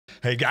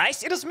Hey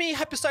guys, it is me,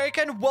 HappyCairek,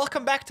 and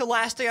welcome back to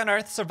Last Day on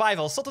Earth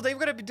Survival. So today we're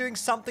going to be doing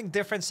something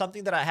different,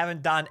 something that I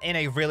haven't done in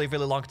a really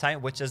long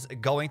time, which is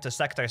going to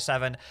Sector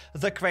 7,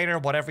 the crater,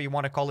 whatever you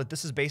want to call it.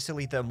 This is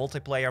basically the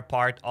multiplayer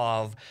part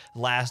of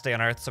Last Day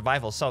on Earth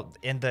Survival. So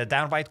in the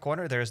down right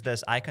corner, there's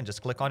this icon.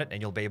 Just click on it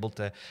and you'll be able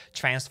to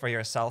transfer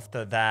yourself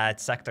to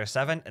that Sector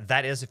 7.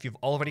 That is if you've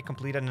already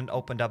completed and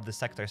opened up the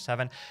Sector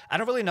 7. I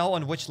don't really know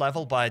on which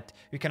level, but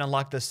you can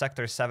unlock this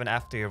Sector 7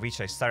 after you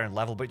reach a certain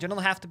level, but you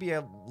don't have to be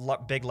a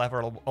big level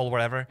or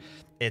whatever.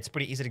 It's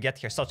pretty easy to get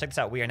here. So check this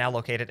out. We are now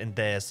located in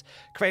this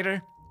crater,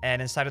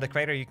 and inside of the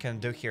crater you can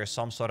do here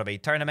some sort of a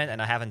tournament,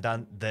 and I haven't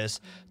done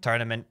this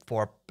tournament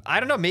for, I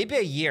don't know, maybe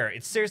a year.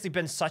 It's seriously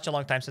been such a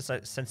long time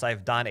since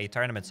I've done a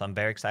tournament, so I'm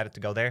very excited to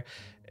go there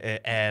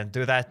and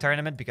do that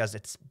tournament because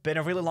it's been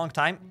a really long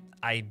time.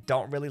 I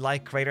don't really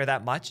like crater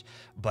that much,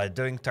 but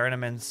doing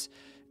tournaments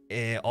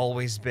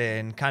always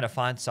been kind of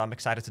fun, so I'm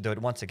excited to do it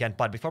once again.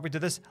 But before we do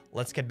this,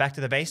 let's get back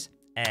to the base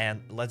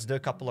and let's do a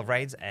couple of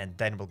raids, and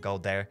then we'll go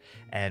there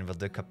and we'll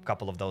do a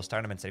couple of those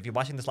tournaments. And if you're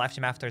watching this live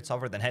stream after it's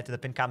over, then head to the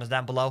pinned comments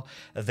down below.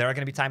 There are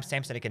going to be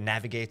timestamps so you can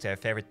navigate to your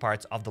favorite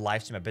parts of the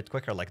live stream a bit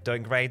quicker, like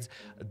doing raids,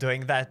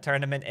 doing that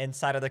tournament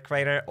inside of the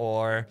crater,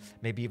 or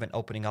maybe even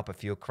opening up a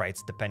few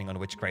crates, depending on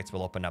which crates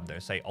will open up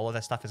there. So all of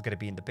that stuff is going to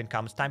be in the pinned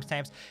comments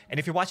timestamps. And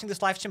if you're watching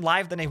this live stream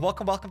live, then hey,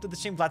 welcome to the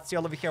stream. Glad to see you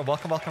all over here.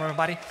 Welcome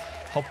everybody.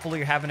 Hopefully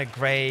you're having a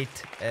great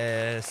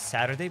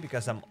Saturday,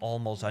 because I'm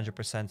almost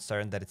 100%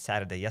 certain that it's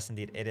Saturday. Yes,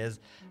 indeed. It is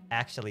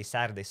actually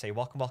Saturday. Say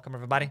welcome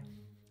everybody.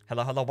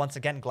 Hello once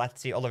again. Glad to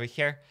see you all over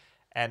here.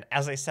 And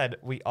as I said,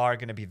 we are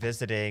going to be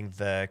visiting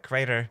the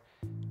crater.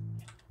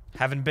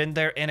 Haven't been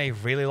there in a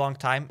really long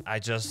time. I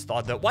just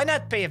thought that why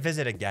not pay a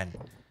visit again,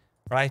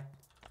 right?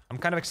 I'm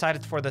kind of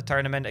excited for the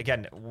tournament.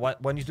 Again,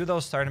 when you do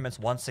those tournaments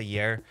once a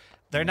year,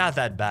 they're not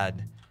that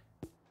bad.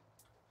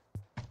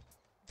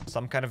 So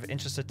I'm kind of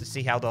interested to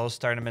see how those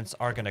tournaments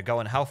are going to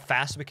go and how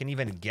fast we can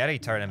even get a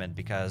tournament,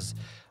 because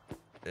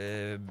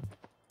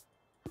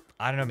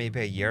I don't know, maybe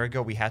a year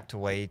ago we had to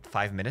wait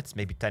 5 minutes,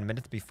 maybe 10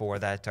 minutes before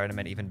that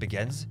tournament even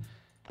begins.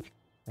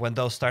 When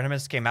those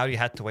tournaments came out, you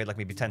had to wait like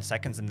maybe 10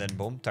 seconds and then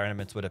boom,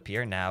 tournaments would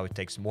appear. Now it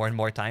takes more and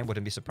more time.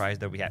 Wouldn't be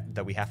surprised that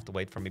we have to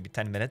wait for maybe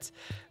 10 minutes,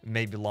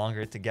 maybe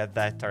longer to get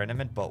that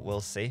tournament, but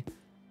we'll see.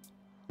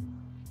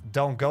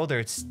 Don't go there,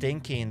 it's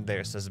stinky in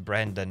there, says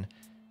Brendan.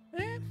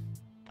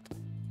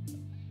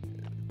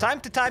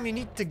 Time to time you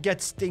need to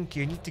get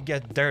stinky, you need to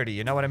get dirty,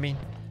 you know what I mean?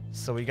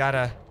 So we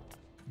gotta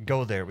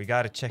go there, we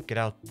gotta check it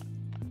out.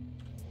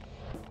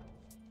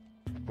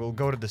 We'll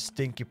go to the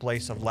stinky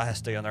place of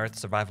Last Day on Earth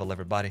Survival,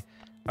 everybody.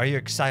 Are you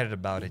excited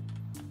about it?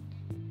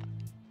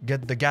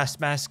 Get the gas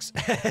masks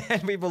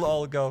and we will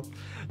all go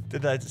to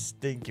that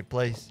stinky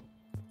place.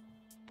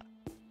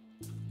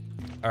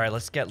 Alright,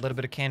 let's get a little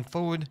bit of canned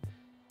food.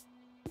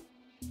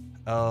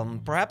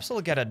 Perhaps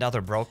we'll get another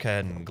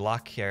broken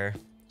Glock here.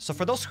 So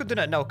for those who do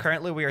not know,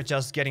 currently we are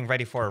just getting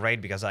ready for a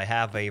raid because I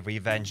have a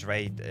revenge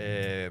raid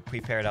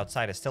prepared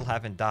outside. I still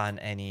haven't done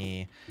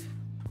any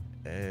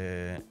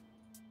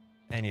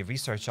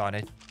research on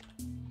it.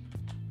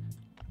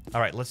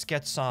 All right, let's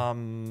get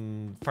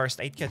some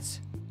first aid kits.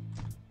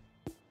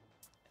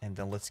 And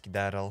then let's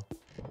skedaddle.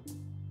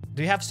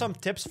 Do you have some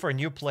tips for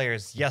new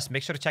players? Yes,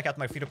 make sure to check out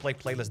my free-to-play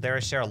playlist. There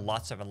I share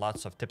lots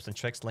of tips and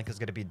tricks. Link is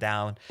going to be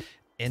down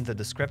in the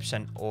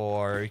description,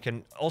 or you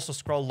can also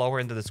scroll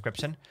lower in the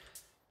description.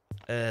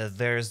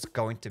 There's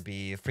going to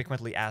be a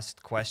frequently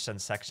asked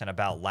questions section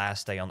about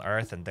Last Day on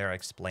Earth, and there I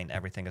explain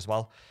everything as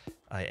well.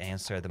 I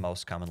answer the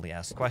most commonly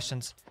asked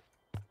questions.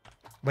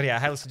 But yeah, I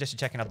highly suggest you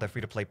checking out the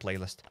free-to-play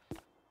playlist.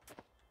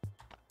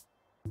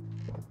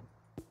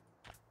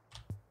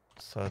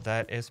 So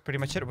that is pretty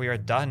much it. We are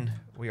done.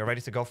 We are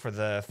ready to go for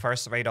the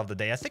first raid of the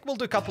day. I think we'll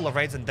do a couple of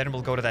raids and then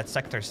we'll go to that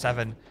Sector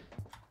 7.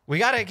 We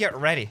gotta get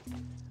ready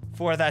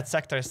for that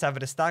Sector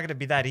 7. It's not gonna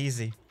be that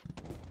easy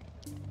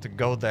to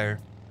go there.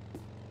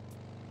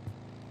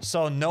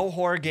 So no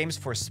horror games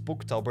for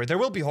Spooktober. There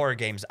will be horror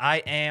games. I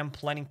am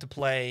planning to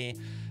play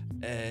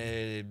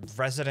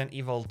Resident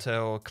Evil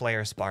 2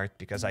 Claire's part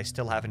because I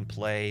still haven't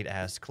played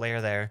as Claire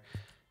there.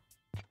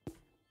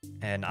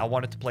 And I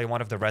wanted to play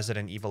one of the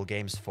Resident Evil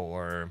games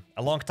for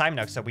a long time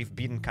now, so we've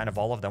beaten kind of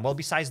all of them. Well,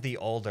 besides the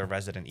older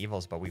Resident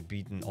Evils, but we've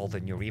beaten all the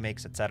new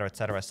remakes, etc.,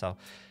 etc. So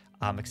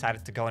I'm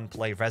excited to go and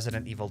play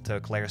Resident Evil 2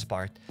 Claire's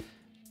part.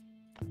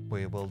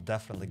 We will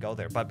definitely go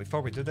there. But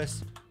before we do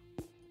this,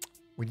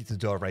 we need to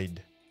do a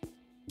raid.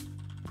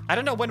 I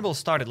don't know when we'll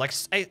start it. Like,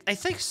 I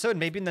think soon.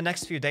 Maybe in the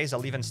next few days,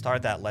 I'll even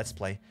start that Let's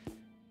Play.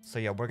 So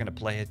yeah, we're gonna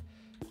play it.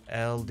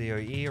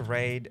 LDoE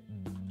raid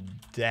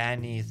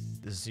Danny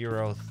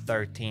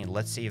 013.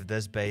 Let's see if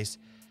this base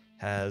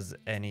has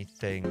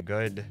anything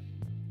good.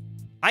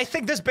 I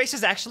think this base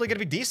is actually gonna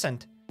be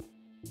decent.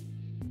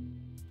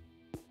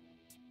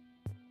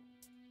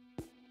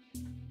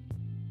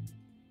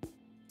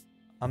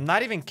 I'm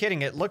not even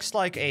kidding. It looks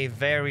like a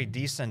very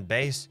decent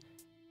base.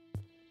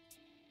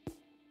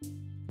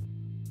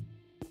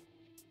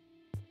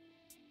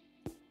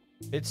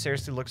 It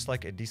seriously looks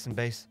like a decent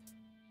base.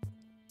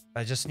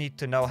 I just need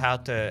to know how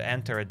to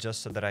enter it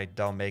just so that I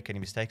don't make any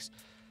mistakes.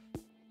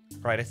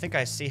 Right, I think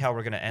I see how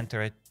we're gonna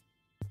enter it.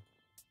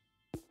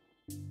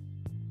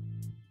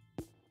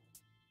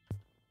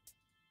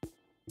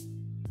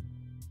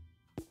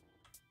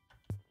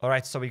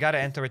 Alright, so we gotta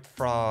enter it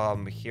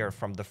from here,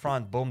 from the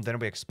front. Boom, then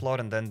we explode,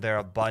 and then there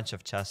are a bunch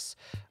of chests.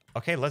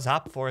 Okay, let's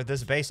hop for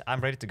this base.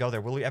 I'm ready to go there.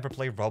 Will we ever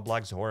play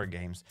Roblox horror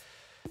games?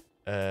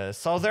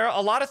 So there are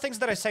a lot of things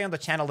that I say on the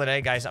channel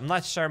today, guys. I'm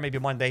not sure, maybe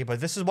one day, but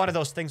this is one of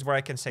those things where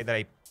I can say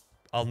that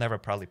I'll never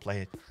probably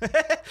play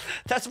it.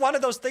 That's one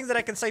of those things that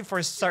I can say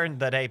for certain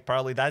that, hey,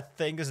 probably that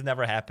thing is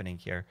never happening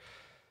here.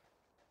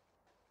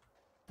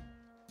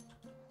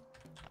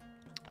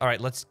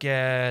 Alright, let's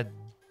get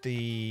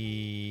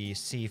the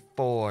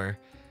C4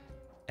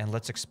 and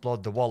let's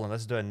explode the wall, and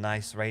let's do a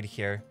nice raid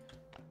here.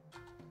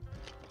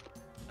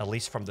 At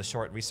least from the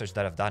short research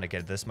that I've done.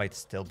 Again, this might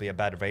still be a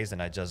bad raid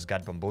and I just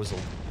got bamboozled.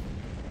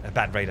 A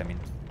bad raid, I mean.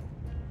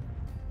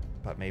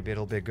 But maybe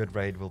it'll be a good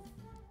raid. We'll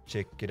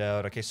check it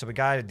out. Okay, so we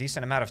got a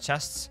decent amount of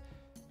chests.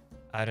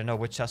 I don't know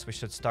which chest we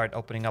should start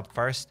opening up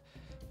first.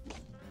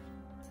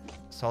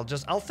 So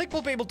I'll think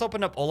we'll be able to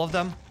open up all of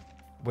them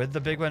with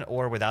the big one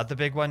or without the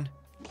big one.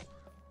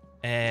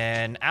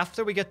 And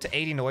after we get to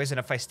 80 noise, and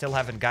if I still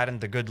haven't gotten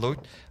the good loot,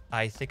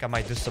 I think I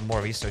might do some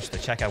more research to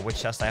check out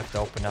which chest I have to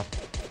open up.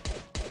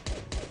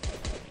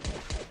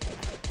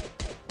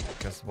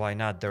 Because why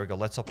not? There we go.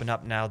 Let's open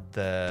up now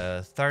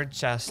the third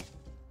chest.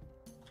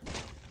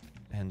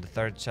 And the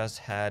third chest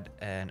had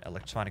an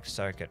electronic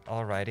circuit.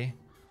 Alrighty.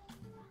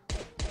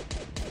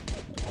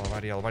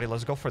 Alrighty.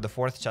 Let's go for the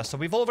fourth chest. So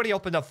we've already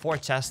opened up 4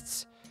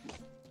 chests.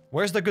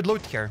 Where's the good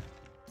loot here?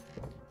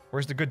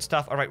 Where's the good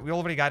stuff? Alright, we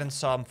already gotten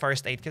some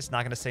first aid kits.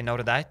 Not gonna say no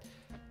to that.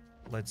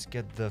 Let's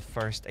get the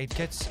first aid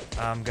kits.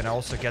 I'm gonna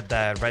also get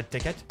the red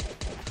ticket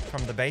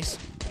from the base.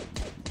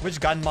 Which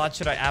gun mod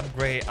should I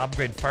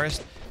upgrade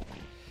first?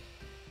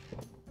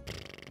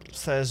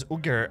 Says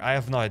Uger. I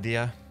have no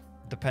idea.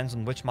 Depends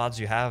on which mods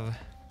you have.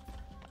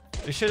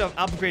 You should have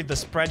upgraded the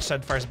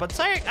spreadsheet first, but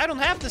sorry, I don't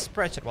have the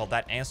spreadsheet. Well,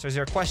 that answers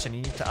your question.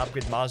 You need to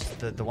upgrade mods,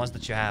 the ones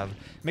that you have.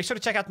 Make sure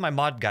to check out my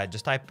mod guide.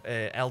 Just type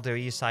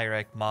LDoE,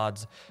 HappyCairek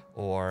mods,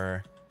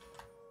 or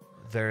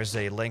there's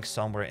a link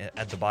somewhere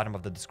at the bottom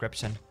of the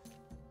description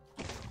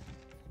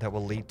that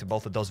will lead to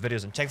both of those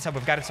videos. And check this out,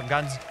 we've gotten some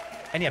guns.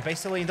 And yeah,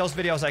 basically in those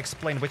videos I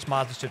explain which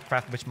mods you should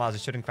craft, which mods you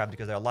shouldn't craft,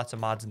 because there are lots of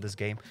mods in this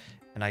game,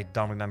 and I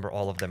don't remember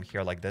all of them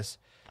here like this.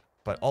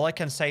 But all I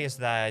can say is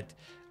that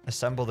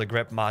assemble the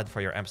grip mod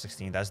for your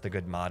M16. That's the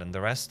good mod. And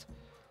the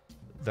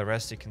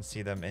rest you can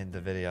see them in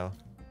the video.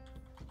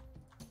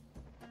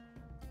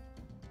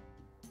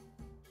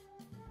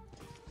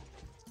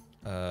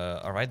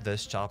 Alright,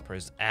 this chopper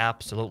is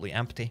absolutely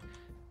empty.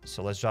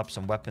 So let's drop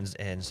some weapons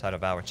inside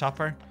of our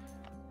chopper.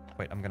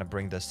 Wait, I'm gonna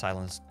bring the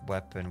silenced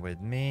weapon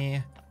with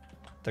me.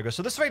 There we go.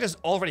 So this raid is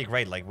already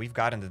great. Like, we've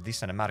gotten a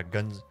decent amount of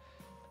guns.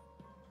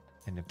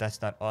 And if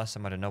that's not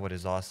awesome, I don't know what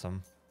is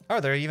awesome. Oh,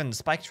 there are even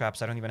spike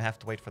traps. I don't even have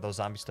to wait for those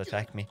zombies to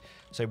attack me.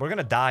 So we're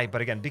gonna die,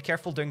 but again, be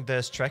careful doing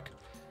this trick.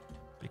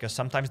 Because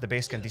sometimes the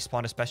base can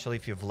despawn, especially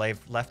if you've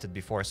left it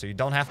before. So you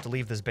don't have to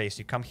leave this base.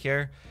 You come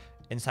here,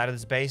 inside of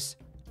this base,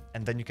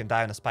 and then you can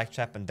die on a spike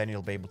trap, and then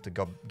you'll be able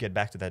to get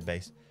back to that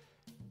base.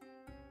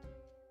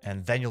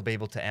 And then you'll be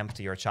able to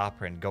empty your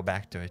chopper and go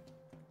back to it.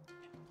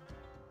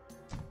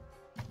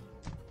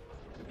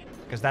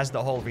 Because that's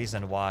the whole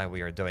reason why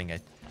we are doing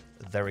it.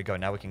 There we go.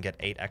 Now we can get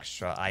 8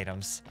 extra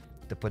items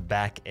to put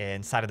back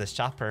inside of this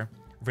chopper.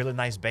 Really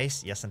nice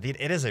base. Yes, indeed.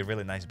 It is a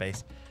really nice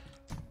base.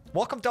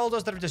 Welcome to all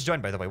those that have just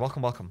joined, by the way.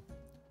 Welcome, welcome.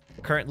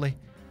 Currently,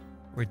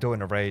 we're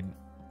doing a raid.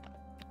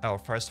 Our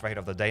first raid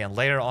of the day. And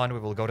later on, we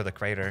will go to the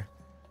crater.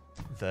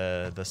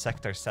 The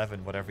Sector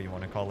 7, whatever you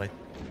want to call it.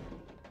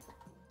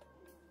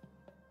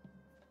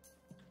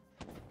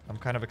 I'm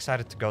kind of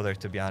excited to go there,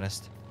 to be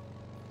honest.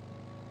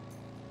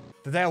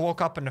 Today I woke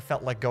up and I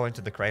felt like going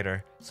to the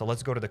crater. So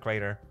let's go to the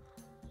crater.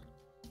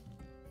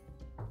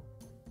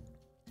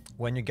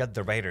 When you get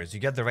the raiders. You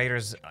get the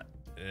raiders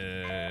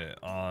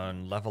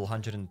on level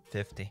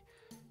 150.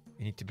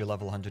 You need to be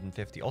level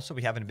 150. Also,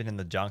 we haven't been in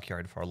the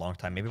junkyard for a long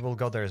time. Maybe we'll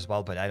go there as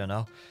well, but I don't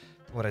know.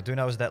 What I do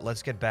know is that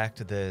let's get back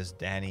to this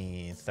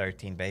Danny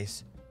 13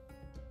 base.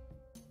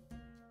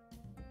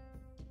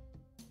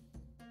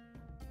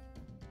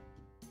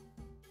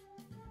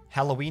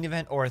 Halloween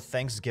event or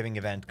Thanksgiving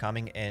event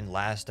coming in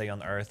last day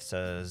on Earth,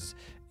 says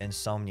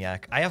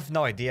Insomniac. I have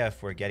no idea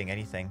if we're getting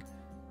anything.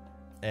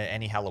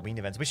 Any Halloween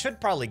events. We should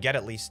probably get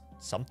at least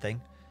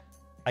something.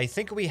 I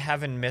think we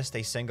haven't missed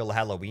a single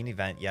Halloween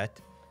event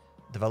yet.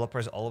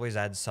 Developers always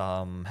add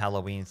some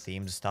Halloween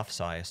themed stuff,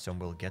 so I assume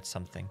we'll get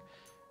something.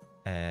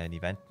 An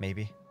event,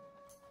 maybe.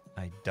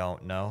 I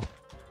don't know.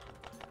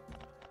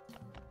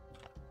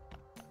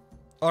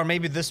 Or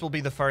maybe this will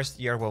be the first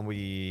year when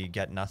we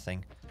get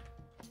nothing.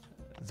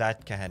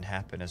 That can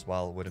happen as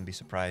well. Wouldn't be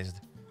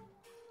surprised.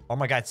 Oh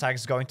my god,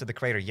 Sag's going to the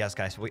crater. Yes,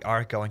 guys, we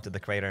are going to the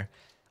crater.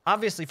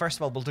 Obviously, first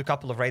of all, we'll do a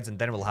couple of raids and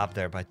then we'll hop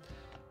there, but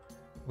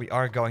we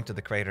are going to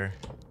the crater.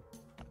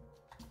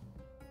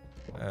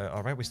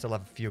 Alright, we still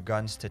have a few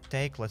guns to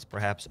take. Let's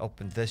perhaps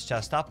open this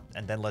chest up,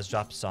 and then let's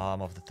drop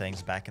some of the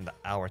things back in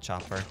our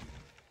chopper.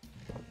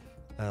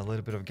 A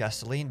little bit of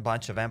gasoline,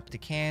 bunch of empty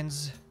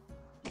cans.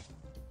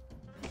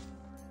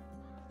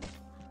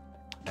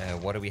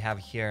 What do we have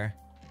here?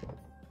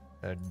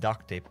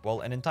 Duct tape.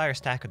 Well, an entire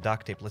stack of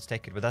duct tape. Let's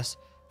take it with us.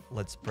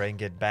 Let's bring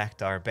it back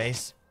to our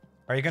base.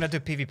 Are you gonna do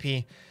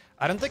PvP?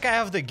 I don't think I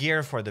have the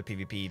gear for the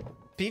PvP.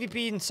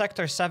 PvP in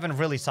Sector 7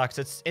 really sucks.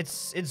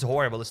 It's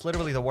horrible. It's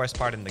literally the worst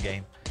part in the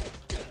game.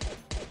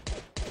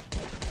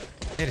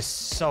 It is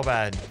so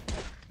bad.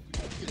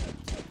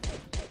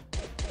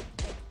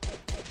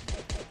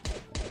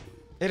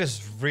 It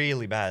is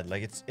really bad.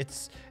 Like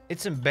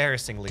it's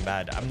embarrassingly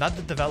bad. I'm not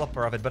the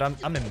developer of it, but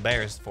I'm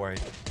embarrassed for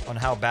it on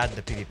how bad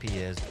the PvP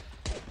is.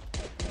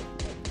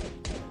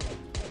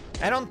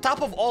 And on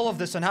top of all of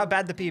this, on how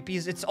bad the PvP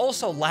is, it's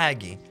also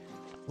laggy.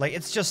 Like,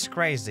 it's just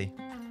crazy.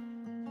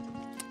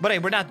 But hey,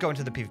 we're not going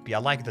to the PvP. I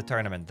like the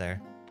tournament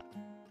there.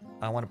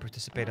 I want to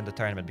participate in the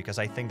tournament because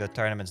I think the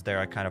tournaments there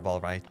are kind of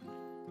alright.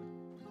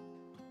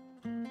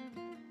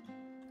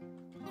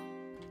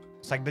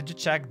 It's like, did you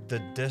check the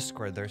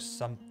Discord? There's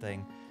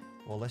something.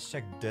 Well, let's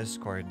check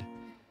Discord.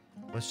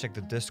 Let's check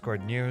the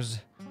Discord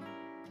news.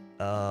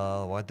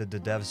 What did the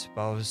devs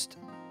post?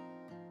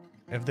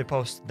 If they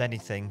posted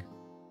anything.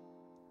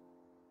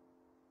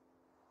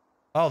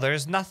 Oh,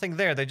 there's nothing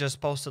there. They just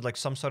posted like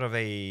some sort of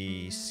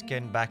a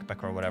skin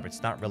backpack or whatever.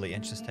 It's not really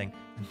interesting.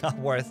 Not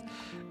worth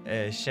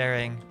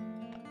sharing.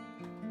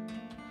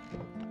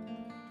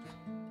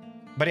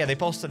 But yeah, they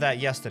posted that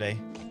yesterday.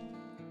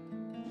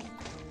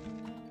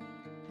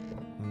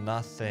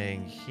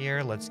 Nothing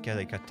here. Let's get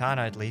a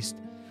katana at least.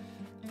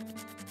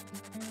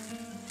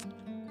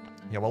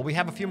 Yeah, well, we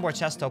have a few more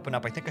chests to open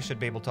up. I think I should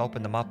be able to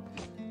open them up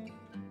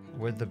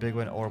with the big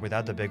one or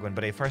without the big one.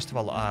 But hey, first of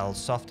all, I'll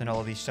soften all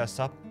of these chests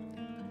up.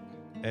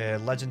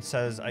 Legend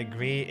says, I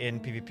agree, in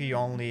PvP you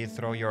only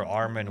throw your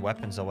armor and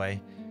weapons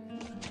away.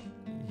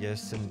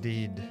 Yes,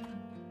 indeed.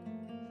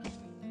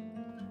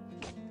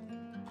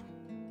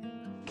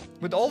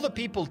 With all the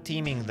people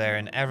teaming there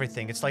and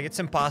everything, it's like it's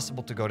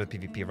impossible to go to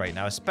PvP right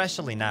now,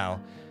 especially now.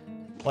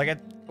 Like,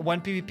 when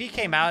PvP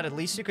came out, at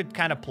least you could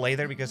kind of play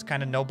there because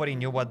kind of nobody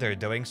knew what they're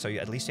doing, so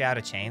at least you had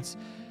a chance.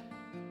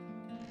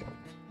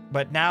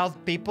 But now,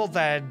 people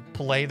that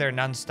play there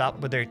non-stop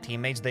with their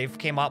teammates, they've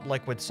came up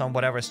like with some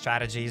whatever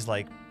strategies,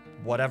 like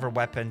whatever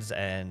weapons,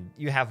 and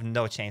you have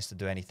no chance to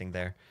do anything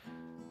there.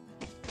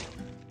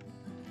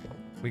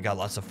 We got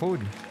lots of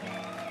food.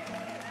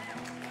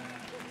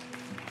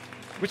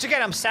 Which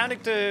again, I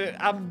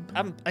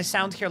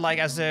sound here like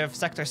as if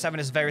Sector 7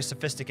 is very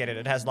sophisticated.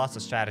 It has lots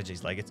of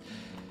strategies. Like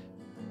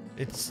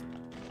it's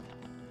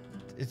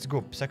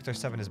good. Sector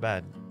 7 is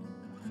bad.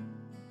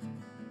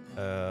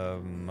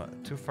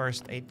 2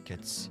 first aid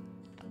kits.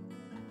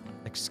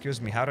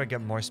 Excuse me, how do I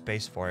get more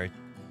space for it?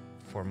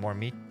 For more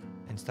meat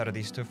instead of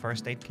these 2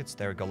 first aid kits?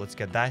 There we go, let's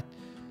get that.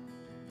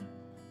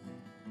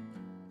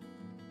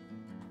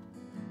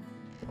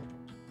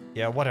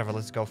 Yeah, whatever,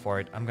 let's go for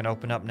it. I'm gonna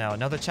open up now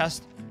another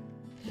chest.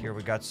 Here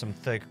we got some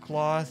thick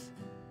cloth.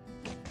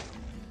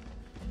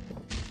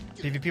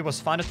 PvP was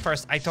fun at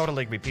first. I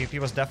totally agree. PvP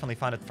was definitely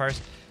fun at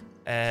first.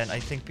 And I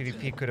think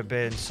PvP could have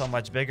been so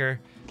much bigger.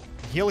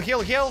 Heal,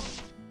 heal, heal!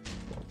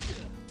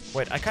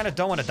 Wait, I kind of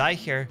don't want to die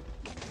here.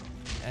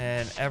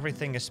 And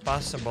everything is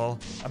possible.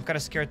 I'm kind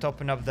of scared to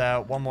open up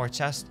that one more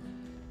chest.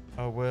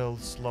 I will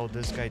slow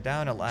this guy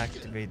down. I'll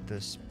activate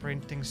the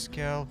sprinting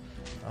skill.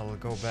 I'll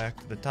go back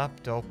to the top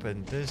to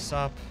open this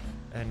up.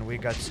 And we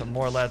got some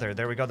more leather.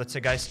 There we go. That's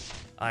it, guys.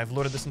 I've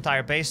looted this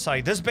entire base. So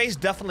this base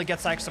definitely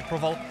gets X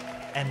approval.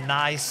 And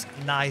nice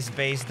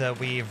base that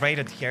we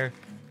raided here.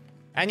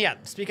 And yeah,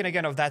 speaking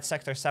again of that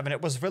Sector 7,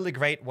 it was really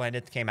great when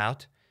it came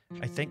out.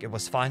 I think it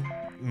was fun.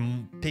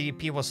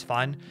 PvP was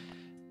fun.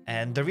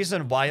 And the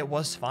reason why it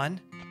was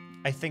fun,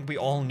 I think we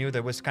all knew that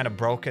it was kind of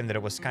broken, that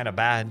it was kind of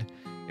bad.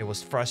 It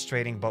was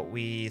frustrating, but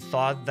we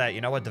thought that,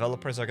 you know what,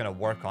 developers are going to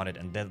work on it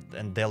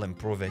and they'll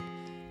improve it.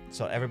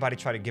 So everybody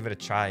try to give it a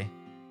try.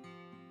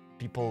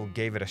 People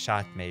gave it a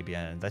shot, maybe,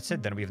 and that's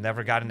it. Then we've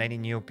never gotten any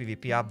new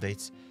PvP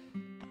updates.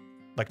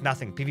 Like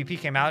nothing. PvP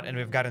came out and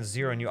we've gotten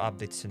 0 new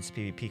updates since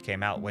PvP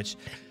came out, which...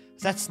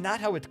 that's not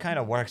how it kind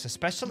of works,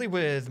 especially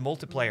with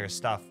multiplayer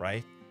stuff,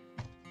 right?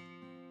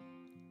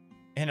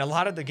 In a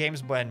lot of the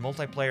games when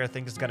multiplayer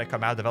things is going to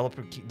come out,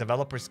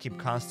 developers keep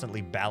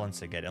constantly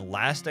balancing it. And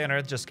Last Day on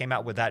Earth just came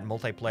out with that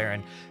multiplayer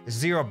and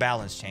 0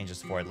 balance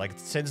changes for it. Like,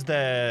 since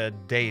the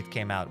day it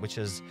came out, which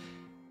is...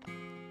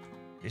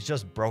 it's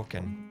just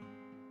broken.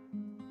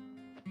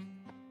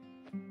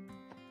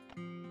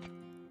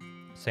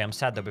 So I'm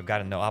sad that we've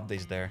gotten no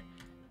updates there.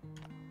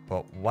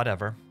 But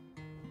whatever.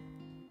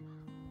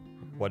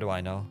 What do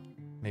I know?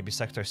 Maybe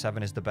Sector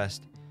 7 is the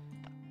best.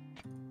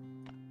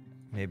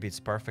 Maybe it's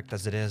perfect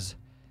as it is.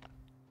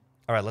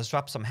 Alright, let's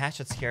drop some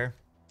hatchets here.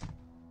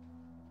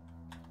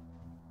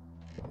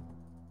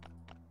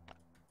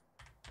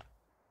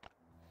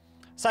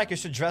 Psych, you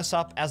should dress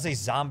up as a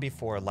zombie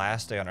for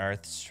Last Day on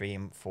Earth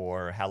stream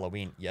for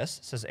Halloween. Yes,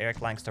 says Eric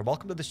Langster.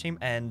 Welcome to the stream.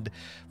 And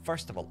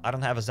first of all, I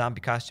don't have a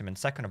zombie costume. And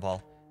second of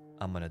all,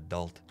 I'm an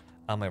adult.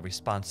 I'm a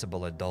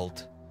responsible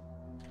adult.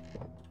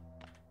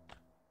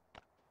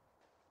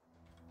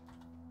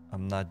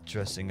 I'm not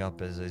dressing up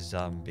as a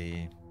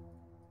zombie.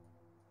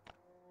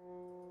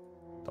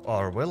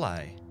 Or will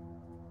I?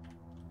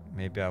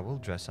 Maybe I will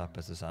dress up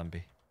as a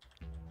zombie.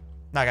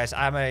 Nah, guys,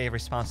 I'm a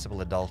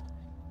responsible adult.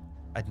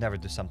 I'd never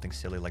do something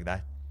silly like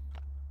that.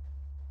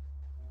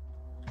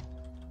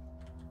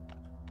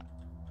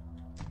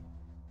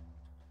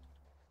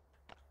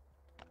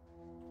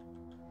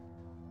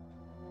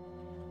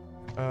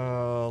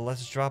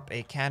 Let's drop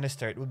a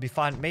canister. It would be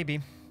fun, maybe.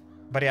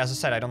 But yeah, as I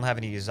said, I don't have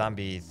any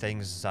zombie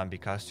things, zombie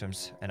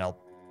costumes, and I'll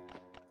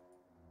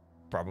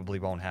probably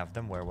won't have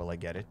them. Where will I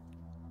get it?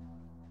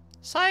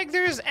 Psych,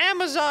 there's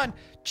Amazon!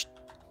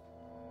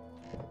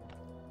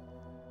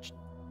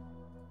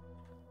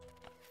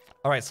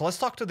 Alright, so let's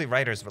talk to the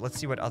writers, but let's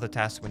see what other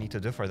tasks we need to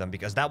do for them,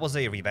 because that was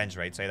a revenge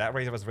raid, so that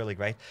raid was really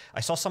great.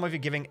 I saw some of you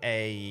giving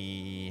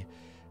an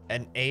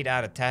 8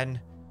 out of 10,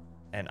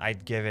 and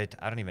I'd give it,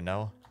 I don't even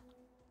know,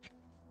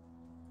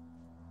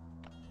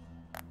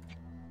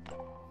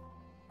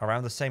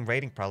 around the same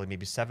rating, probably,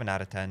 maybe 7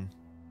 out of 10.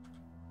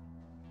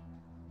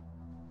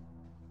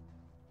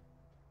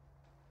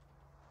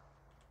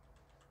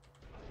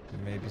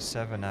 Maybe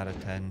 7 out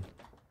of 10.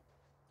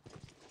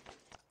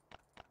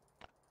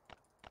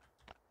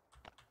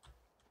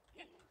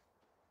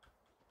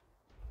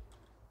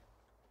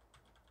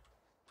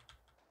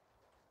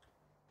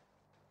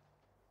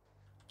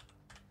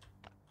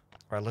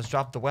 Alright, let's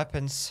drop the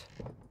weapons.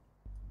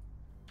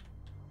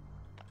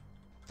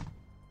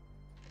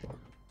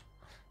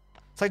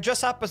 It's like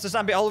dress up as a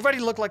zombie. I already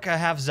look like a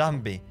half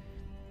zombie.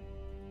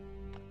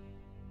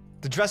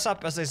 To dress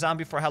up as a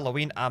zombie for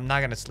Halloween, I'm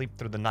not gonna sleep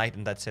through the night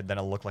and that's it. Then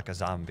I'll look like a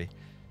zombie.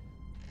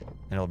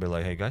 And I'll be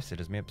like, hey guys,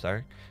 it is me,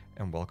 HappyCairek,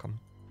 and welcome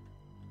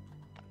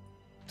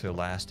to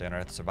Last Day on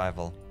Earth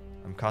Survival.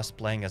 I'm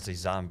cosplaying as a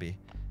zombie.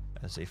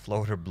 As a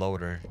floater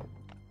bloater.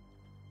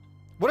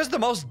 What is the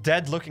most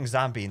dead looking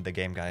zombie in the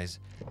game, guys?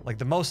 Like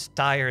the most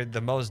tired,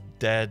 the most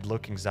dead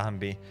looking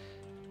zombie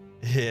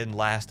in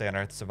Last Day on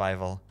Earth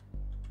Survival.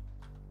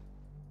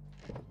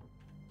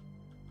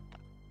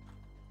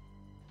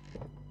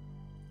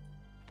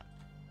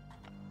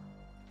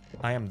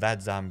 I am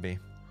that zombie.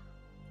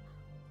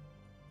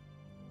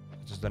 I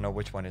just don't know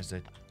which one is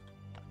it.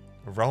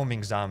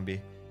 Roaming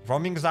zombie.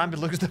 Roaming zombie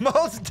looks the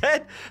most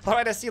dead.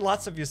 Alright, I see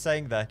lots of you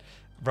saying that.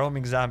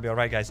 Roaming zombie.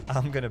 Alright, guys.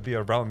 I'm gonna be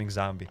a roaming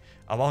zombie.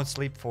 I won't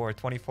sleep for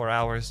 24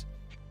 hours.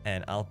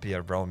 And I'll be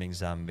a roaming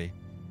zombie.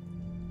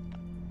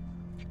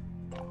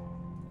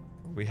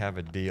 We have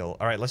a deal.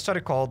 Alright, let's try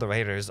to call the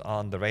raiders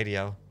on the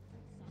radio.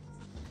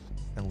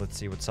 And let's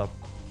see what's up.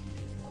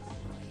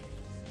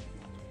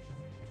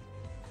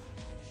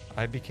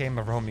 I became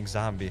a roaming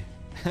zombie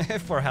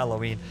for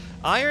Halloween.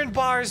 Iron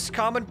bars,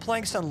 common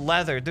planks, and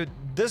leather. Dude,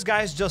 this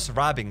guy's just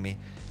robbing me.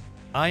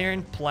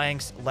 Iron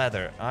planks,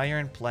 leather.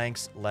 Iron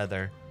planks,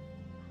 leather.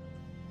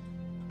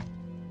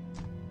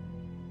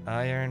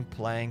 Iron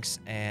planks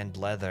and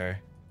leather.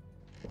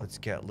 Let's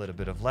get a little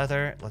bit of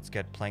leather. Let's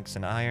get planks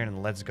and iron.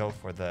 And let's go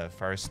for the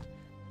first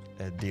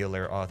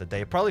dealer of the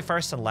day. Probably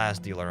first and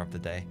last dealer of the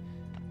day.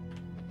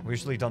 We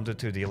usually don't do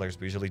 2 dealers.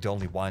 We usually do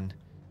only 1.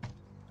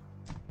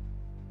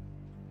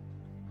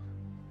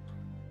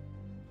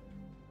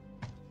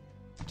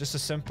 Just a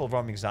simple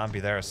roaming zombie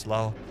there,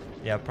 slow.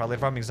 Yeah, probably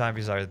roaming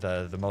zombies are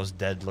the most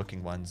dead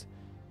looking ones.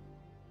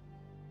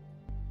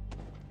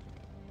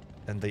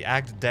 And they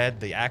act dead,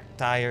 they act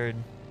tired.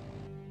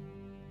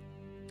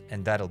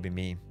 And that'll be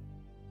me.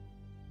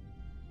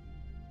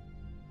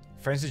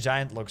 Frenzy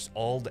Giant looks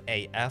old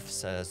AF,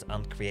 says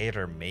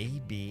Uncreator,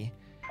 maybe.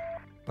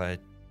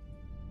 But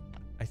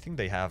I think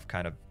they have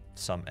kind of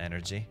some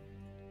energy.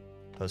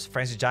 Those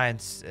Frenzy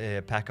Giants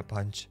pack a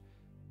punch.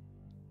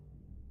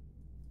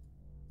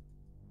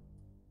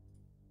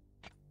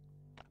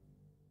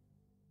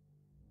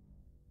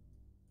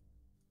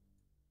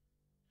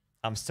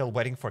 I'm still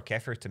waiting for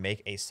Kefir to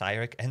make a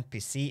HappyCairek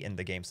NPC in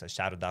the game, says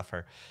Shadow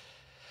Duffer.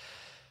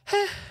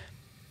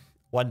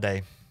 One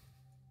day.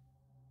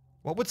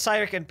 What would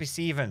HappyCairek NPC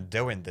even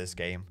do in this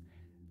game?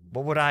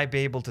 What would I be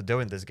able to do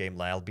in this game?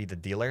 I'll be the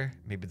dealer?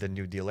 Maybe the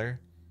new dealer?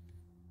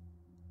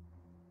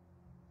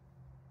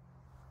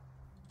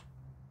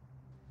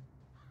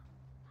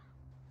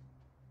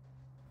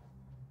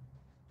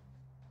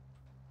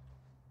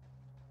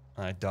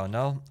 I don't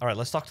know. Alright,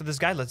 let's talk to this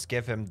guy. Let's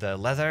give him the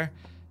leather,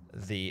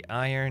 the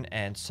iron,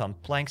 and some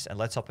planks, and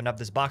let's open up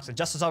this box. And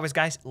just as always,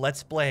 guys,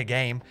 let's play a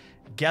game.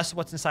 Guess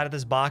what's inside of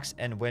this box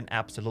and win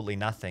absolutely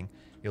nothing.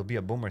 You'll be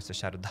a boomer, says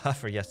Shadow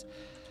Duffer. Yes,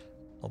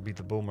 I'll be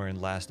the boomer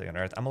in Last Day on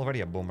Earth. I'm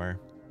already a boomer.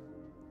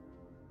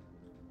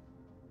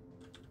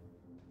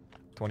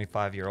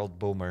 25-year-old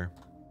boomer.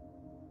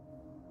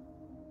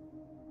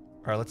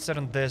 Alright, let's sit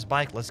on this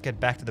bike. Let's get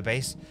back to the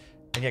base.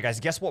 And yeah, guys,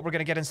 guess what we're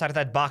gonna get inside of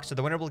that box? So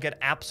the winner will get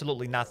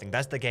absolutely nothing.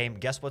 That's the game.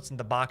 Guess what's in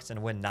the box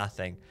and win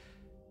nothing.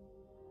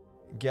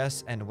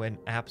 Guess and win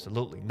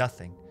absolutely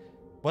nothing.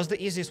 What's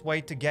the easiest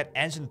way to get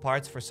engine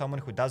parts for someone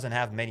who doesn't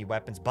have many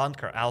weapons?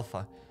 Bunker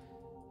Alfa.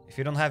 If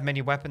you don't have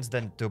many weapons,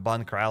 then do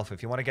Bunker Alfa.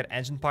 If you want to get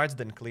engine parts,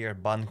 then clear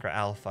Bunker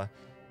Alfa.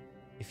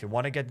 If you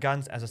want to get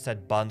guns, as I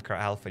said, Bunker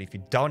Alfa. If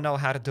you don't know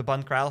how to do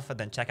Bunker Alfa,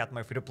 then check out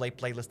my free-to-play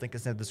playlist. Link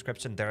is in the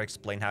description. There I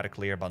explain how to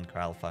clear Bunker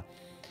Alfa.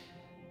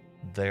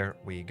 There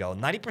we go.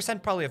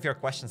 90% probably of your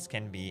questions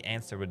can be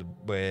answered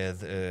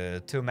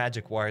with 2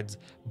 magic words.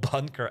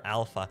 Bunker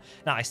Alfa.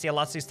 Now, I see a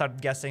lot of you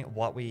start guessing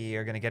what we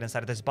are going to get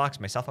inside of this box.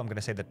 Myself, I'm going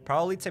to say that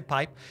probably it's a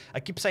pipe. I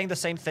keep saying the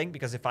same thing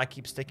because if I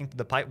keep sticking to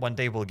the pipe, one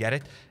day we'll get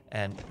it.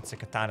 And it's a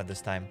katana this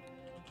time.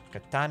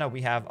 Katana,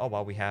 we have... Oh,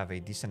 well, we have a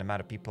decent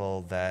amount of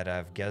people that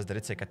have guessed that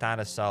it's a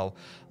katana. So,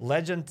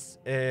 legend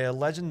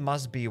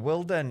must be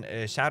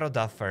Wilden, Shadow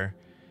Duffer,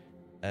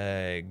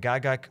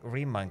 Gagak,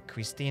 Remonk,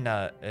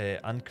 Christina,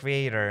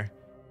 Uncreator.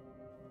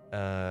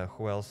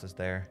 Who else is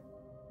there?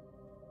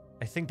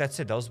 I think that's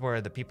it. Those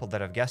were the people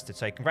that have guessed it.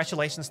 So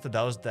congratulations to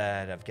those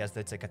that have guessed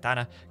it's a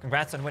katana.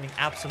 Congrats on winning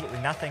absolutely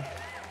nothing.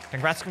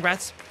 Congrats,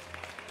 congrats.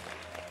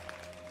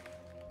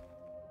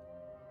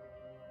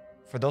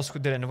 For those who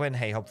didn't win,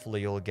 hey,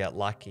 hopefully you'll get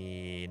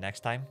lucky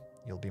next time.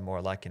 You'll be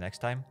more lucky next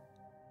time.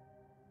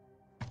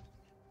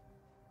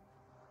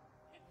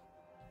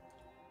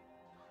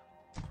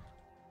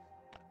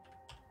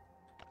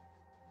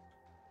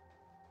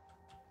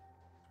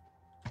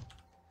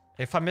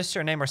 If I missed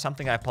your name or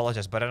something, I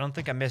apologize, but I don't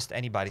think I missed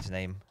anybody's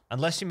name.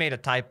 Unless you made a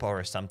typo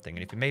or something.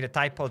 And if you made a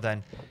typo,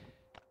 then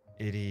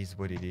it is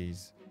what it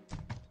is.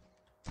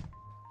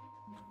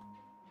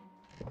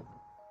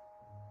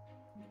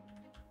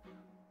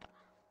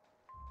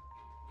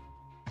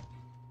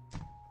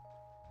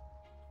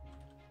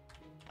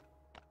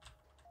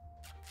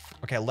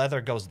 Okay, leather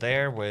goes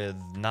there with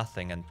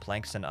nothing, and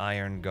planks and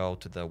iron go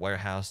to the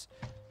warehouse.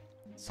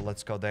 So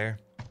let's go there.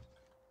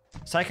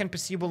 Psych and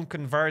PC will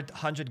convert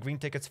 100 green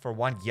tickets for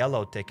 1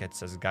 yellow ticket,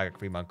 says Gagak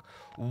Remonk.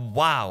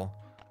 Wow.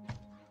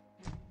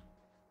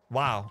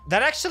 Wow.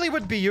 That actually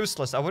would be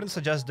useless. I wouldn't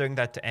suggest doing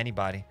that to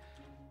anybody.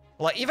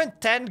 Like, even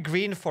 10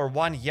 green for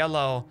 1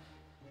 yellow,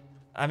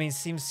 I mean,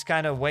 seems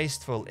kind of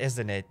wasteful,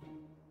 isn't it?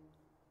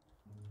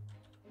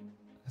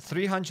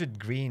 300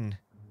 green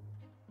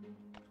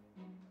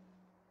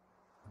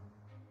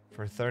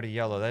for 30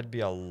 yellow. That'd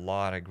be a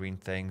lot of green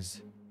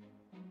things.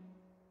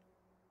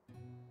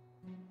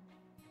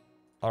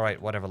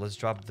 Alright, whatever. Let's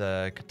drop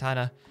the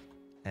katana.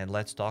 And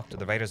let's talk to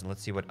the raiders and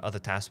let's see what other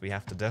tasks we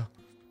have to do.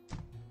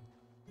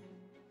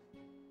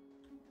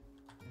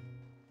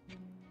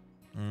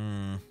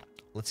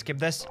 Let's skip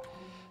this.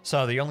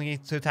 So the only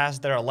 2 tasks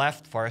that are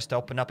left for us to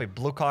open up a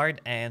blue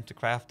card and to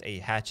craft a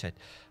hatchet.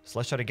 So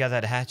let's try to get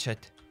that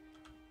hatchet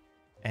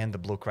and the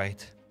blue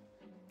crate.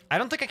 I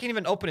don't think I can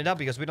even open it up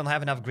because we don't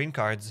have enough green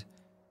cards.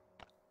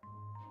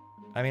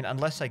 I mean,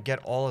 unless I get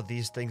all of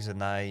these things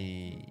and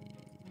I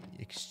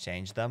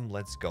exchange them.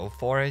 Let's go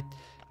for it.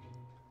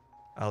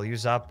 I'll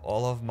use up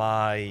all of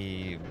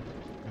my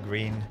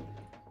green.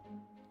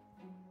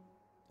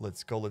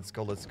 Let's go, let's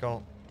go, let's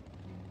go.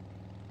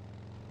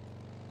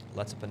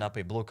 Let's open up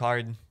a blue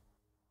card.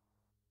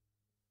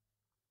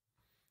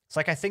 It's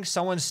like I think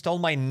someone stole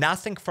my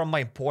nothing from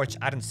my porch.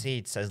 I don't see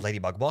it, says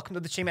Ladybug. Welcome to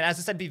the stream. And as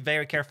I said, be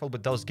very careful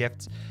with those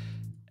gifts.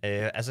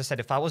 As I said,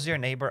 if I was your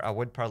neighbor, I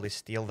would probably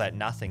steal that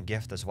nothing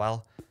gift as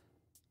well.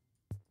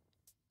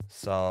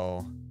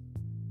 So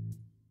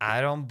I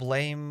don't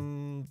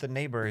blame the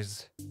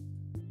neighbors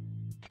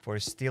for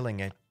stealing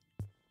it.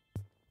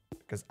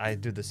 Because I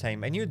do the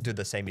same. And you'd do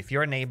the same. If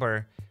your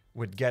neighbor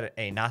would get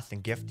a nothing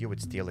gift, you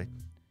would steal it.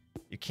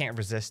 You can't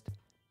resist.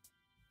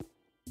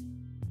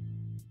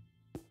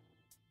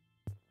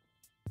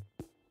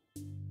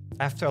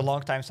 After a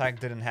long time, Psych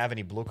didn't have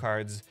any blue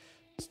cards.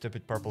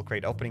 Stupid purple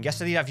crate opening.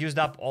 Yesterday, I've used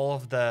up all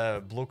of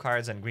the blue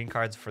cards and green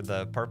cards for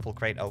the purple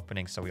crate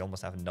opening, so we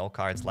almost have no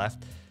cards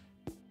left.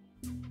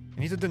 We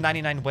need to do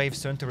 99 waves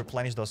soon to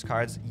replenish those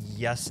cards.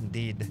 Yes,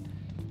 indeed.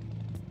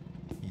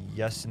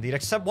 Yes, indeed.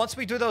 Except once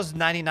we do those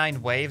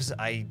 99 waves,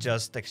 I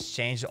just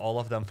exchange all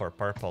of them for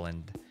purple,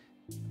 and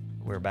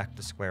we're back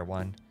to square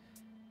one.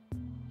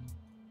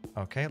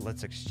 Okay,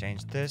 let's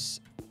exchange this.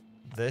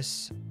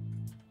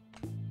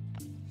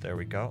 There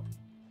we go.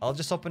 I'll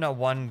just open up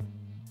 1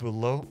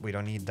 blue. We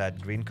don't need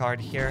that green card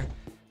here.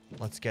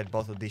 Let's get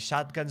both of these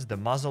shotguns, the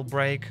muzzle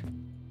brake,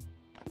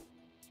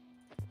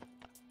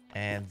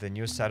 and the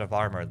new set of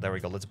armor. There we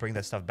go. Let's bring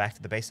that stuff back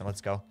to the base and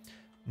let's go.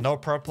 No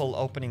purple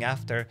opening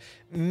after.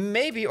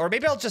 Maybe, or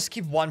maybe I'll just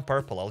keep 1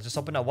 purple. I'll just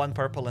open up 1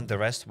 purple and the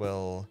rest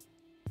will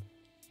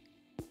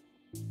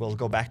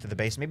go back to the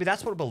base. Maybe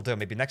that's what we'll do.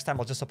 Maybe next time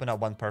I'll just open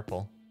up 1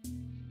 purple.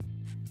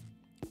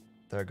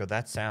 There we go.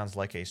 That sounds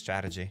like a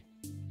strategy.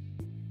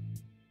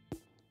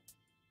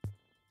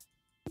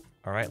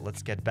 Alright,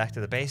 let's get back to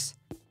the base.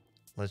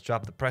 Let's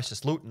drop the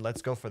precious loot and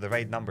let's go for the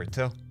raid number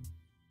 2.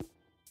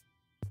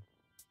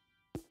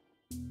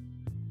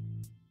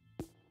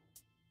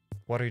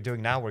 What are you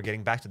doing now? We're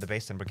getting back to the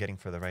base and we're getting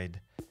for the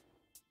raid.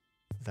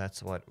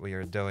 That's what we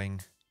are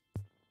doing.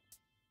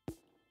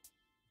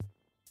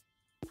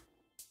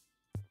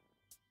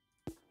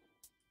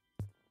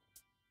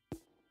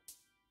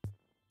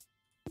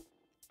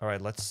 All right,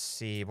 let's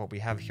see what we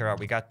have here.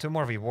 We got 2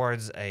 more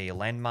rewards, a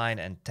landmine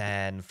and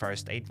 10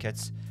 first aid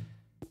kits.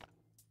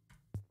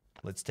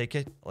 Let's take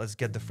it. Let's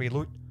get the free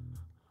loot.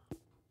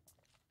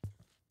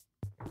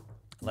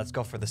 Let's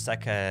go for the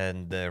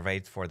second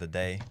raid for the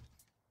day.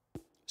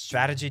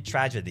 Strategy,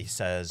 tragedy,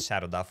 says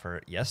Shadow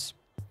Duffer. Yes.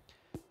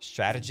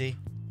 Strategy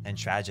and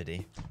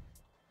tragedy.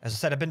 As I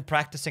said, I've been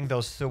practicing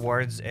those 2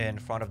 words in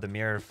front of the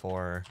mirror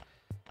for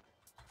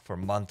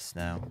months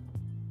now.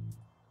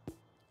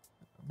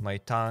 My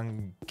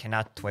tongue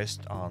cannot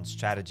twist on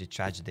strategy,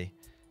 tragedy.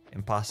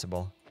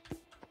 Impossible.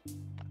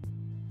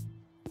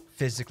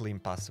 Physically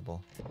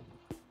impossible.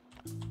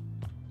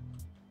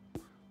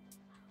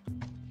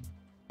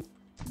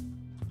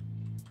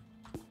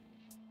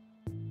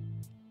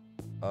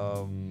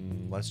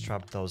 Let's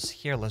drop those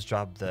here. Let's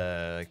drop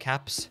the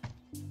caps.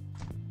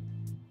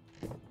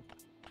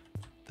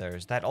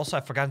 There's that. Also,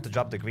 I forgot to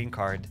drop the green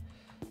card.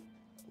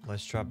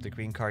 Let's drop the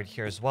green card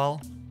here as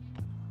well.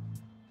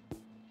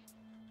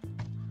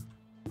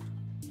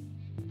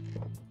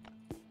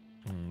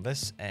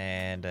 This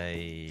and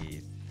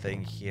a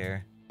thing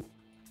here.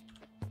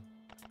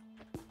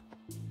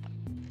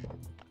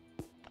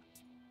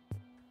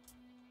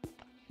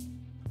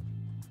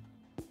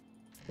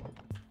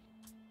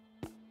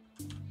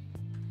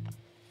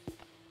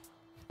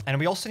 And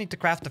we also need to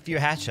craft a few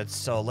hatchets,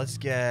 so let's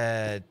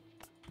get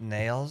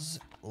nails.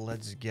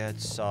 Let's get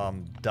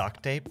some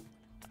duct tape.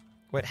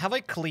 Wait, have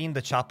I cleaned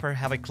the chopper?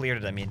 Have I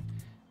cleared it, I mean?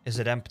 Is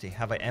it empty?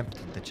 Have I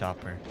emptied the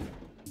chopper?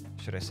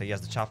 Should I say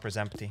yes, the chopper is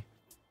empty.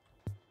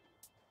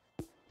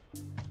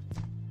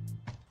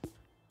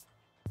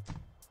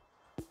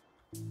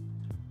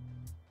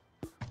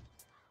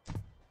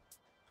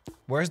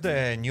 Where's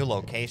the new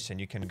location?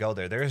 You can go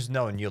there. There is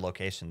no new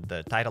location.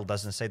 The title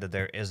doesn't say that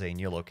there is a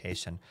new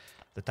location.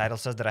 The title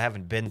says that I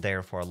haven't been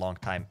there for a long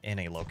time in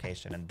a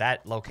location. And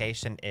that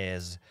location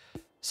is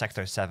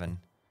Sector 7.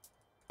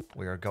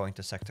 We are going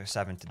to Sector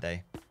 7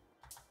 today.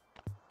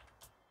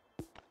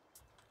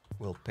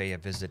 We'll pay a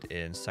visit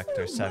in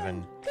Sector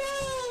 7.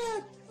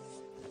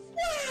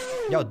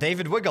 Yo,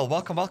 David Wiggle,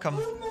 welcome, welcome.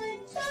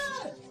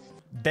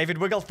 David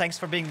Wiggle, thanks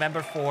for being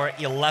member for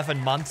 11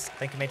 months.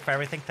 Thank you, mate, for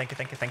everything. Thank you,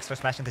 thank you. Thanks for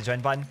smashing the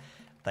join button.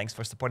 Thanks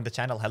for supporting the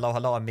channel. Hello,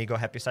 hello, amigo.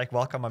 HappyCairek.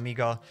 Welcome,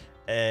 amigo.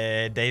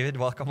 David,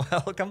 welcome,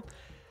 welcome.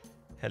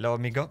 Hello,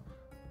 amigo.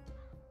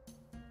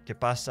 ¿Qué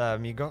pasa,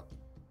 amigo?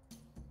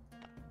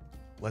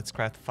 Let's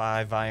craft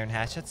 5 iron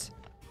hatchets.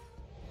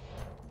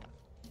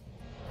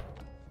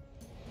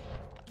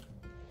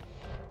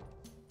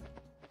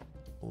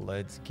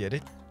 Let's get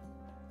it.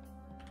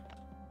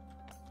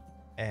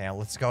 And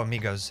let's go,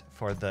 amigos,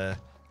 for the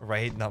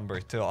raid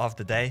number 2 of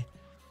the day.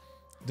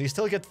 Do you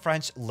still get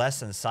French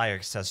lessons, sire?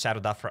 Says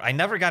Shadow Duffer. I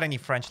never got any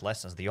French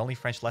lessons. The only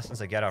French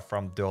lessons I get are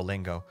from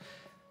Duolingo.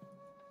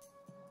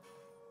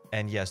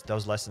 And yes,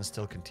 those lessons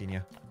still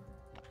continue.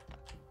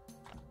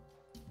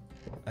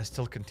 I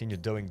still continue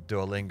doing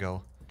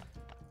Duolingo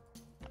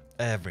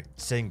every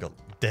single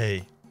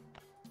day.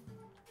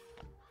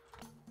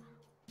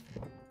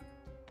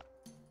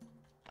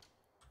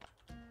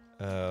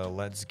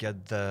 Let's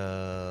get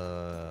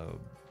the...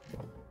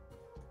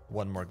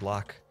 one more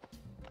Glock.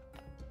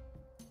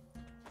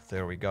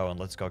 There we go, and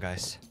let's go,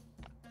 guys.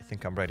 I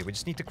think I'm ready. We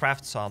just need to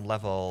craft some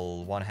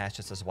level 1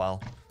 hatchets as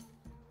well.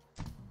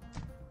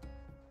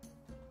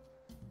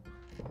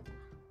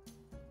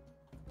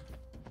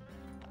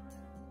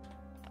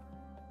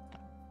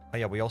 Oh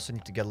yeah, we also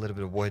need to get a little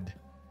bit of wood.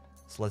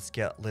 So let's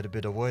get a little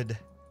bit of wood.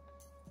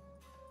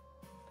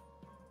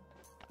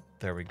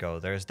 There we go,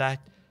 there's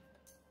that.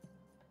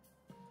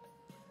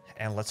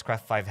 And let's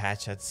craft 5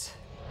 hatchets.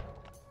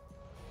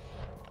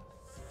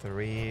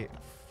 3,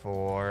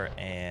 4,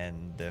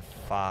 and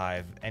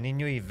 5. Any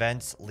new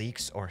events,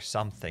 leaks, or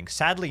something?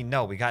 Sadly,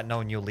 no. We got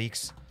no new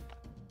leaks.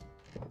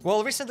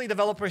 Well, recently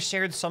developers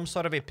shared some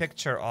sort of a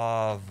picture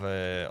of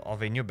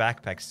a new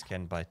backpack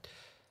skin, but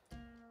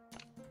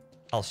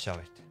I'll show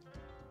it.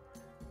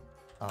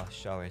 I'll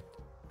show it.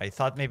 I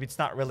thought maybe it's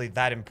not really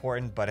that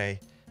important, but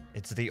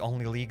it's the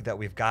only leak that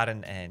we've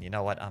gotten, and you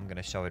know what? I'm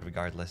gonna show it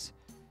regardless.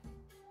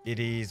 It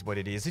is what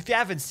it is. If you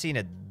haven't seen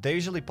it, they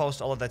usually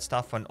post all of that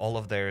stuff on all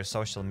of their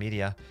social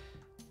media.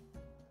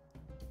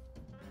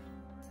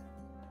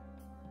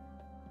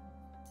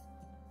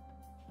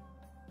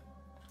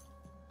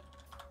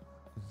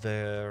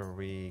 There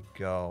we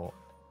go.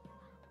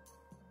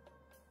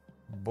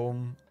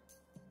 Boom.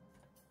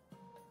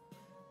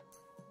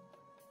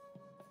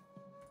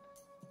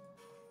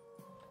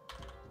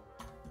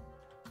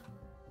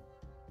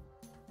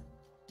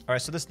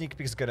 Alright, so the sneak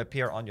peek is gonna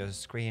appear on your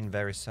screen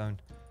very soon.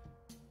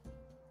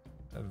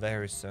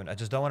 Very soon. I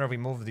just don't want to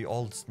remove the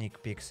old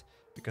sneak peeks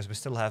because we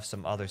still have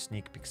some other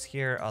sneak peeks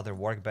here, other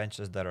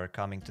workbenches that are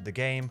coming to the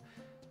game.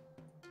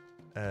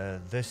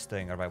 This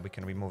thing, alright, we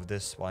can remove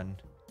this one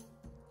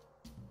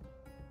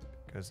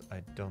because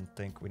I don't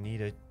think we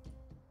need it.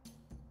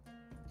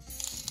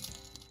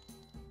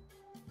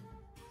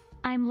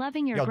 I'm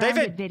loving your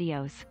grounded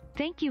videos.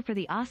 Thank you for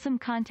the awesome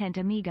content,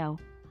 amigo.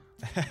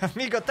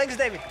 Amigo, thanks,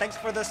 David. Thanks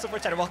for the super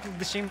chat. Welcome to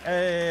the stream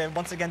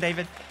once again,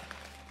 David.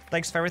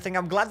 Thanks for everything.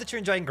 I'm glad that you're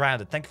enjoying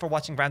Grounded. Thank you for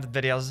watching Grounded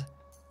videos.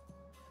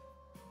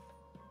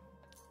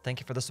 Thank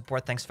you for the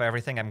support. Thanks for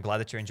everything. I'm glad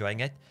that you're enjoying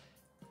it.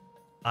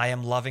 I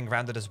am loving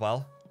Grounded as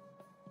well.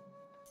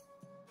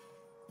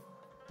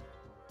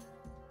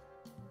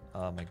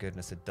 Oh my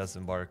goodness, it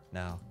doesn't work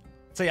now.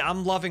 So yeah,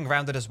 I'm loving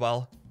Grounded as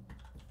well.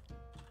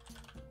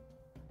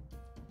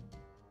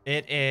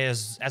 It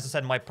is, as I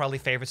said, my probably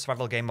favorite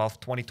survival game of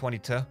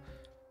 2022.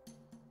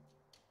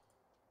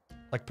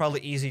 Like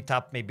probably easy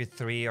top maybe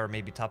 3 or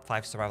maybe top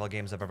 5 survival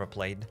games I've ever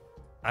played.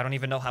 I don't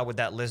even know how would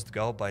that list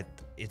go, but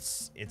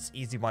it's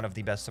easy one of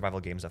the best survival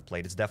games I've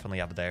played. It's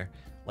definitely up there.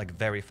 Like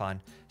very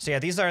fun. So yeah,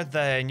 these are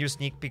the new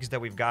sneak peeks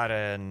that we've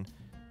gotten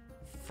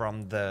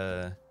from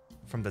the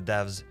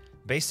devs.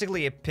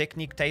 Basically a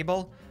picnic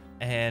table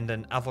and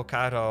an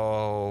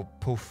avocado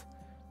poof.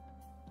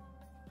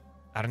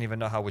 I don't even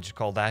know how would you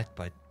call that,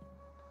 but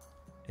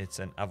it's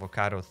an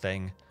avocado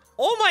thing.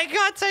 Oh my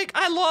god, sake!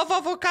 I love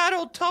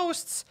avocado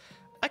toasts!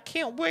 I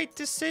can't wait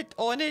to sit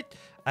on it.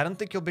 I don't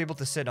think you'll be able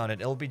to sit on it.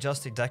 It'll be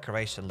just a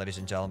decoration, ladies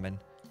and gentlemen.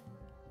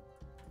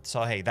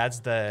 So hey, that's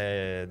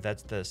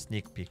the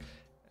sneak peek.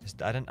 Is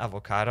that an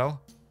avocado?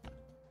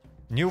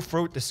 New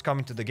fruit is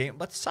coming to the game.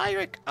 But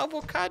Cairek,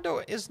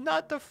 avocado is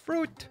not a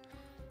fruit.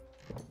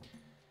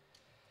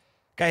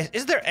 Guys,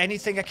 is there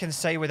anything I can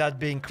say without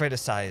being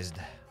criticized?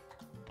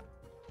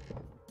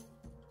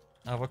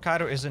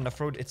 Avocado isn't a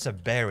fruit, it's a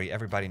berry.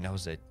 Everybody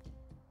knows it.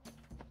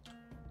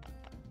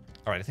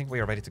 Alright, I think we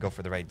are ready to go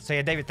for the raid. So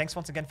yeah, David, thanks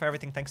once again for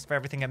everything. Thanks for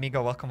everything,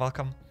 amigo. Welcome,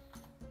 welcome.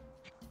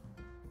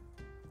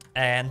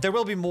 And there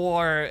will be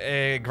more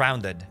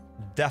Grounded.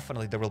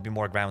 Definitely there will be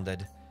more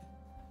Grounded.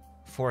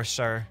 For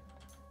sure.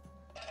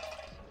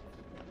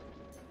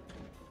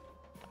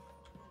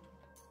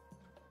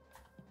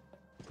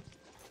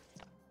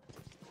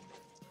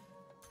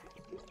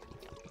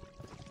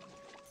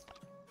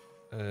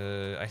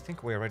 I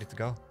think we're ready to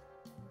go.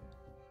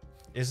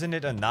 Isn't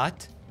it a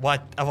nut?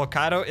 What?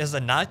 Avocado is a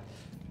nut?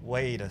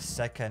 Wait a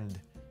second.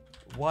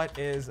 What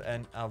is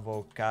an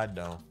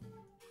avocado?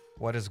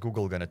 What is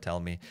Google gonna tell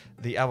me?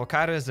 The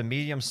avocado is a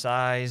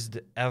medium-sized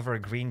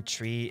evergreen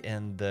tree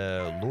in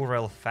the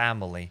laurel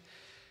family.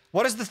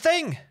 What is the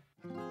thing?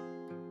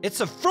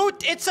 It's a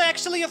fruit! It's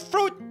actually a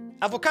fruit!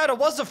 Avocado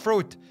was a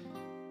fruit!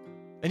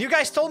 And you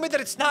guys told me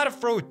that it's not a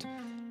fruit!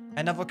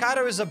 An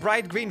avocado is a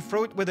bright green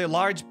fruit with a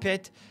large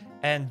pit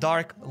and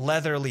dark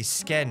leathery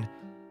skin.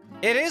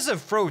 It is a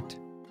fruit!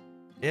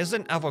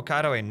 Isn't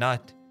avocado a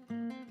nut?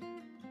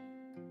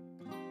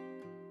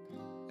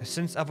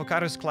 Since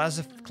avocado is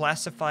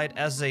classified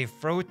as a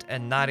fruit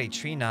and not a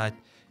tree nut,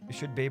 you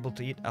should be able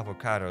to eat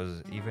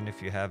avocados even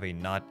if you have a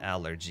nut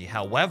allergy.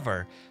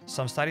 However,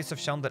 some studies have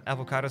shown that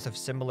avocados have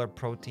similar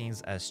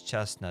proteins as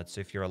chestnuts.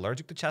 So if you're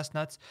allergic to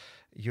chestnuts,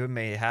 you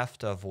may have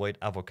to avoid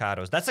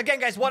avocados. That's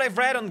again, guys, what I've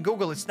read on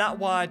Google. It's not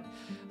what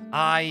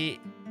I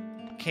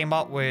came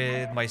up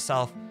with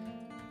myself.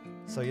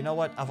 So you know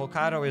what?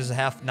 Avocado is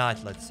half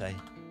nut, let's say.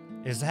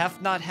 Is half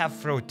nut, half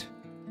fruit.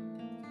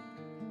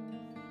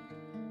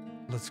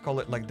 Let's call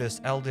it like this.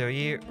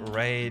 LDoE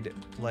raid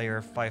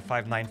player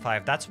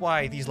 5595. That's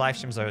why these live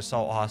streams are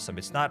so awesome.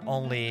 It's not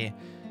only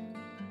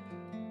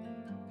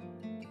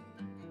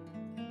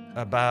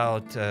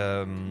about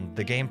the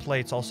gameplay,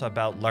 it's also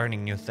about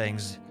learning new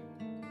things.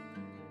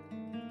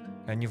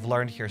 And you've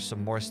learned here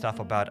some more stuff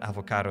about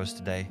avocados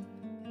today.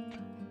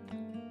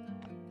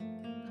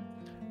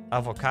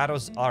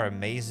 Avocados are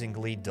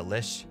amazingly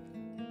delish,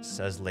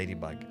 says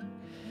Ladybug.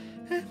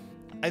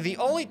 The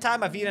only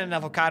time I've eaten an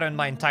avocado in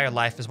my entire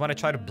life is when I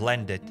try to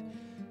blend it.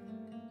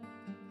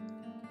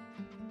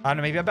 I don't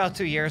know, maybe about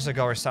 2 years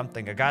ago or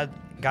something. I got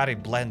a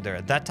blender.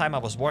 At that time I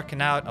was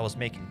working out, I was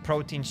making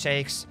protein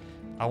shakes.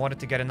 I wanted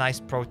to get a nice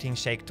protein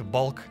shake to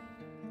bulk,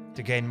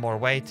 to gain more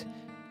weight.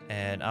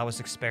 And I was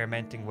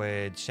experimenting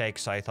with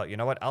shakes, so I thought, you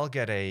know what, I'll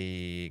get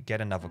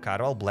an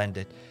avocado, I'll blend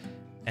it.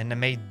 And I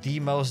made the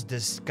most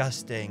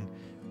disgusting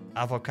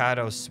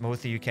avocado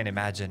smoothie you can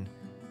imagine.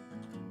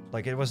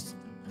 Like it was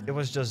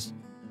just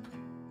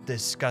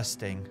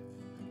disgusting.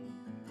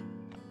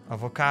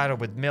 Avocado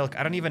with milk.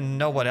 I don't even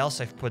know what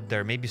else I've put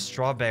there. Maybe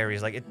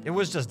strawberries. Like it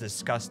was just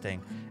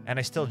disgusting. And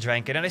I still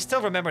drank it. And I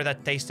still remember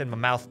that taste in my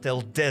mouth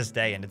till this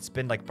day. And it's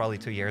been like probably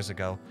 2 years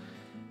ago.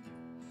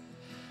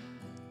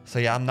 So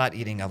yeah, I'm not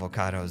eating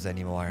avocados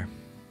anymore.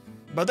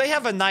 But they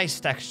have a nice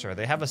texture.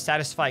 They have a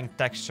satisfying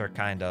texture,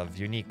 kind of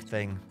unique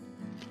thing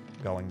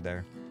going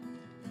there.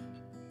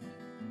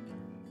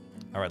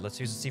 All right, let's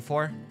use the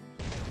C4.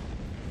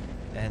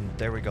 And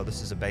there we go.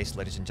 This is a base,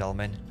 ladies and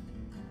gentlemen,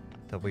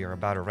 that we are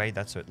about to raid.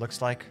 That's what it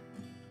looks like.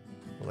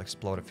 We'll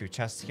explode a few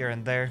chests here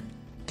and there.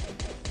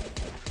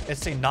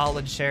 It's a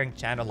knowledge-sharing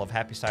channel of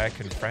HappyCairek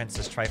and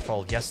Francis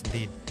Trifold. Yes,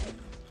 indeed.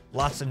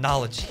 Lots of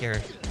knowledge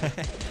here.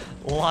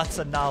 Lots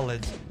of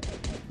knowledge.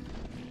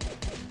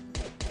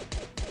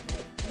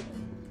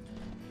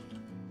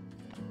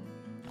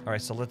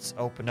 Alright, so let's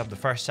open up the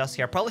first chest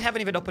here. I probably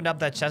haven't even opened up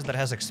that chest that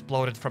has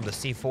exploded from the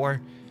C4.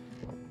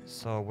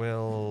 So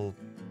we'll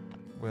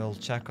We'll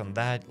check on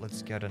that.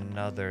 Let's get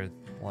another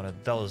one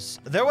of those.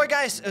 There were,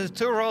 guys,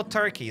 2 raw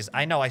turkeys.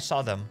 I know, I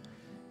saw them.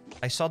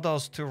 I saw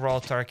those 2 raw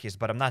turkeys,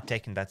 but I'm not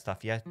taking that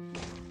stuff yet.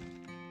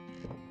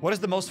 What is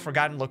the most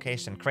forgotten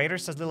location? Crater,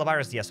 says Little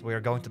Virus. Yes, we are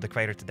going to the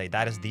crater today.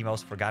 That is the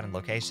most forgotten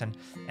location,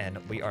 and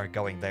we are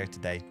going there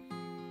today.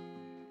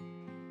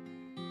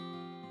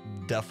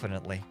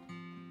 Definitely.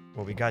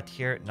 What we got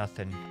here?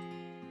 Nothing.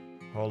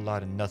 Whole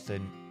lot of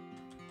nothing.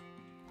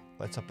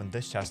 Let's open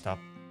this chest up.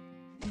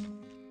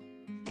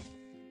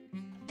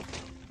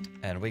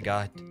 And we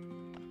got,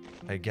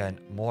 again,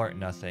 more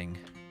nothing.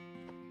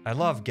 I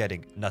love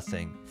getting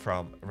nothing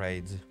from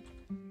raids.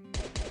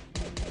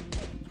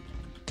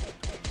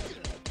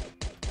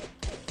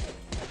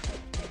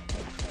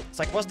 It's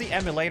like, what's the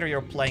emulator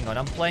you're playing on?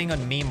 I'm playing on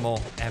Mimo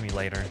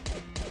emulator.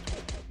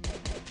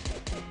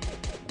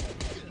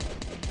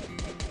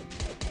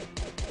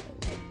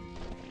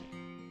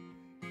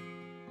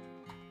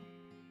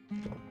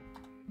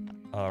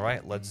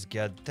 Alright, let's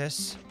get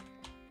this.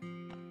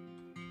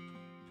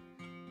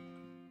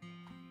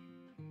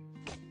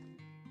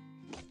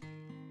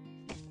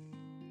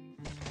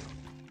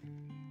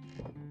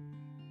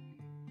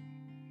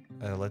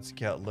 Let's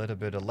get a little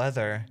bit of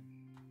leather.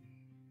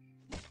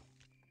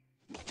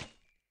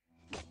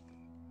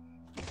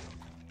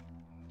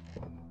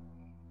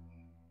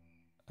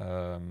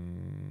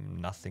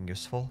 Nothing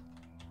useful.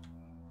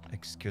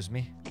 Excuse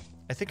me.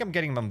 I think I'm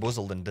getting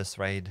bamboozled in this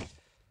raid.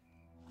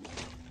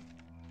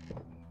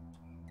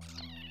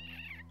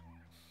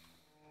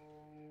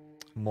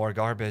 More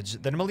garbage.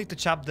 Then we'll need to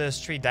chop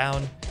this tree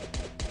down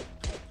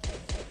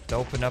to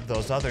open up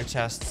those other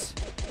chests.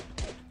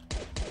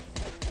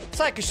 It's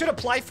like I should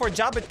apply for a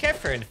job at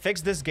Kefir and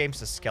fix this game,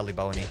 says Skelly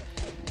Boney.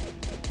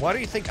 Why do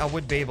you think I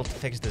would be able to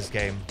fix this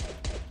game?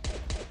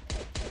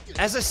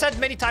 As I said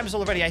many times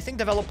already, I think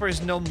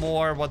developers know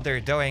more what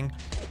they're doing.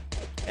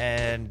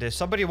 And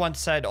somebody once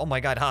said, oh my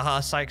god, haha,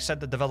 Syke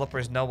said the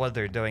developers know what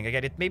they're doing.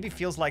 Again, it maybe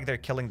feels like they're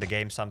killing the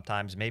game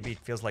sometimes. Maybe it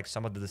feels like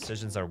some of the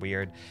decisions are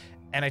weird.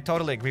 And I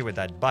totally agree with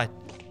that, but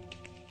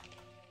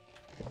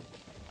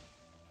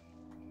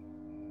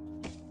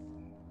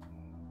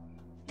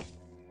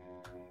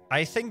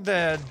I think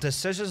the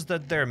decisions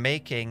that they're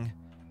making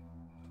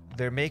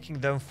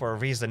them for a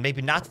reason.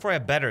 Maybe not for a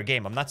better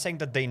game. I'm not saying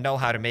that they know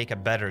how to make a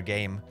better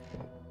game.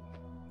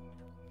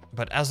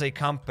 But as a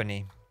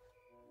company,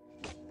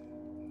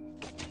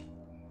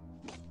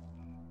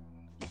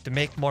 to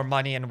make more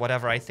money and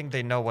whatever, I think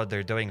they know what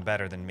they're doing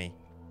better than me.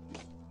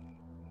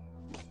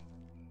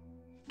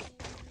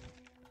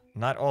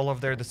 Not all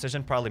of their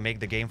decision probably make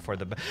the game for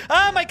the...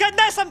 Oh my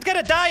goodness, I'm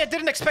gonna die! I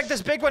didn't expect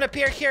this big one to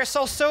appear here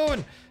so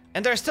soon!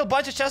 And there's still a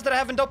bunch of chests that I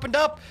haven't opened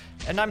up!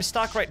 And I'm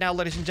stuck right now,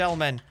 ladies and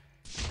gentlemen.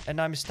 And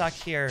I'm stuck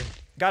here.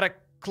 Gotta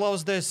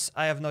close this.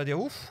 I have no idea.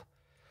 Oof.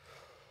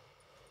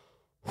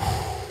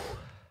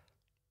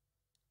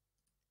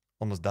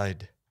 Almost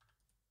died.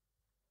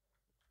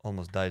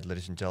 Almost died,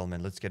 ladies and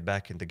gentlemen. Let's get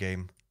back in the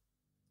game.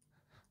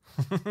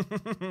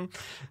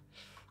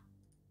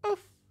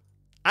 Oof.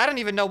 I don't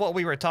even know what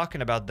we were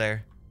talking about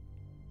there.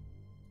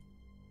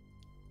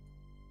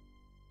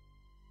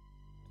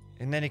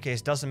 In any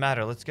case, doesn't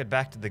matter. Let's get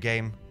back to the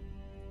game.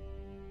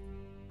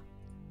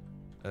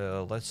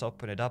 Let's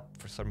open it up.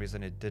 For some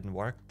reason it didn't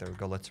work. There we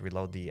go. Let's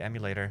reload the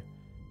emulator.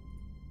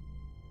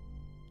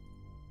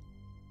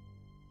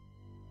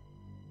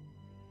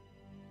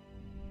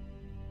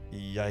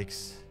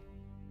 Yikes.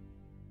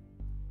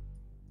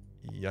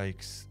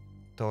 Yikes.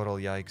 Total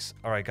yikes.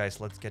 Alright guys,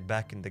 let's get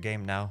back in the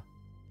game now.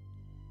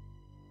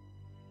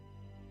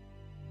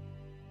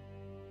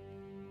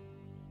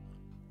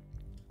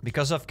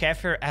 Because of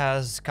Kefir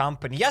as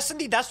company. Yes,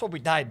 indeed, that's what we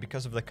died.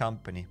 Because of the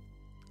company.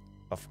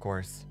 Of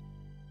course.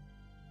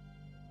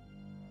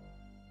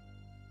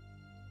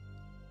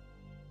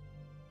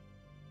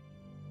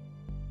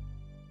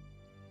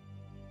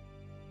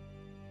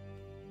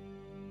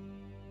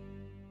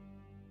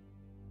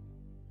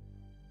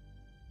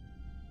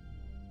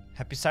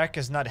 HappyCairek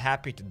is not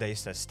happy today,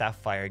 says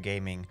Staffire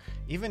Gaming.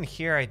 Even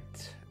here,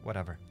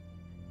 whatever.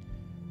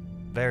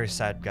 Very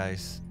sad,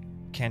 guys.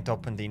 Can't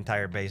open the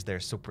entire base. They're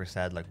super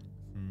sad. Like,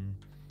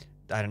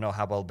 I don't know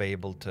how I'll be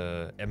able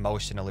to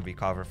emotionally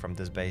recover from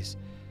this base.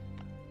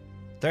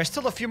 There's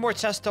still a few more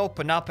chests to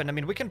open up, and I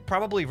mean, we can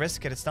probably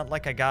risk it. It's not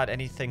like I got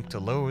anything to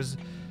lose.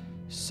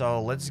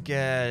 So let's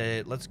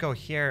go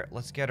here.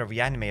 Let's get a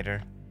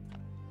reanimator.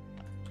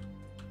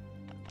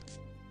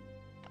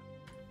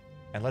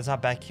 And let's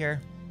hop back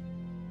here.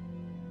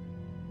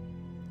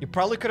 You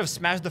probably could have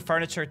smashed the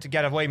furniture to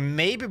get away.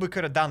 Maybe we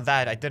could have done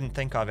that. I didn't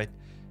think of it.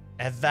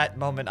 At that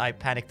moment, I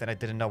panicked and I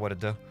didn't know what to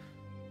do.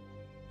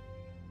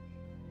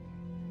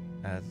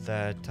 At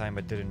that time,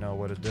 I didn't know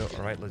what to do.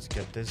 Alright, let's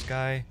get this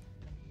guy.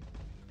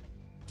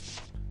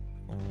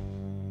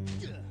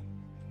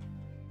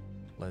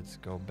 Let's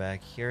go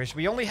back here.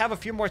 We only have a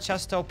few more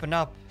chests to open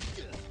up.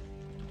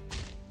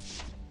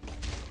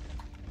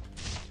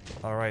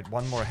 Alright,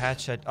 one more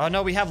hatchet. Oh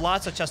no, we have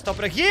lots of chests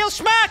open. Heal,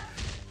 schmack!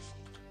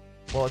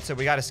 Well, let's say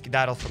we gotta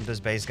skedaddle from this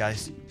base,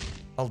 guys.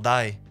 I'll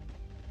die.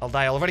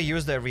 I already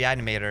used the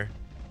reanimator.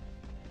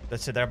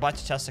 That's it. There are a bunch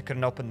of chests. I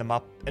couldn't open them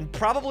up. And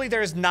probably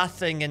there's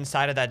nothing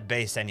inside of that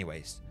base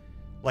anyways.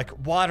 Like,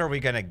 what are we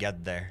gonna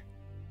get there?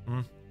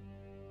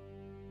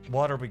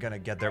 What are we gonna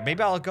get there?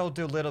 Maybe I'll go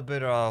do a little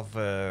bit of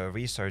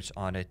research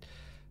on it.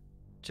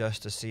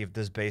 Just to see if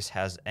this base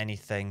has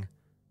anything.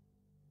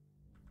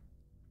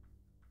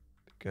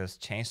 Because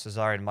chances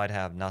are it might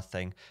have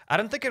nothing. I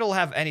don't think it'll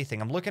have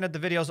anything. I'm looking at the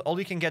videos. All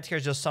you can get here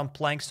is just some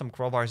planks, some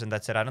crowbars, and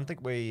that's it. I don't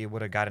think we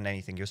would have gotten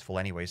anything useful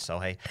anyway. So,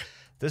 hey,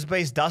 this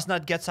base does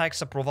not get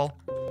Sykes approval.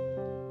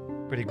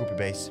 Pretty goopy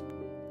base.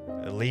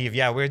 Leave.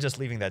 Yeah, we're just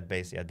leaving that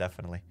base. Yeah,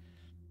 definitely.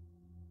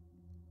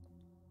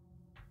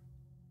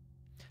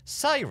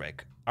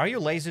 HappyCairek, are you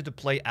lazy to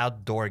play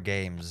outdoor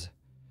games?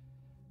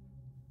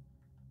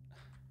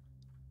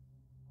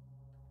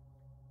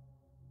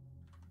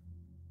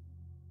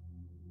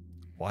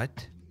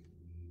 What?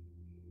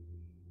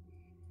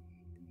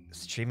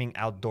 Streaming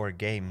outdoor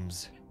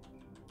games.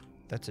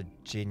 That's a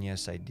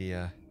genius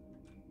idea.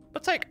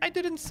 But like, I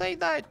didn't say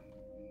that.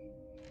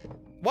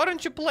 Why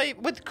don't you play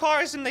with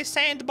cars in the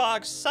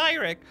sandbox,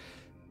 HappyCairek?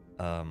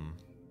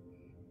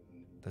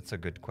 That's a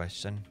good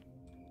question.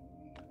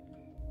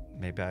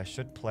 Maybe I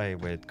should play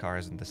with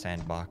cars in the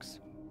sandbox.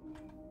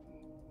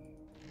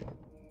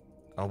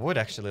 I would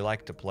actually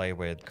like to play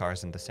with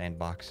cars in the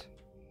sandbox.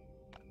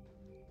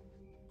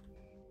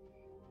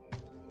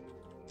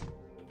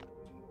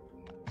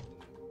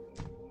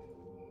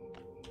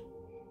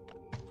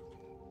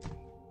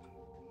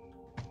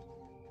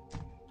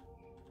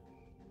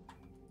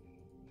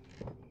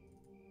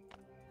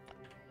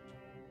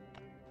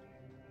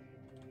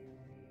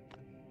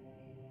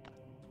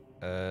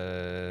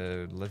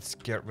 Let's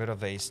get rid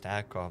of a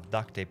stack of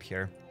duct tape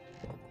here.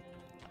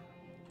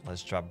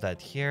 Let's drop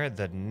that here.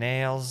 The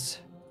nails.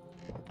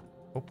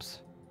 Oops.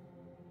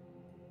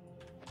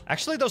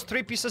 Actually, those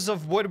 3 pieces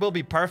of wood will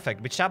be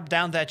perfect. We chop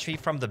down that tree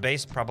from the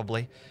base,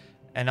 probably.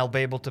 And I'll be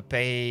able to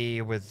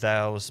pay with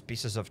those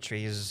pieces of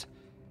trees.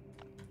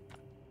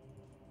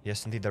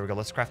 Yes, indeed. There we go.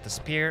 Let's craft a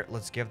spear.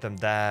 Let's give them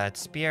that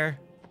spear.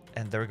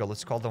 And there we go.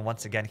 Let's call them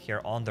once again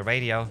here on the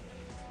radio.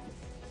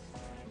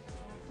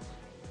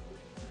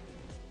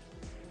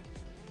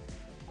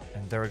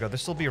 There we go.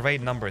 This will be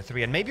raid number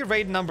 3. And maybe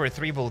raid number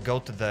 3 will go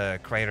to the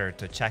crater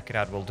to check it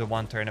out. We'll do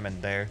one tournament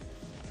there.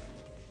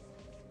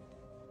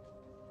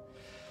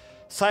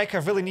 Psych, I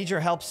really need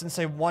your help since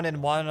I won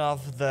in one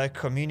of the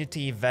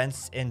community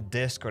events in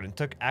Discord and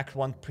took Act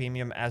 1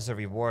 Premium as a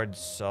reward,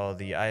 so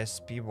the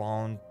ISP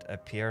won't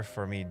appear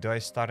for me. Do I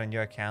start a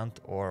new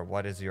account, or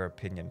what is your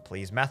opinion,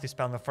 please? Matthew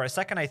Spellman, for a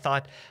second I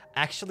thought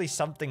actually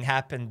something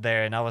happened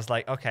there, and I was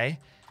like, okay.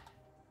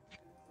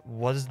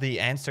 Was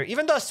the answer,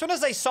 even though as soon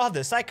as I saw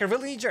this, like, I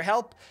really need your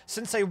help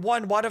since I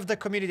won one of the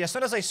community. As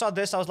soon as I saw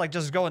this, I was like,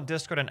 just go on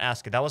Discord and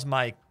ask it. That was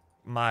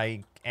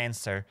my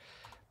answer.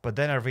 But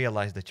then I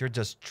realized that you're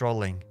just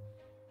trolling.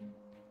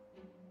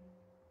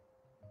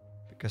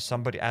 Because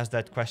somebody asked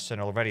that question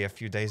already a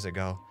few days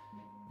ago.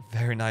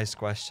 Very nice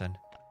question.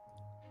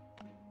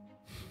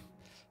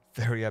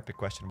 Very epic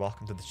question.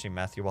 Welcome to the stream,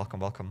 Matthew. Welcome,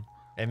 welcome.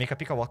 Hey, Mika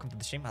Pika, welcome to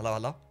the stream. Hello,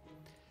 hello.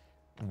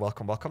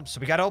 Welcome, welcome. So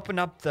we gotta open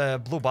up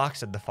the blue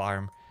box at the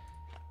farm.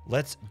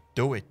 Let's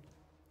do it.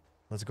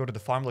 Let's go to the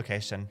farm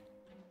location.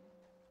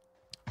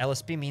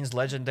 LSP means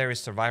Legendary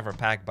Survivor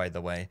Pack, by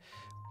the way.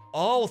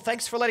 Oh,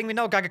 thanks for letting me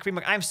know, Gaga Cream.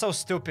 I'm so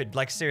stupid.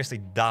 Like, seriously,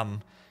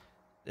 dumb.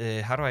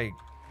 How do I...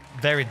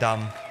 Very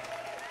dumb.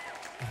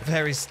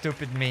 Very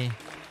stupid me.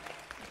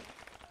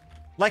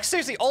 Like,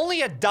 seriously,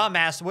 only a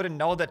dumbass wouldn't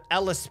know that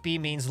LSP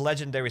means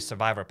Legendary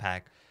Survivor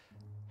Pack.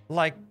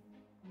 Like,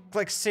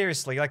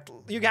 seriously. Like,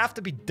 you have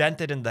to be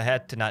dented in the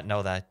head to not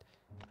know that.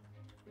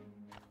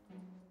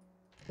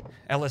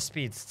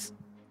 LSP, it's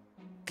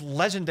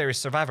Legendary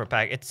Survivor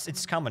Pack.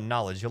 It's common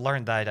knowledge. You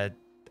learned that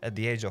at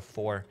the age of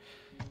 4.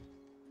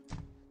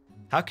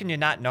 How can you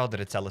not know that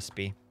it's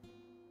LSP?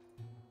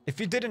 If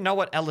you didn't know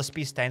what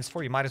LSP stands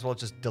for, you might as well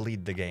just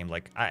delete the game.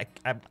 Like,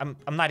 I'm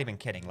not even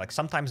kidding. Like,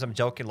 sometimes I'm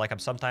joking. Like,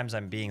 sometimes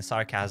I'm being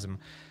sarcasm.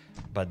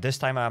 But this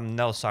time I'm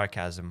no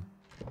sarcasm.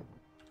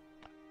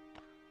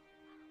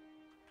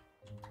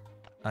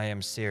 I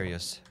am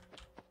serious.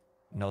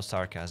 No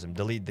sarcasm.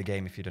 Delete the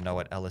game if you don't know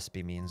what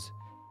LSP means.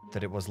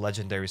 That it was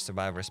Legendary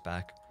Survivors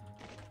Pack.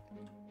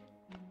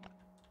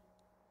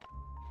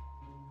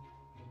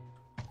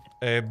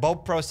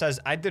 Bob Pro says,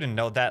 I didn't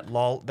know that,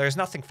 lol. There's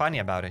nothing funny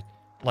about it.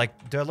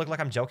 Like, do I look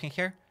like I'm joking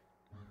here?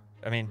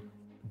 I mean,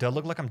 do I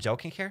look like I'm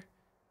joking here?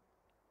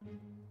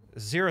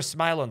 Zero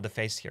smile on the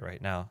face here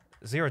right now.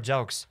 Zero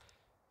jokes.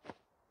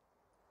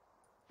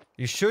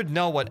 You should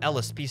know what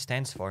LSP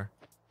stands for.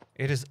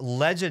 It is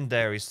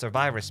Legendary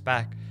Survivors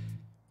Pack.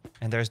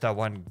 And there's that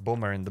one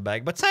boomer in the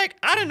bag. But Psych,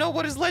 I don't know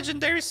what is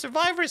Legendary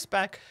Survivors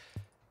Pack.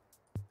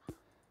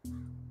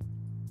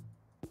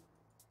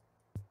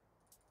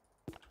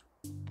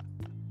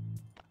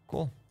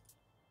 Cool.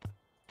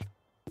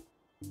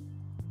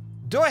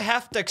 Do I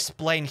have to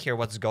explain here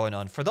what's going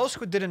on? For those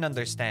who didn't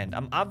understand,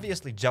 I'm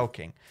obviously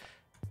joking.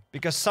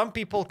 Because some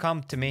people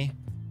come to me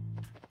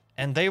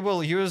and they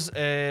will use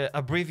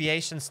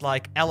abbreviations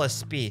like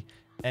LSP.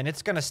 And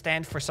it's gonna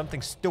stand for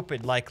something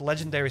stupid like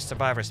Legendary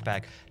Survivors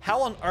Pack.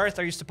 How on earth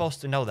are you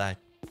supposed to know that?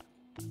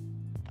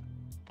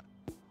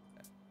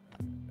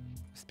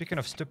 Speaking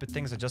of stupid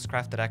things, I just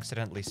crafted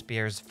accidentally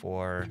spears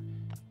for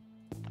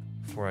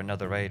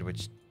another raid,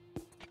 which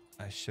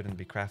I shouldn't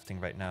be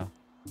crafting right now.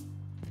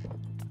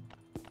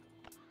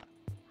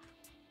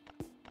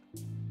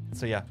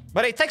 So yeah.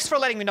 But hey, thanks for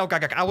letting me know,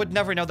 Gagak. I would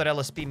never know that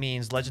LSP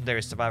means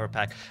Legendary Survivor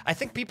Pack. I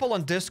think people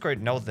on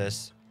Discord know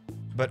this.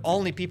 But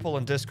only people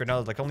on Discord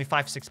know, like only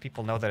 5-6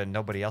 people know that and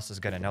nobody else is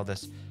gonna know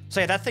this. So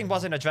yeah, that thing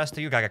wasn't addressed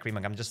to you, Gagak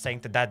Remang. I'm just saying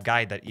to that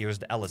guy that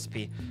used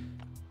LSP.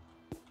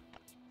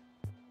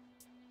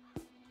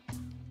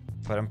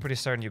 But I'm pretty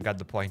certain you got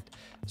the point.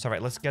 So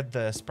alright, let's get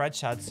the spread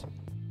shots.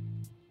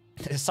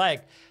 It's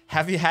like,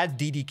 have you had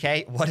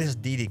DDK? What is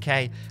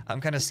DDK?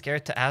 I'm kind of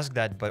scared to ask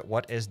that, but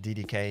what is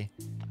DDK?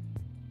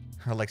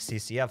 Or like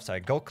CCF, sorry.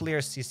 Go clear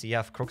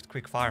CCF, Crooked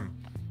Creek Farm.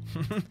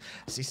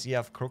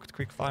 CCF, Crooked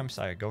Creek Farm,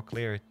 sorry. Go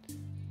clear it.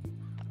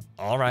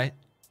 Alright.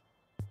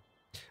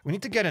 We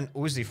need to get an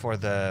Uzi for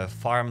the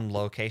farm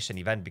location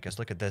event, because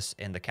look at this.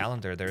 In the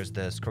calendar, there's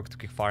this Crooked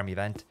Creek Farm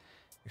event.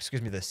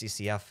 Excuse me, the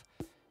CCF.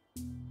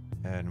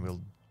 And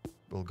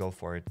we'll go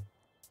for it.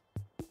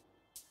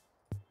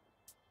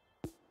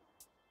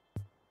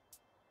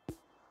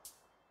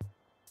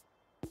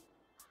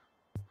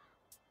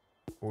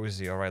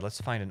 Uzi, alright,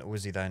 let's find an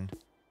Uzi then.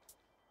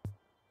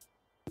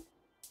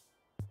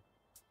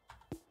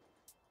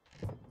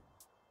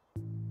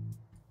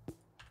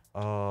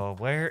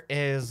 Where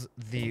is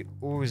the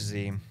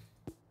Uzi?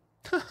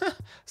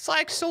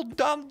 Psych so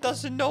dumb,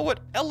 doesn't know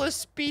what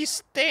LSP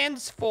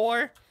stands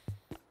for.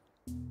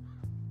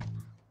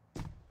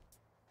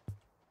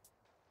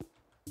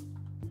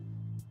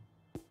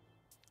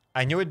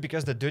 I knew it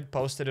because the dude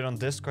posted it on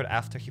Discord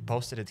after he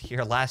posted it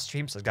here last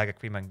stream, so Gaga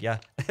Kremang, yeah.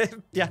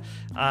 Yeah,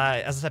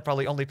 as I said,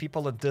 probably only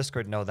people on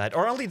Discord know that.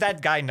 Or only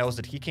that guy knows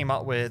that he came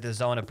out with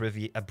his own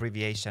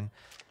abbreviation.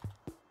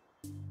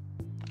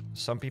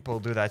 Some people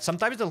do that.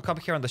 Sometimes they'll come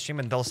here on the stream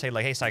and they'll say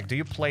like, hey, Psych, do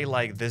you play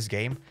like this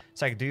game?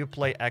 Psych, do you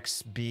play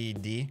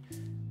XBD?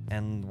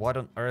 And what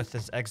on earth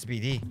is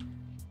XBD?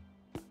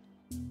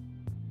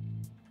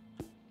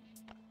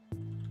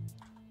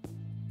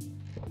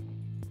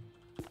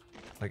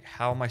 Like,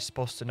 how am I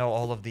supposed to know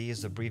all of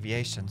these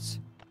abbreviations?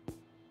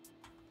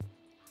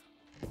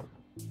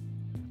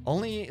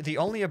 The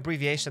only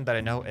abbreviation that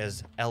I know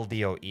is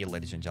LDoE,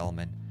 ladies and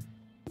gentlemen.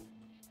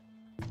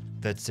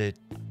 That's it.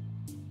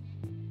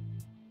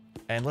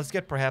 And let's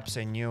get perhaps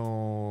a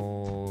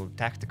new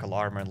tactical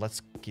armor and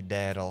let's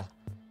skedaddle.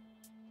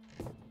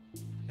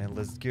 And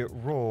let's get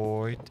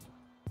right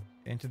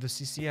into the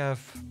CCF.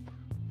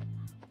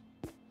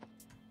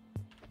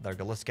 There we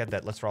go, let's get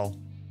that, let's roll.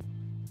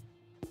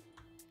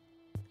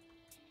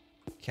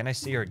 Can I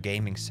see your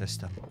gaming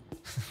system?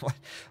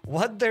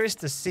 What there is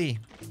to see?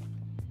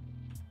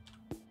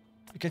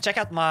 You can check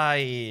out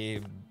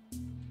my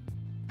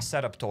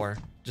setup tour.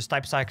 Just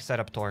type Psych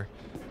setup tour.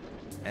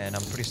 And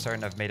I'm pretty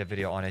certain I've made a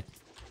video on it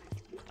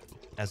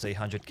as a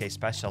 100k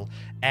special.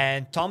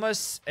 And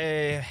Thomas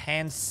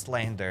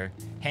Hanslander.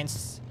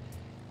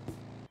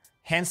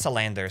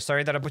 Hanselander.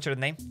 Sorry that I butchered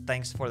the name.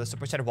 Thanks for the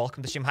super chat.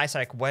 Welcome to stream. Hi,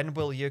 Psych. When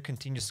will you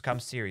continue Scum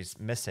series?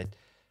 Miss it.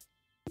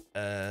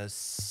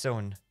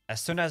 Soon. As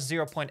soon as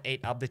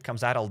 0.8 update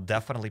comes out, I'll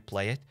definitely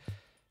play it.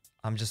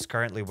 I'm just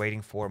currently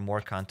waiting for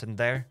more content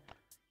there.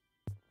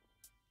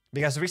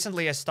 Because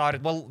recently I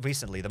started... Well,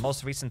 recently. The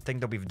most recent thing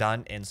that we've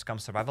done in Scum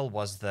Survival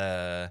was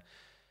the...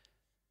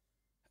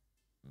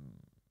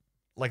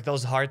 Like,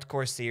 those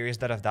hardcore series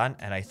that I've done.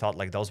 And I thought,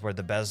 like, those were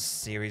the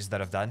best series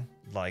that I've done.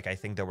 Like, I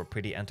think they were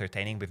pretty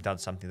entertaining. We've done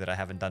something that I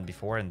haven't done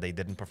before, and they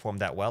didn't perform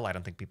that well. I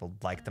don't think people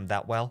liked them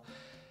that well.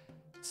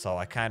 So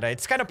I kind of...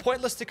 It's kind of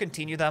pointless to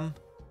continue them.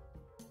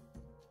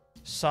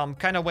 So I'm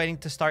kind of waiting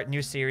to start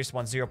new series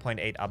once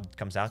 0.8 update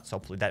comes out. So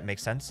hopefully that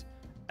makes sense.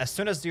 As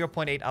soon as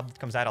 0.8 update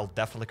comes out, I'll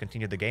definitely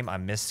continue the game. I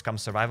miss Scum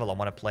Survival. I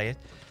want to play it.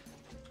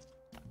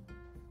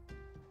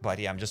 But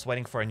yeah, I'm just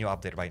waiting for a new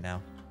update right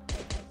now.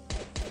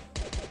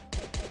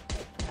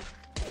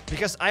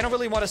 Because I don't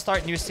really want to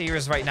start new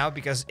series right now.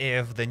 Because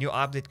if the new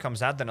update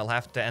comes out, then I'll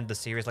have to end the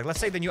series. Like,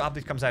 let's say the new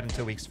update comes out in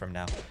 2 weeks from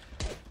now.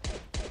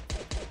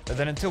 But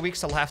then in 2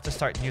 weeks, I'll have to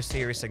start new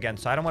series again.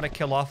 So I don't want to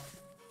kill off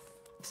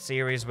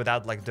series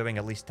without like doing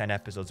at least 10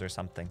 episodes or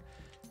something.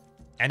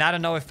 And I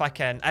don't know if I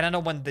can... I don't know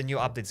when the new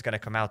update's gonna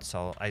come out,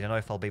 so I don't know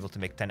if I'll be able to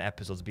make 10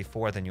 episodes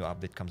before the new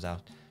update comes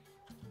out.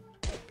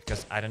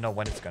 Because I don't know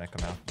when it's gonna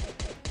come out.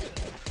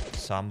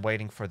 So I'm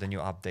waiting for the new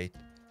update.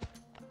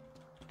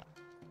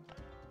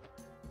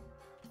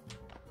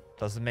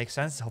 Does it make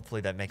sense?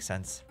 Hopefully that makes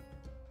sense.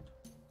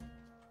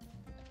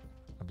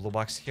 A blue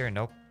box here?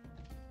 Nope.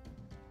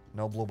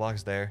 No blue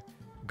box there.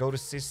 Go to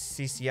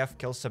CCF,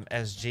 kill some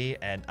SG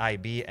and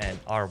IB and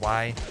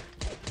RY.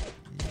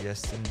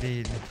 Yes,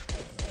 indeed.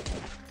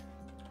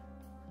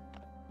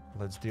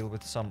 Let's deal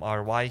with some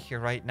RY here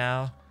right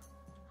now.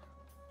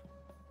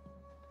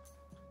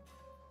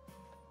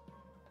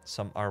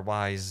 Some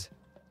RYs.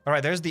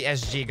 Alright, there's the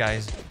SG,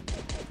 guys.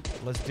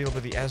 Let's deal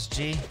with the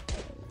SG.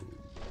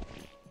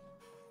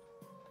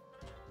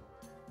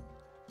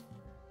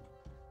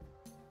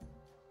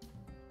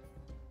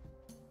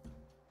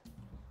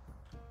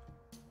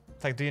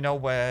 It's like, do you know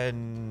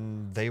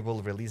when they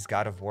will release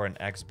God of War on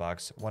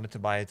Xbox? Wanted to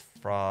buy it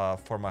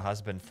for my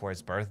husband for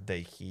his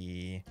birthday.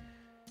 He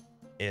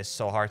is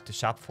so hard to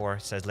shop for,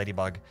 says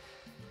Ladybug.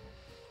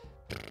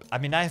 I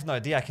mean, I have no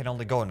idea. I can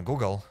only go on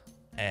Google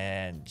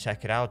and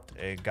check it out.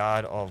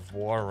 God of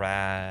War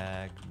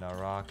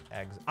Ragnarok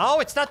X.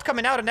 Oh, it's not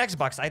coming out on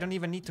Xbox. I don't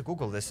even need to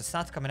Google this. It's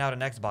not coming out on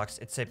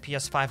Xbox. It's a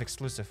PS5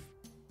 exclusive.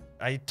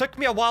 It took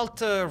me a while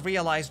to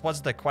realize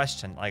what's the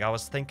question. Like, I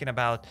was thinking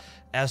about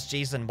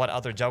SGs and what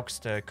other jokes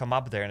to come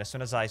up there. And as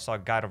soon as I saw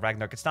God of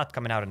Ragnarok, it's not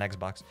coming out on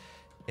Xbox.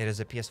 It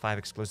is a PS5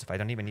 exclusive. I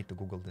don't even need to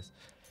Google this.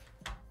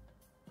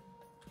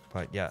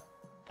 But yeah.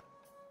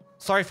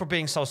 Sorry for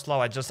being so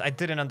slow. I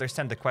didn't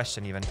understand the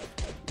question even.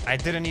 I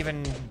didn't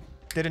even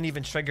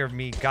trigger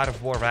me God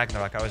of War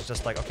Ragnarok. I was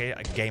just like, okay,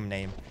 a game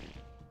name.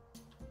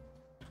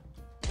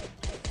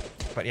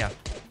 But yeah.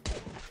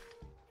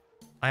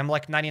 I'm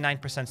like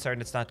 99% certain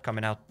it's not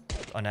coming out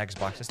on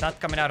Xbox. It's not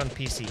coming out on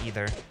PC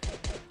either.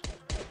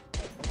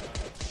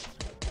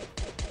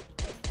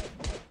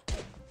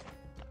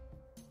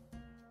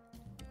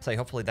 So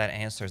hopefully that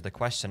answers the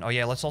question. Oh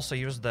yeah, let's also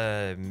use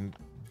the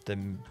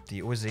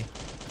Uzi.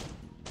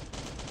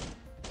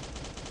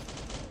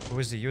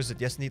 Uzi, use it.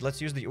 Yes,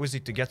 let's use the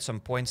Uzi to get some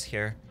points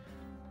here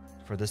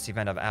for this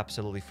event. I've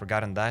absolutely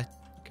forgotten that.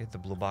 Okay, the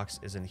blue box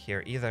isn't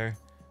here either.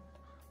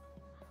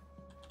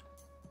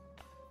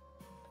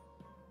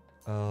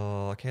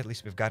 Okay, at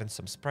least we've gotten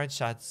some spread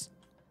shots.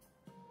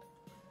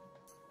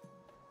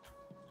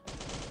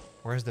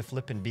 Where's the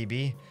flippin'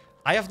 BB?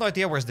 I have no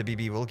idea where's the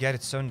BB. We'll get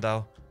it soon,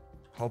 though.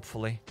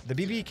 Hopefully. The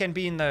BB can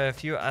be in a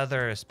few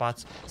other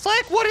spots. It's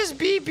like, what is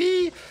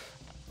BB?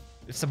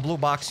 It's a blue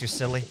box, you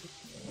silly.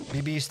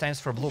 BB stands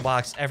for blue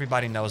box.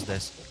 Everybody knows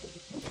this.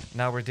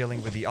 Now we're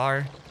dealing with the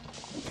R.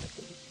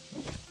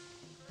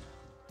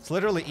 It's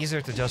literally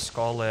easier to just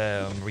call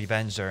him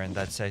Revenger and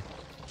that's it,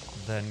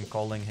 than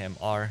calling him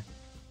R.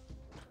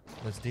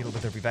 Let's deal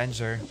with the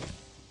Revenger.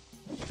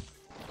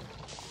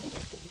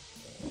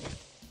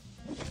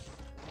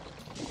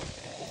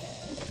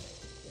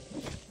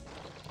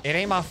 It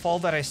ain't my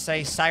fault that I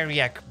say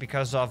HappyCairek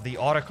because of the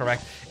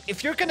autocorrect.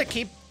 If you're gonna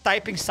keep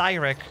typing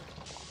HappyCairek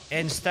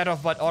instead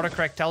of what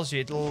autocorrect tells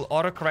you,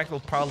 autocorrect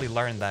will probably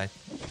learn that,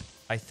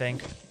 I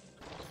think.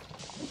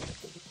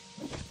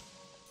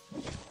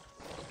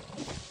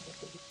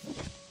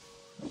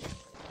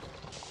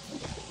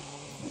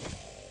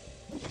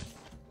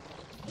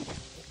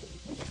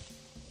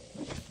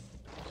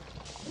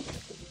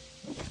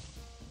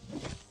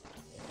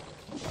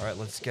 Alright,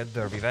 let's get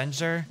the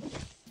Revenger.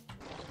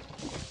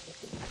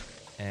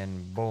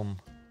 And boom.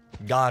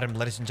 Got him,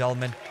 ladies and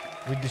gentlemen.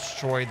 We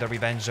destroyed the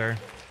Revenger.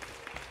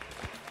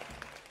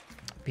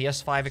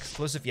 PS5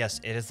 exclusive? Yes,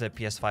 it is a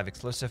PS5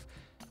 exclusive.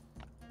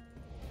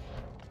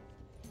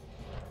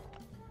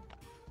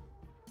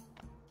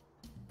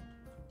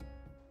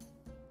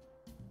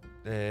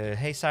 Hey,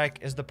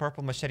 HappyCairek, is the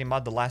purple machete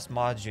mod the last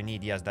mod you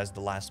need? Yes, that's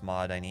the last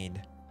mod I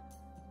need.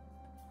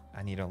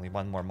 I need only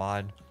one more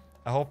mod.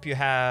 I hope you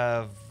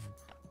have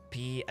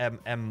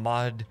PMM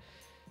mod.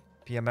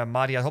 PMM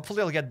mod, yeah.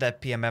 Hopefully I'll get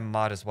that PMM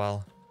mod as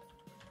well.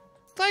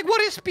 Like,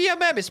 what is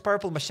PMM? It's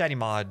purple machete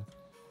mod.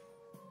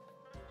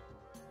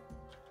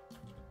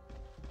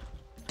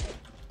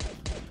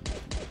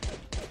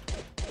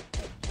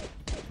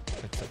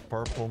 It's a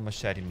purple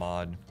machete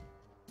mod.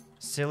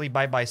 Silly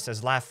bye-bye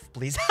says, laugh,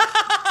 please.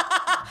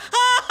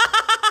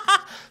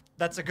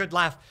 That's a good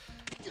laugh.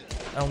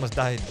 I almost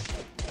died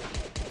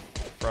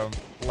from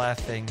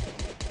laughing.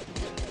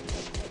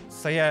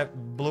 So yeah,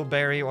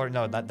 Blueberry, or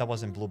no, that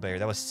wasn't Blueberry.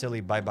 That was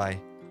Silly bye-bye.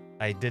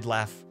 I did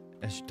laugh,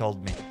 as she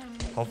told me.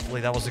 Hopefully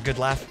that was a good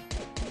laugh.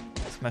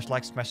 Smash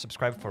like, smash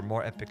subscribe for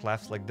more epic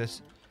laughs like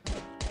this.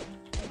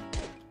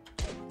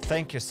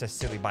 Thank you, says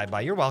Silly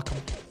bye-bye. You're welcome.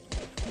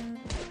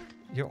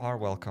 You are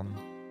welcome.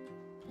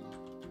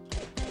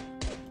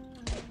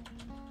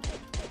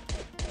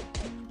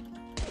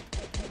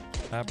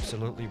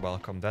 Absolutely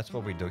welcome. That's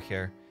what we do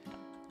here.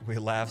 We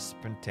laugh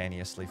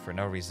spontaneously for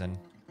no reason.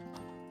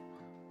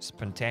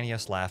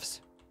 Spontaneous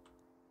laughs.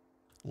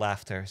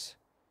 Laughters.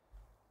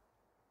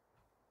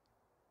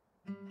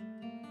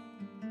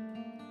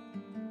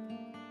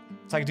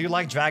 It's like, do you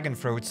like dragon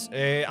fruits?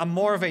 I'm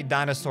more of a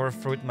dinosaur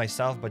fruit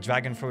myself, but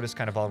dragon fruit is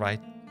kind of alright.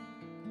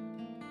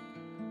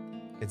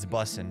 It's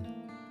bussin'.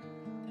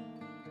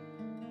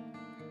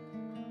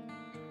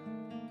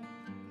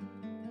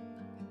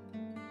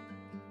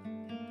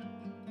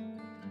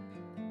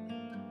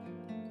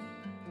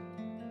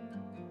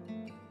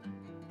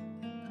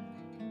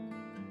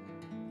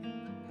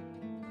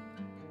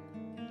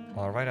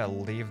 Alright, I'll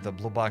leave the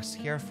blue box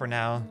here for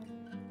now.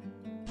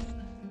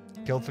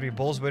 Kill 3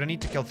 bulls. We don't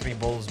need to kill 3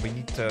 bulls. We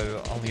need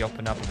to only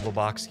open up a blue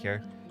box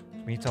here.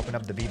 We need to open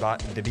up the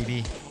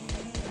BB.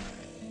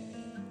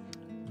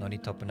 No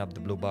need to open up the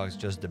blue box,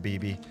 just the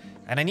BB.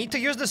 And I need to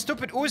use the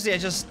stupid Uzi. I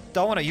just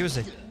don't want to use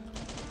it.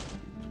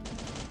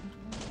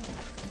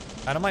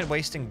 I don't mind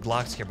wasting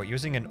Glocks here, but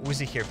using an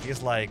Uzi here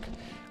feels like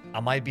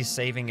I might be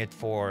saving it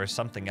for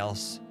something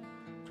else.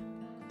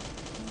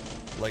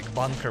 Like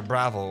Bunker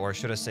Bravo, or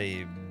should I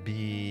say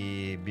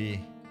B.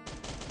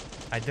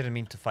 I didn't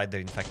mean to fight the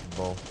infected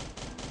bull.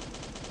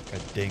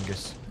 God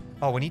dingus.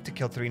 Oh, we need to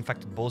kill 3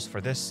 infected bulls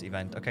for this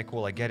event. Okay,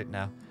 cool. I get it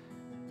now.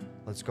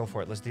 Let's go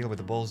for it. Let's deal with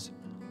the bulls.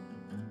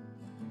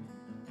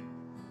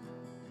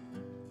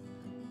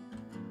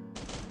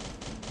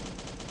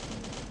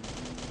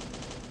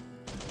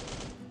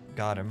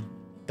 Got him.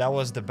 That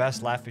was the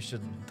best laugh. You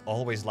should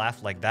always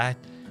laugh like that.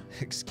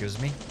 Excuse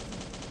me.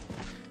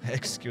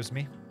 Excuse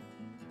me.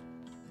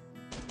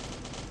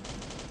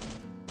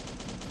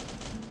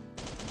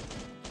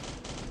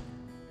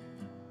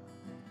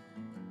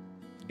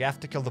 You have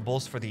to kill the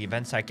bulls for the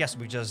event site. Yes,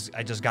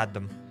 I just got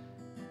them.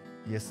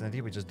 Yes,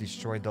 indeed, we just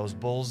destroyed those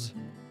bulls.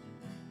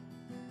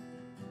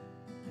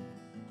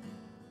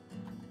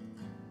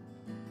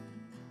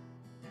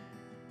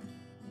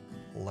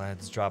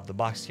 Let's drop the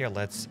box here.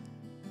 Let's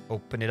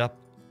open it up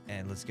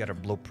and let's get our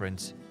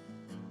blueprints.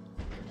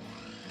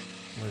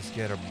 Let's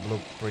get our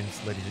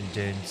blueprints, ladies and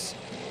gents.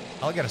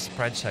 I'll get a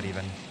spreadsheet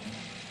even.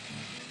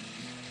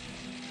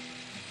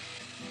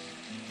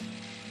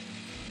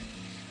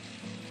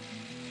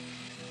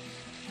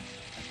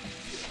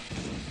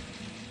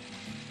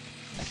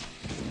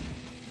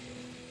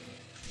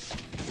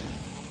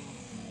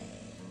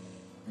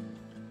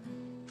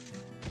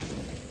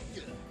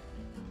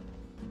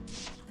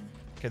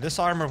 Okay, this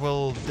armor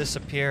will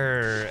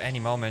disappear any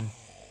moment.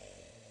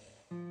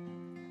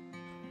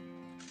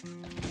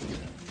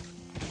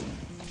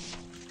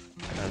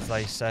 As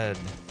I said,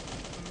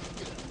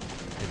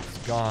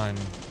 it's gone.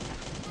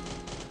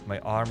 My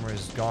armor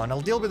is gone.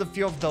 I'll deal with a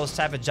few of those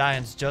savage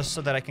giants just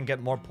so that I can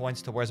get more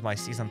points towards my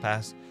season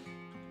pass.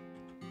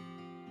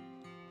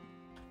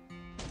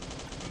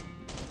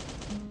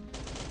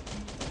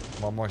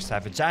 One more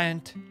savage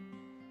giant.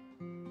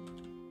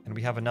 And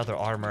we have another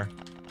armor.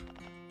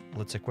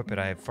 Let's equip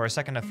it. For a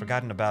second, I've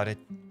forgotten about it.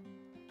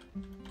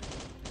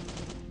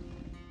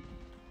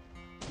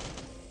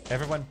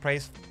 Everyone pray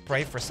for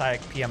HappyCairek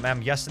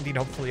PMM. Yes, indeed.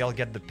 Hopefully, I'll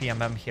get the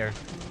PMM here.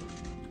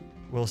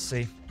 We'll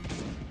see.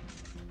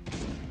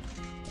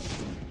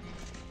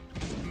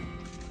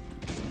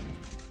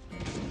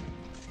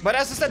 But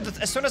as I said,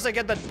 as soon as I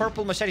get that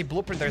purple machete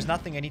blueprint, there's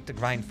nothing I need to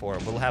grind for.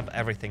 We'll have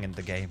everything in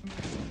the game.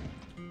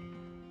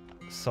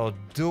 So,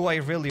 do I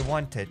really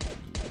want it?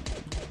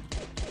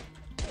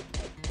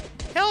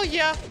 Hell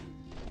yeah!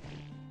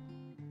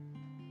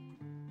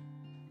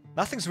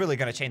 Nothing's really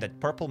gonna change. That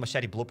purple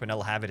machete blueprint,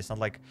 I'll have it. It's not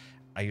like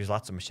I use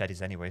lots of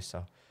machetes anyway,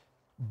 so.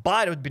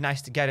 But it would be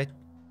nice to get it.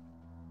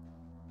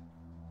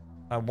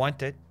 I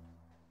want it.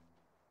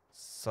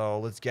 So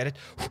let's get it.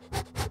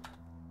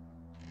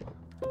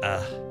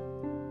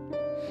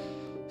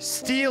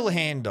 Steel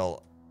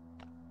handle.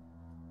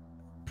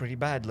 Pretty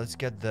bad. Let's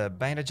get the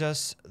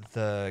bandages,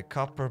 the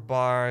copper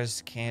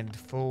bars, canned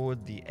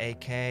food, the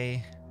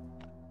AK.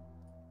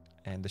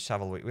 And the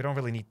shovel. We don't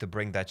really need to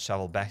bring that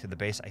shovel back to the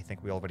base. I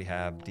think we already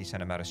have a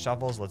decent amount of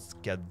shovels. Let's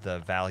get the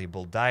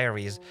valuable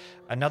diaries.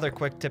 Another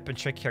quick tip and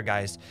trick here,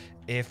 guys.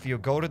 If you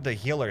go to the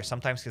healer,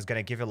 sometimes he's going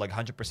to give you like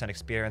 100%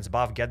 experience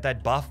buff. Get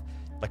that buff.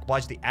 Like,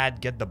 watch the ad,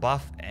 get the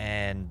buff,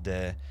 and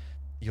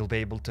you'll be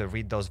able to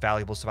read those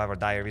valuable survivor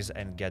diaries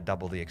and get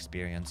double the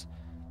experience.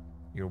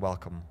 You're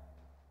welcome.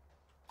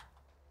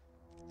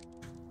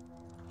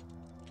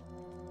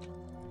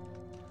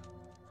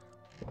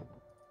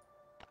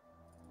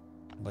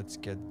 Let's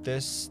get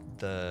this,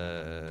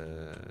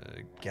 the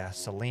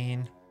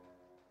gasoline.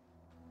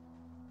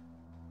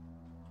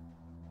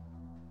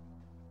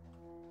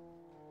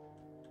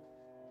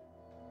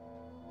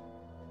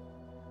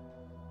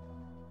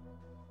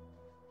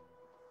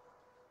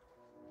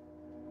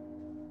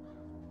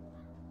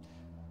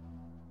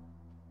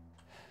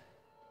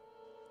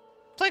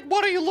 Like,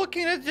 what are you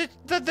looking at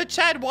the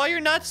chat? Why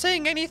you're not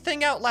saying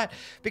anything out loud?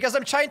 Because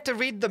I'm trying to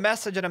read the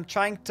message and I'm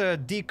trying to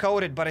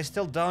decode it, but I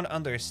still don't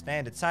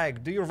understand. It's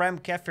like, do you ram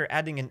Kefir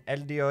adding an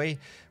LDoE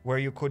where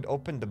you could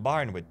open the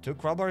barn with 2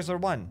 crowbars or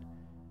 1?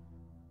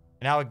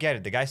 Now I get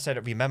it. The guy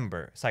said,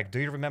 remember. It's like, do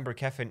you remember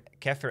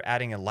Kefir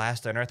adding a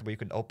Last on Earth where you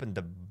could open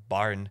the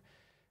barn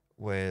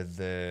with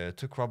 2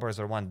 crowbars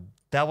or 1?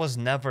 That was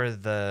never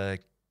the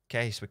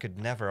case. We could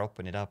never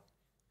open it up.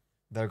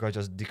 There go,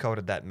 just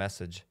decoded that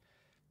message.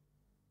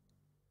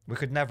 We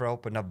could never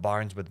open up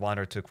barns with 1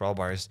 or 2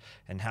 crowbars.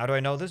 And how do I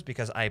know this?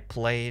 Because I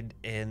played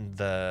in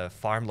the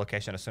farm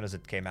location as soon as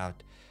it came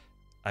out.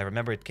 I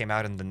remember it came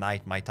out in the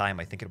night, my time.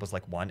 I think it was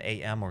like 1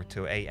 a.m. or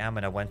 2 a.m.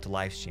 and I went to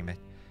live stream it.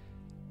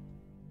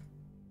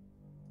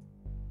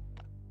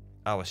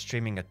 I was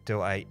streaming at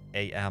 2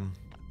 a.m.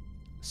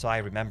 So I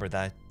remember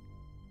that.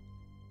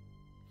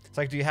 It's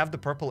like, do you have the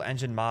purple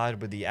engine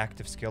mod with the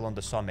active skill on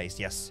the saw mace?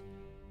 Yes.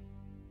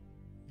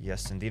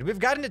 Yes, indeed. We've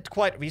gotten it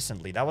quite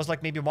recently. That was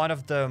like maybe one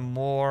of the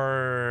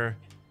more...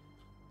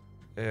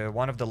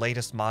 one of the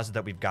latest mods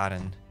that we've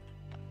gotten.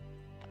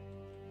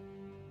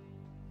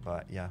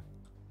 But, yeah.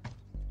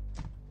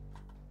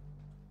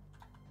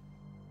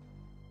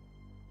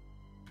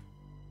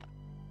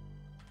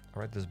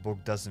 Alright, this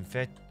book doesn't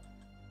fit.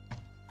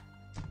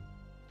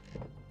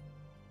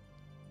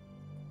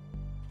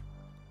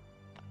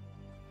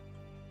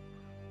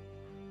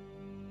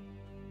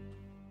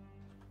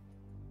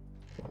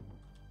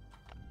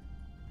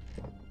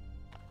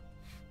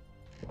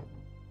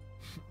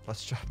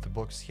 Let's drop the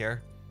books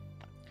here.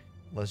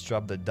 Let's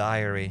drop the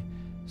diary.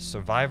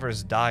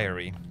 Survivor's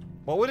diary.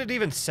 What would it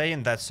even say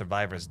in that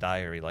survivor's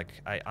diary? Like,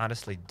 I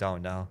honestly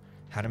don't know.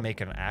 How to make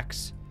an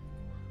axe?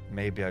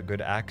 Maybe a good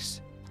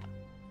axe.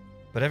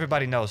 But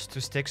everybody knows 2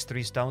 sticks,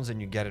 3 stones,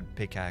 and you get a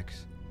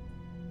pickaxe.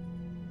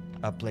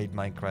 I played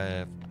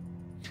Minecraft.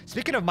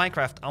 Speaking of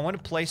Minecraft, I want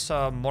to play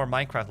some more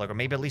Minecraft, like, or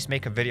maybe at least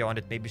make a video on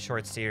it, maybe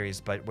short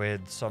series, but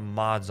with some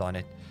mods on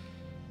it.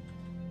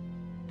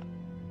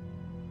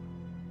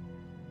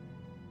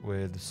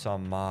 With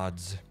some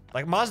mods.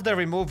 Like mods that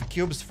remove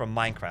cubes from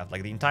Minecraft.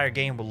 Like the entire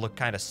game will look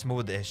kind of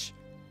smoothish.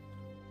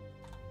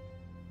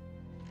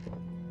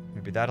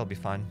 Maybe that'll be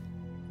fun.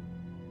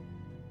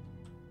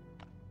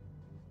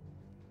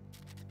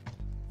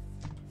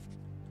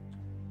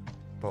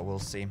 But we'll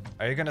see.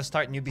 Are you gonna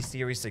start newbie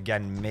series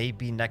again?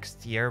 Maybe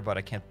next year, but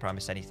I can't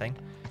promise anything.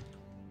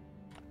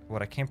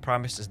 What I can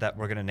promise is that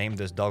we're gonna name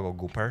this doggo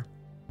Gooper.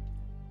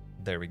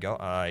 There we go.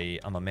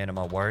 I'm a man of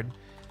my word.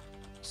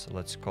 So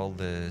let's call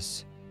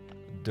this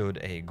dude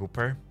a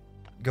Gooper.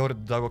 Go to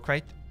the doggo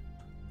crate.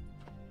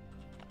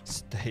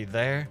 Stay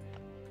there.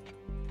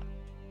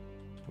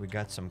 We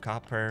got some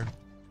copper.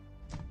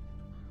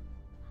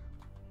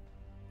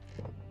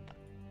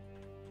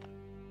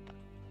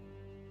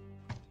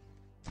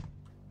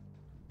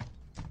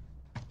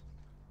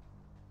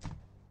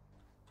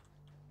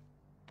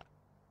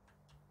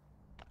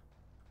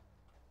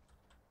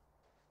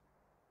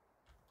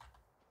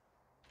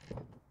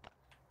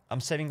 I'm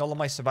saving all of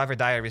my survivor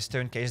diaries too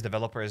in case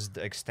developers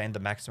extend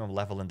the maximum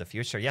level in the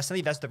future. Yes,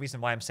 indeed, that's the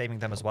reason why I'm saving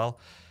them as well.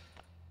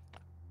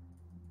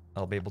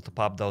 I'll be able to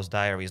pop those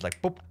diaries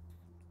like boop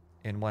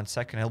in 1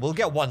 second. And we'll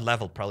get 1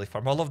 level probably.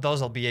 From all of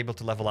those, I'll be able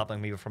to level up like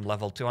maybe from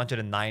level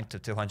 209 to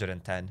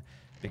 210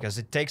 because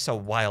it takes a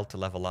while to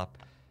level up.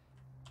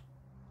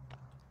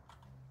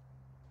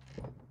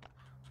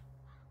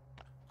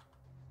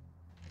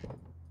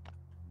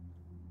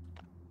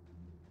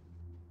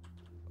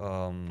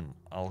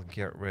 I'll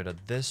get rid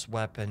of this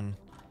weapon.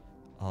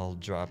 I'll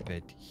drop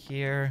it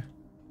here.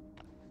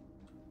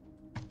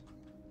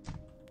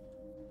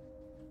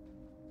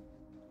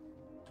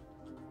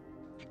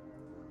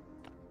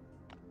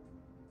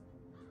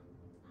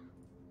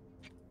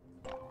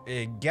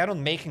 Get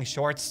on making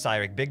shorts,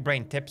 Cyrek. Big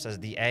brain tips as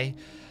the A.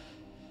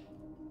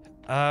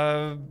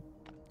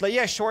 But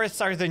yeah,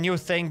 shorts are the new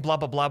thing, blah,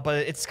 blah, blah.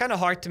 But it's kind of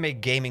hard to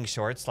make gaming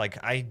shorts. Like,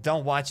 I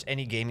don't watch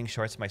any gaming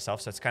shorts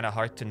myself, so it's kind of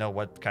hard to know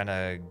what kind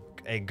of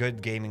a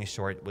good gaming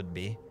short would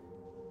be.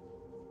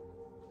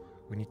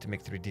 We need to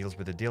make 3 deals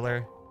with the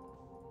dealer.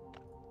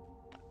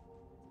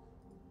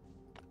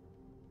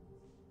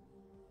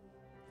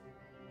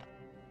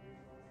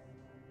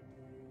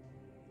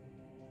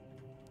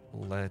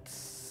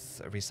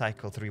 Let's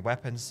recycle 3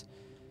 weapons.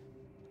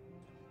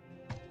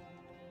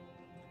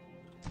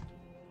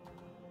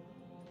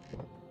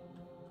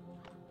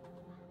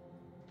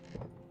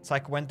 It's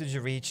like, when did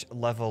you reach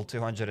level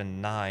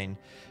 209?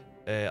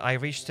 I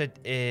reached it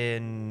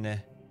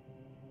in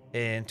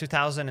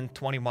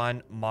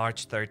 2021,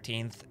 March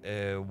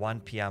 13th, 1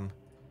 p.m.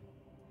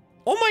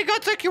 Oh my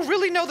god, Zach, you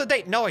really know the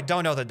date? No, I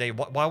don't know the date.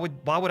 Why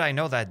would I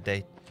know that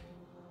date?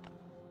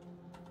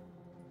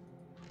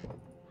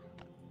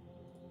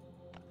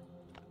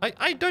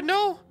 I don't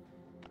know.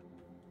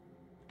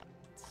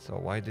 So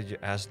why did you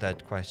ask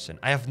that question?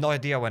 I have no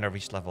idea when I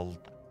reached level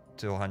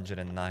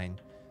 209.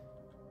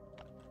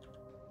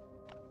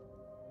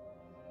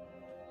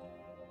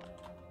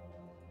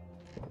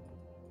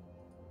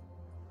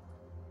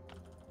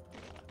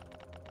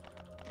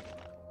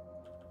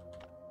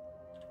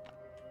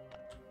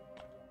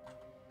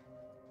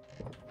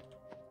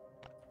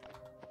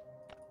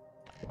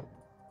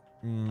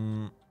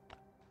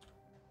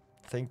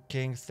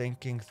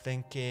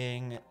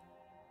 Thinking.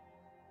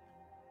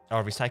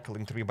 Oh,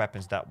 recycling 3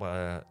 weapons.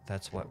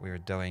 That's what we're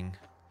doing.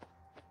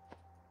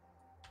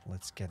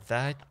 Let's get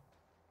that.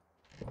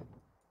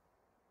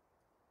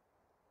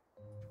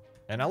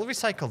 And I'll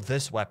recycle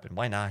this weapon.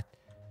 Why not?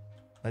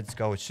 Let's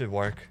go. It should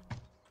work.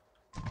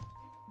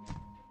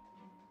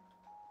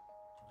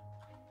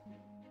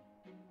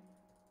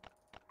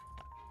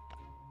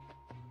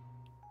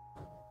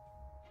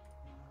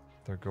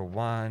 There go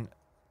 1,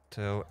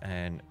 2,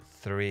 and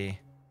 3.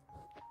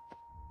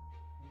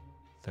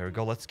 There we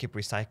go. Let's keep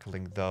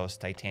recycling those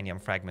titanium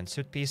fragment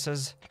suit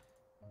pieces.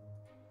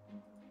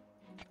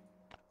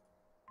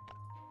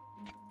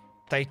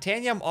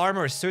 Titanium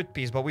armor suit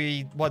piece, but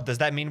what does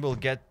that mean? We'll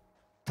get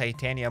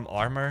titanium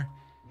armor?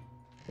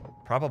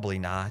 Probably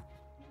not.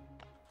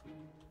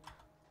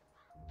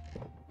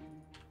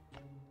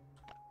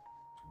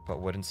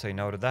 But wouldn't say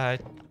no to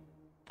that.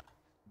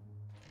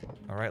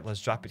 All right,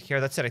 let's drop it here.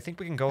 That's it. I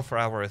think we can go for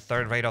our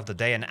 3rd raid of the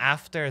day. And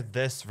after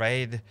this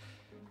raid,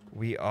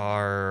 we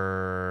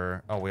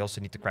are... Oh, we also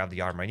need to craft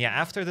the armor. And yeah,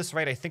 after this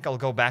raid, I think I'll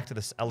go back to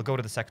this. I'll go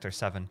to the Sector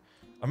 7.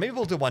 Or maybe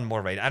we'll do 1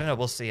 more raid. I don't know.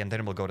 We'll see. And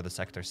then we'll go to the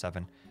Sector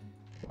 7.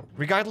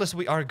 Regardless,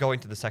 we are going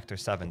to the Sector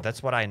 7.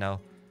 That's what I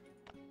know.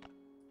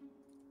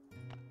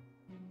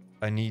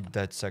 I need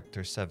that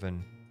Sector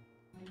 7.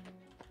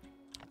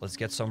 let's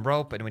get some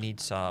rope, and we need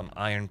some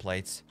iron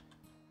plates.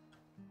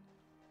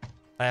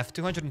 I have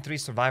 203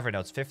 survivor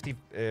notes, 50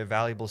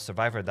 valuable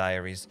survivor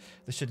diaries.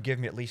 This should give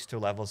me at least 2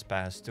 levels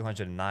past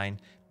 209,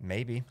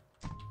 maybe.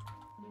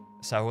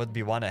 So I would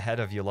be 1 ahead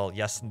of you, lol.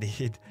 Yes,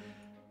 indeed.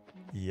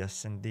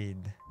 Yes, indeed.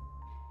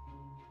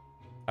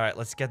 Alright,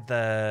 let's get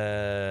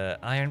the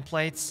iron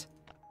plates.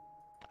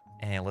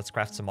 And let's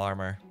craft some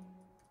armor.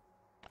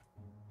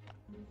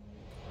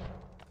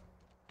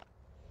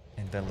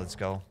 And then let's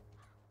go.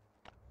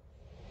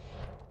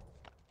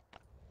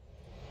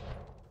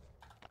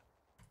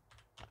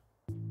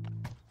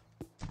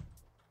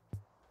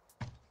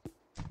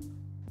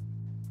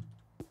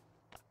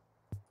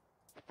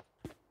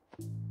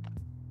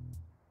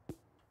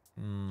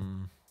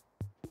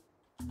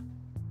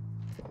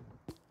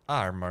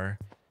 Armor.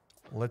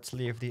 Let's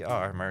leave the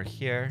armor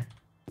here.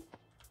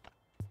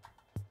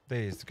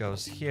 This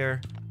goes here.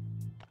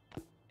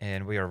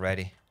 And we are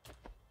ready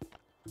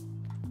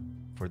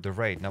for the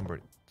raid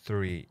number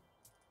 3.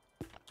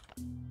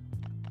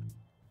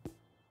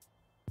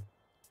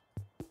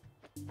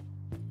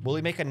 Will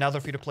we make another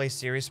free-to-play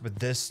series with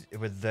this,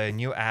 with the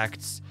new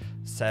acts,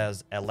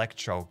 says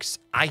Electrox?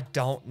 I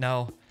don't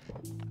know.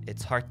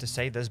 It's hard to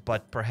say this,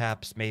 but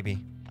perhaps, maybe.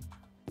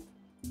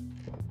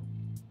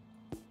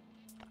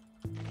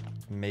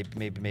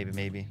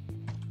 Maybe.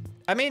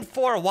 I mean,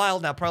 for a while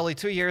now, probably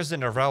 2 years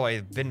in a row,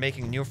 I've been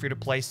making new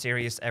free-to-play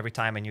series every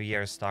time a new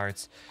year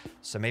starts.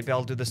 So maybe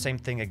I'll do the same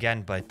thing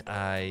again, but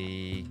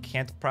I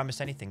can't promise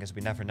anything, as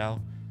we never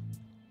know.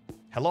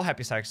 Hello,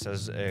 HappyCairek,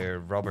 says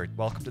Robert.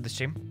 Welcome to the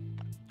stream.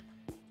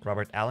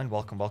 Robert Allen,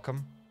 welcome.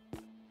 Welcome.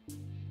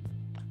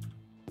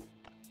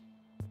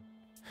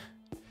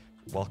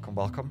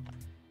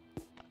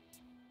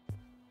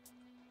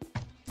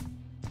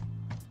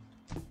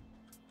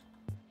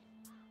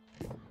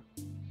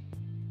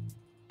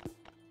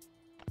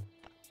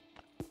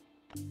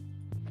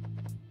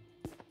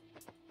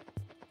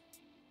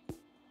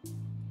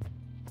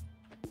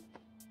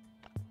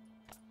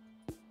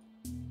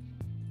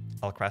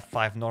 I'll craft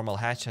 5 normal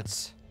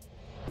hatchets.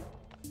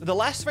 The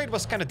last raid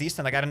was kind of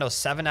decent. Like, I don't know,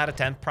 7 out of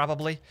 10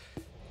 probably.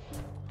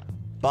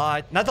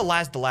 But not the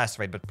last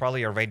raid, but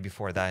probably a raid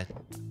before that.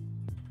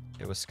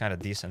 It was kind of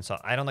decent. So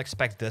I don't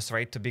expect this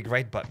raid to be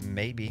great, but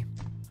maybe.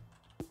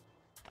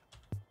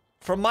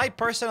 From my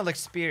personal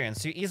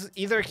experience, you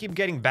either keep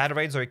getting bad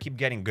raids or you keep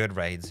getting good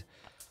raids.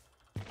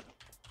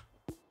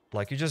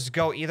 Like, you just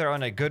go either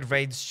on a good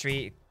raid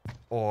streak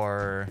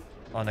or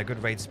on a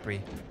good raid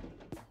spree.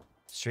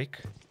 Streak?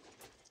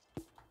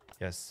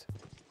 Yes.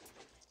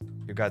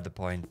 You got the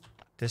point.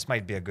 This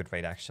might be a good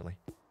raid, actually.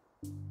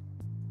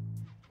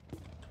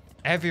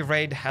 Every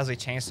raid has a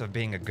chance of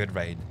being a good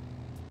raid.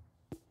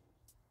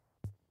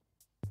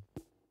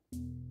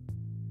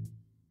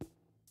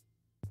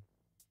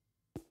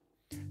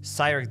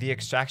 Cyrek, the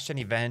extraction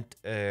event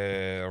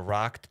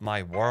rocked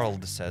my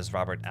world, says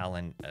Robert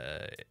Allen.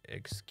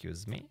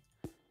 Excuse me?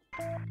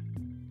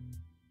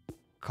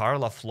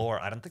 Carla Floor.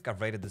 I don't think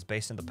I've raided this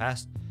base in the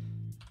past.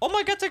 Oh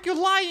my god, are you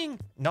lying?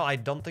 No, I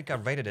don't think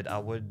I've raided it.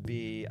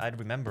 I'd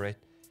remember it.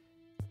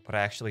 But I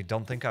actually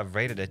don't think I've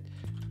raided it.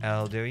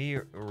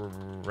 LDoE,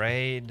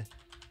 raid,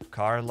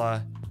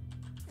 Carla,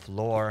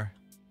 Floor.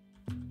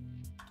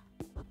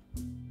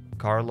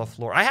 Carla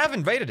Floor. I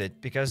haven't raided it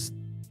because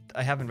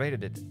I haven't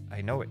raided it. I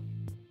know it.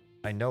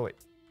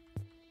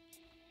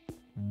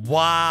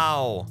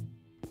 Wow.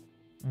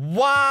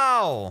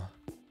 Wow.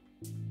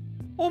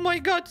 Oh my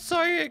god,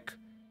 Cyrek.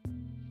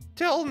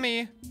 Tell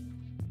me.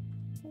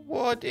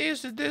 What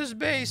is this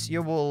base?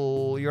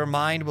 Your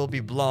mind will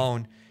be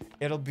blown.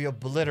 It'll be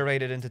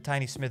obliterated into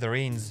tiny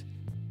smithereens.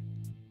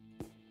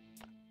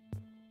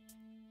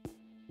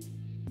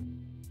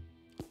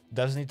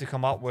 Does need to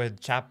come out with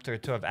chapter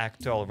 2 of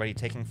Act 2 already,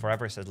 taking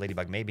forever, says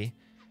Ladybug. Maybe.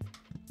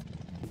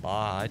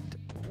 But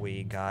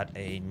we got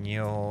a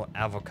new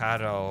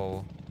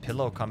avocado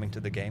pillow coming to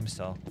the game,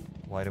 so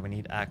why do we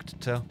need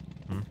Act 2?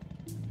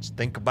 Just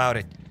think about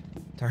it.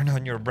 Turn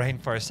on your brain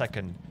for a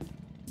second.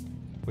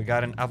 We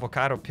got an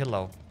avocado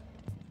pillow.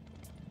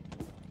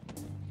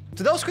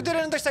 To those who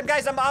didn't understand,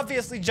 guys, I'm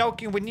obviously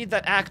joking. We need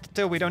that Act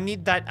 2. We don't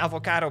need that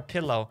avocado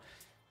pillow.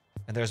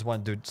 And there's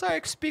one dude.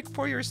 Cyrek, speak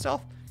for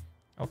yourself.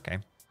 Okay.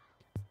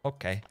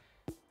 Okay.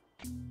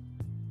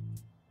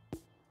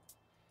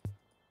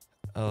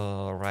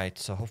 Alright,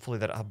 so hopefully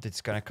that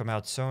update's gonna come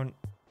out soon.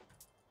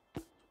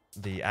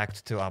 The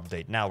Act 2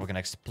 update. Now we're gonna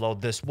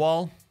explode this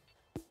wall.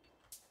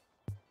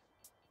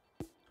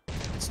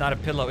 It's not a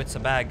pillow, it's a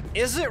bag.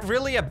 Is it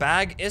really a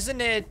bag?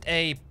 Isn't it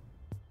a...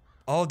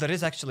 Oh, that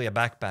is actually a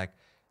backpack.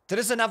 That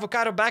is an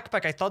avocado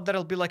backpack. I thought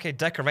that'll be like a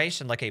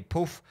decoration, like a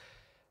poof.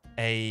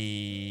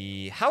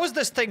 How is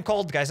this thing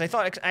called, guys? I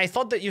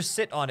thought that you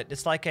sit on it.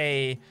 It's like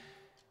a...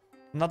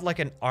 Not like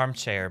an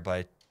armchair,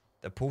 but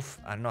a poof.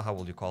 I don't know how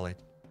would you call it.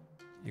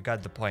 You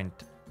got the point.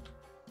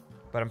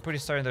 But I'm pretty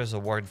certain there's a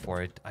word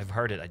for it. I've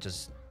heard it. I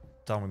just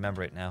don't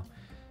remember it now.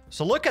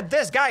 So look at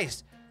this,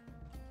 guys.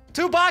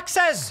 2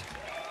 boxes.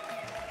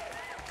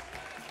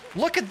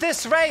 Look at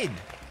this raid.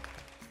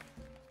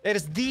 It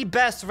is the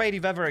best raid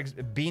you've ever...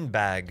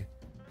 Beanbag.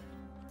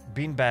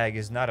 Beanbag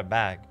is not a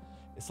bag.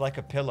 It's like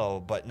a pillow,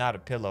 but not a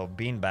pillow.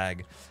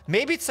 Beanbag.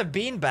 Maybe it's a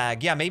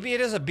beanbag. Yeah, maybe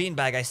it is a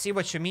beanbag. I see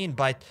what you mean,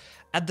 but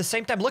at the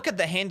same time, look at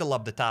the handle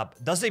up the top.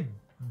 Does a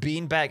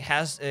beanbag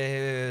has...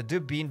 do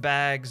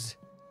beanbags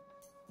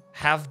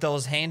have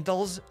those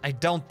handles? I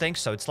don't think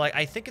so. It's like...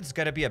 I think it's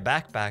gonna be a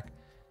backpack.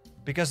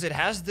 Because it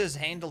has this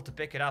handle to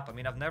pick it up. I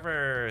mean, I've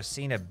never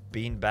seen a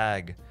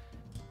beanbag.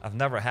 I've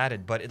never had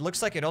it, but it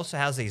looks like it also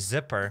has a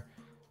zipper.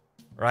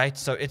 Right?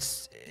 So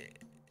it's...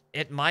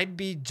 It might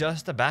be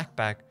just a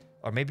backpack.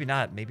 Or maybe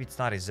not. Maybe it's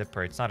not a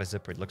zipper. It's not a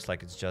zipper. It looks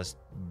like it's just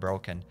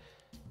broken.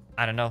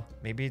 I don't know.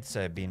 Maybe it's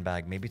a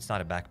beanbag. Maybe it's not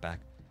a backpack.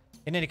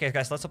 In any case,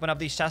 guys, let's open up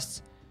these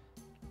chests.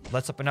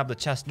 Let's open up the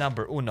chest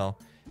number uno.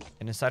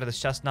 And inside of this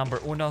chest number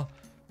uno,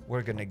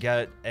 we're gonna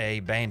get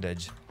a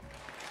bandage.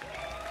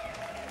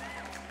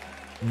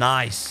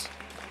 Nice.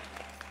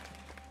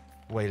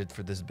 Waited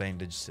for this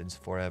bandage since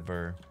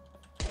forever.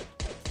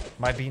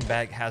 My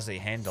beanbag has a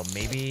handle.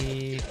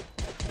 Maybe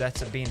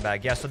that's a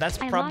beanbag. Yeah, so that's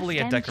probably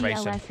a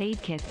decoration. I lost MGLS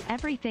aid kits,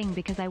 everything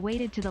because I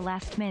waited to the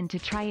last minute to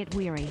try it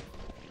weary.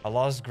 I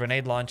lost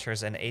grenade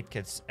launchers and aid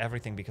kits,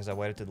 everything because I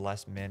waited to the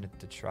last minute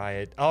to try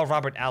it. Oh,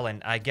 Robert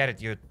Allen, I get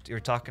it. You're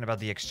talking about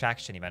the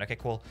extraction event. Okay,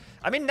 cool.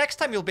 I mean, next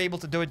time you'll be able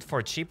to do it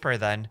for cheaper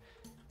then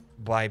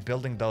by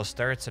building those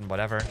turrets and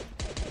whatever.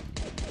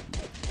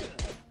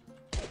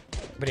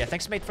 But yeah,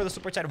 thanks, mate, for the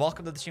super chat.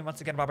 Welcome to the stream once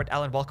again, Robert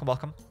Allen. Welcome,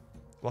 welcome.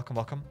 Welcome,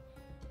 welcome.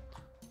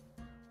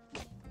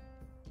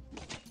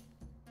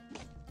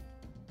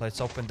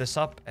 Let's open this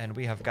up, and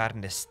we have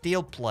gotten a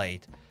steel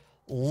plate.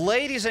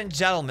 Ladies and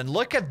gentlemen,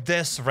 look at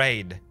this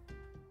raid.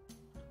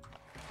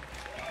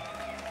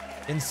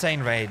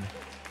 Insane raid.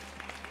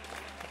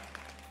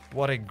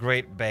 What a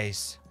great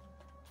base.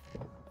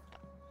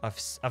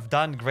 I've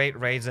done great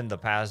raids in the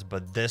past,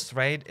 but this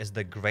raid is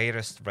the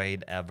greatest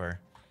raid ever.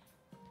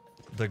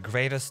 The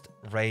greatest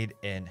raid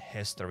in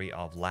history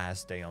of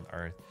Last Day on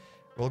Earth.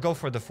 We'll go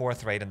for the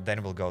 4th raid, and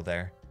then we'll go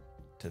there.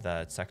 To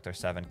the Sector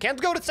 7. Can't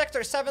go to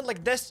Sector 7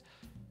 like this!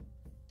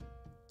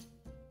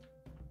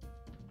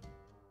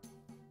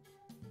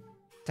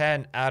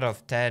 10 out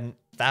of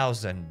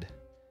 10,000,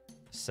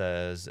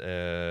 says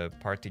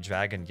Party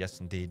Dragon. Yes,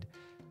 indeed.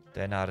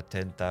 10 out of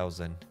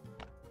 10,000.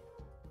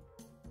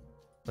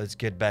 Let's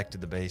get back to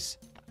the base.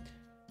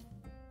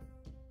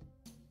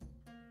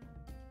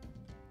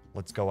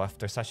 Let's go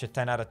after such a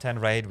 10 out of 10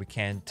 raid. We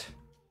can't...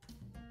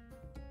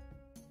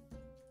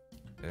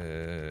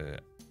 we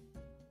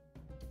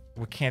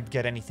can't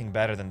get anything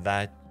better than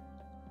that.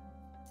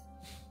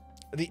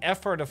 The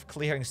effort of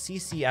clearing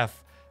CCF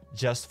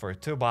just for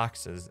 2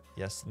 boxes.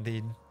 Yes,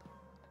 indeed.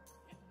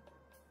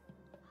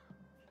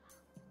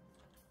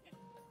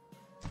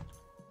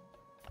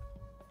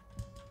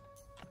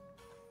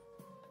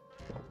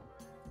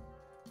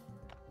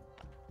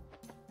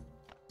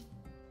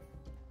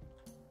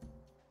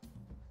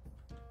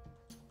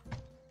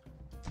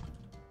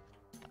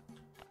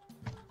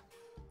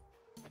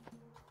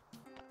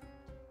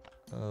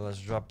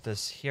 Let's drop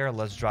this here.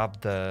 Let's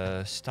drop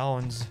the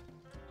stones.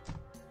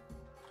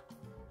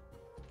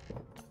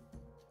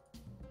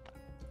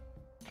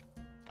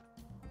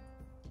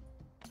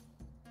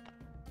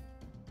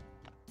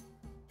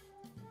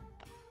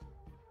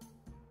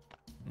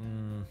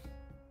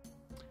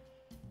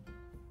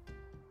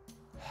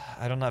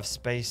 I don't have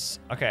space.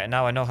 Okay,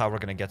 now I know how we're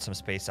gonna get some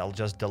space. I'll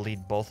just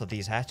delete both of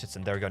these hatchets,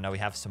 and there we go. Now we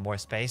have some more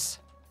space.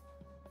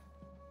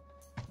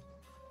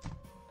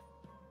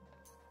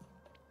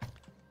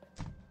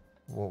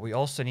 What we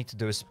also need to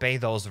do is pay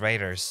those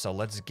raiders. So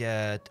let's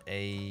get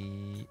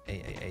a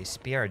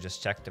spear. I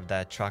just checked if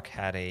that truck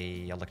had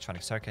a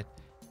electronic circuit.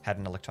 Had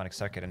an electronic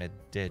circuit, and it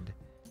did.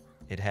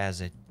 It has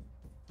it.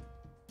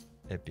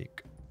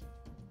 Epic.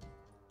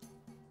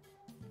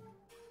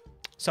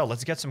 So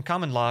let's get some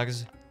common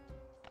logs.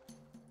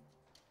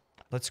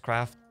 Let's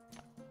craft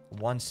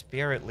 1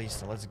 spear at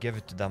least, and let's give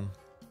it to them.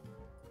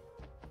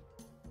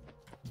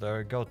 There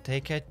we go.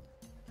 Take it.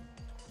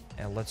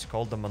 And let's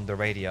call them on the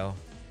radio.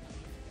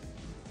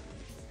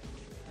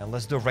 And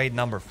let's do raid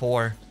number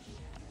 4.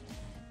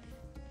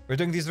 We're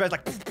doing these raids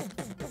like...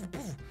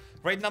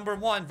 Raid number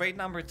 1, raid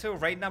number 2,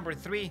 raid number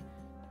 3.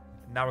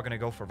 Now we're gonna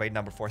go for raid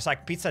number 4. It's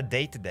like pizza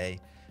day today,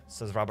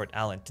 says Robert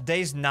Allen.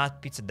 Today's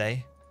not pizza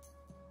day.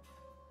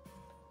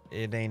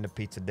 It ain't a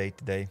pizza day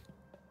today.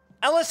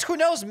 Unless, who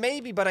knows,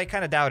 maybe, but I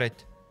kind of doubt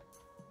it.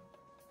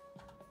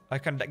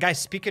 Guys,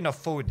 speaking of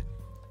food,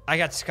 I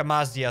got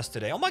scammed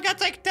yesterday. Oh my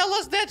god, like, tell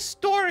us that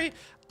story.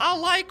 I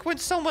like when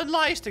someone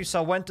lies to you.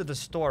 So I went to the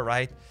store,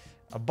 right?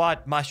 I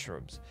bought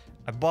mushrooms.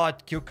 I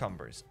bought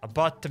cucumbers. I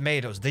bought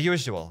tomatoes, the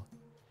usual.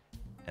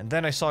 And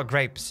then I saw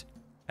grapes.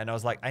 And I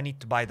was like, I need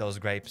to buy those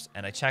grapes.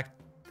 And I checked.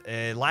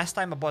 Last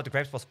time I bought the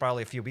grapes was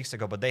probably a few weeks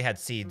ago, but they had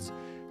seeds.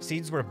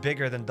 Seeds were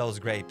bigger than those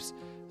grapes.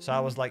 So I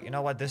was like, you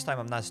know what? This time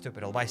I'm not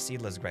stupid. I'll buy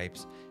seedless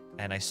grapes.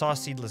 And I saw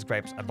seedless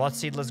grapes. I bought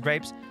seedless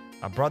grapes.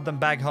 I brought them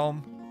back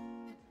home.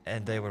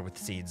 And they were with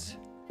seeds.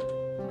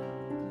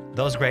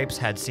 Those grapes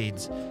had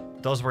seeds.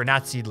 Those were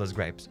not seedless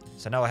grapes.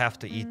 So now I have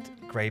to eat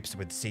grapes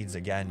with seeds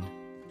again.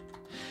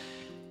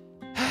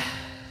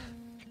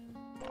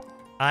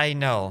 I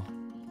know.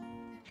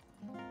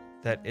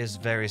 That is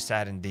very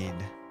sad indeed.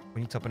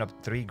 We need to open up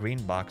 3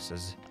 green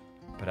boxes.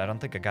 But I don't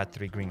think I got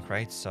 3 green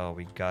crates, so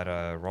we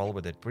gotta roll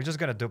with it. We're just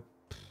gonna do...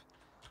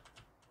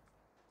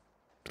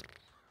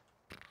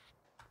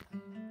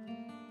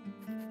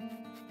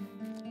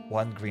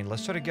 1 green.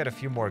 Let's try to get a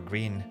few more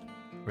green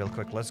real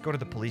quick. Let's go to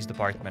the police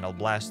department. I'll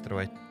blast through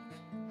it.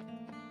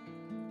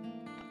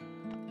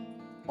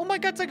 Oh my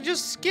god, it's like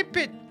just skip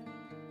it.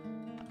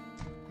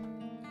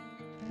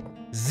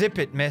 Zip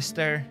it,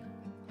 mister.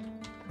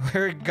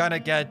 We're gonna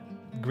get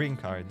green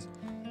cards.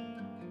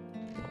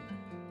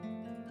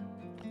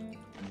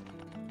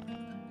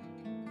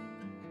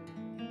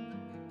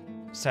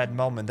 Sad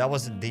moment. That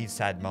was indeed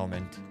sad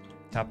moment.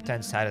 Top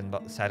 10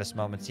 saddest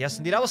moments. Yes,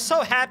 indeed. I was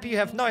so happy. You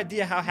have no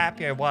idea how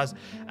happy I was.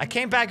 I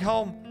came back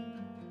home.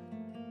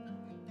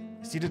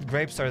 Seeded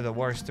grapes are the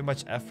worst. Too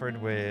much effort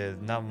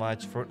with not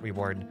much fruit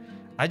reward.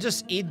 I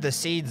just eat the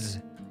seeds.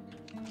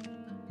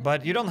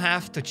 But you don't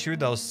have to chew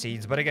those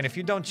seeds. But again, if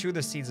you don't chew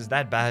the seeds, is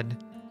that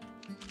bad?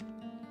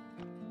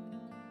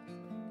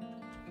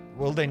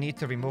 Will they need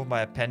to remove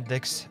my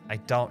appendix? I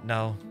don't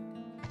know.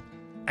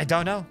 I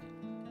don't know.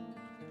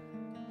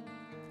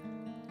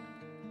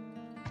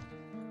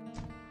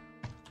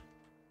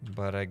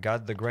 But I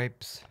got the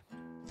grapes.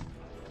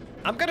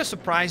 I'm kind of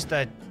surprised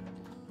that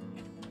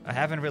I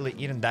haven't really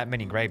eaten that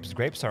many grapes.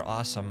 Grapes are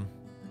awesome.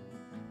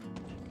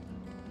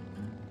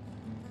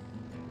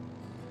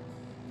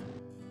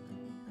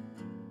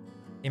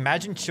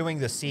 Imagine chewing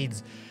the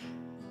seeds.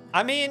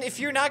 I mean, if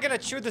you're not gonna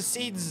chew the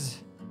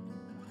seeds...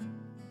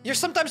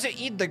 Sometimes you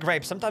eat the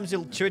grapes. Sometimes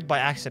you'll chew it by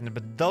accident.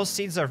 But those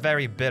seeds are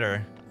very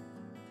bitter.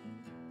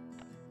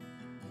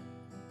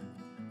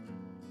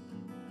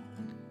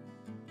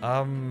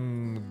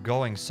 I'm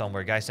going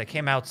somewhere, guys. I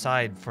came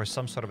outside for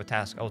some sort of a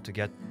task. Oh, to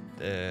get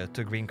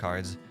 2 green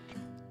cards.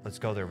 Let's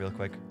go there real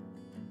quick.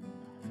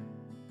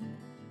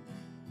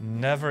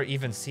 Never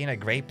even seen a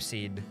grape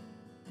seed.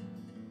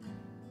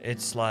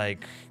 It's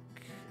like...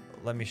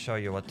 Let me show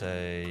you what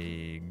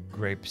a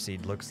grape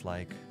seed looks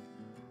like.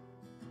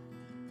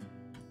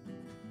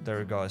 There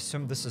we go.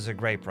 Assume this is a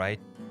grape, right?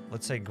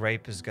 Let's say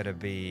grape is gonna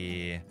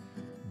be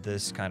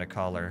this kind of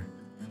color.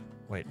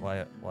 Wait,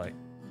 why?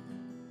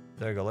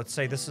 There we go. Let's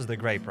say this is the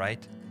grape,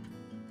 right?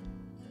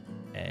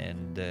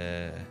 And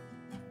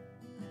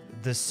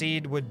the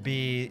seed would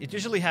be... It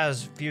usually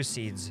has few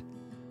seeds.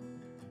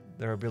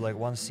 There will be like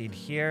 1 seed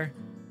here.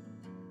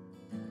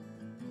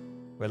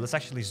 Wait, let's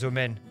actually zoom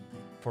in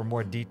for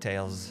more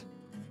details.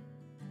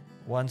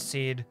 1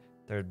 seed.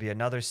 There would be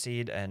another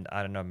seed, and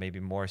I don't know, maybe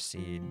more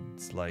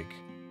seeds like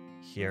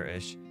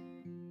here-ish.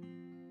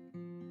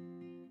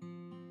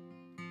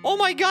 Oh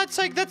my god, it's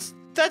like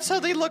that's how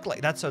they look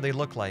like. That's how they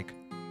look like.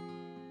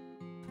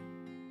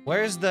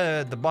 Where's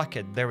the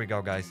bucket? There we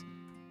go, guys.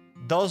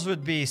 Those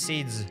would be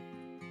seeds.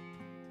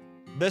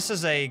 This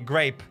is a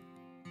grape.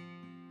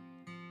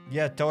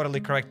 Yeah, totally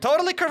correct.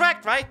 Totally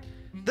correct, right?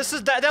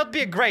 That would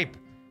be a grape.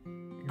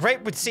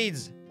 Grape with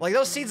seeds. Like,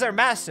 those seeds are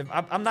massive.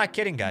 I'm not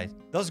kidding, guys.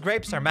 Those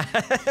grapes are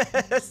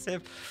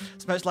massive.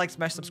 Smash like,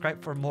 smash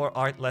subscribe for more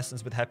art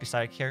lessons with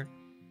HappyCairek here.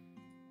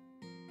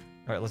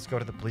 Alright, let's go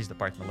to the police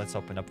department. Let's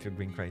open up a few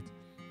green crates.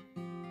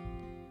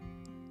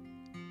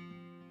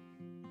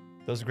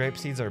 Those grape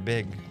seeds are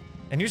big.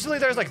 And usually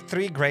there's like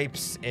 3 grape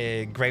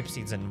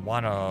seeds and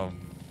 1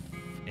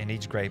 in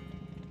each grape.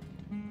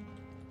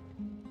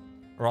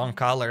 Wrong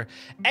color.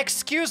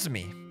 Excuse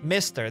me,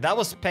 mister. That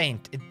was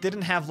paint. It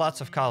didn't have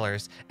lots of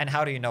colors. And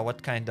how do you know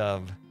what kind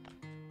of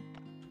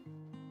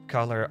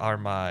color are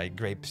my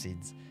grape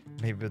seeds?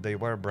 Maybe they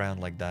were brown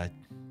like that.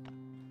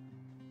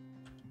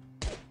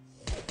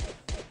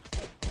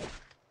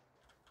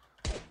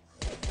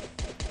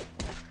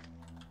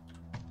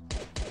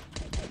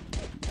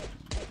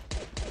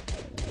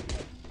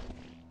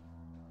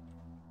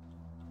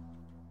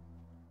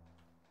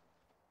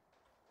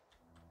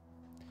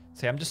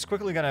 See, I'm just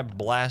quickly gonna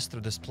blast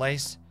through this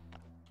place.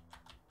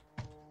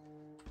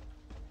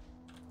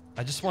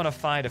 I just want to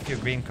find a few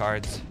green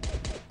cards.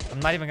 I'm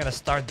not even gonna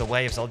start the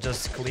waves. I'll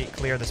just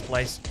clear this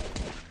place.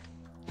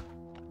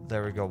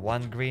 There we go.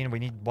 1 green. We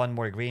need 1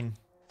 more green.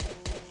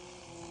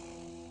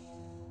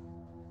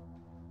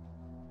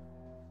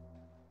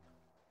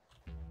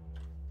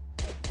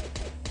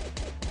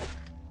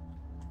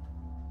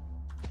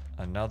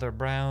 Another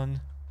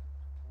brown.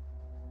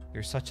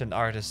 You're such an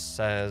artist,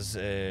 says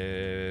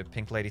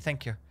Pink Lady.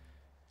 Thank you.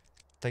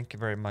 Thank you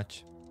very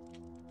much.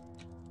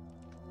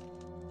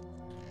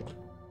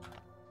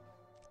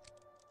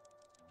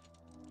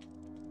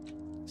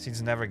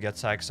 Seeds never get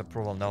Sykes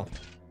approval, no.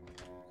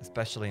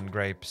 Especially in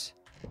grapes.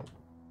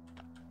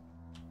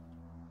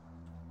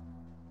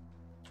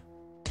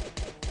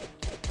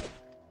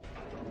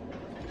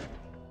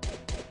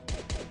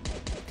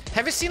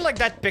 Have you seen like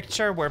that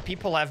picture where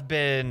people have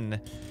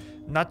been...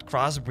 Not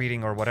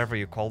crossbreeding or whatever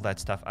you call that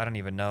stuff. I don't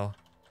even know.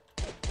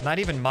 Not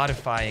even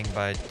modifying,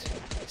 but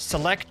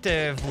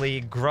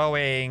selectively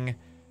growing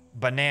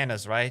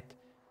bananas, right?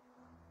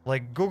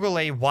 Like, Google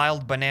a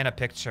wild banana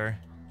picture.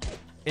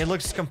 It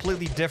looks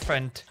completely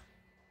different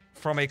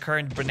from a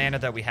current banana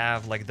that we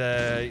have. Like,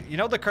 you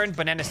know the current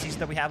banana seeds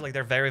that we have? Like,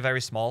 they're very,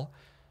 very small.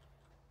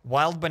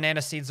 Wild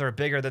banana seeds are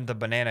bigger than the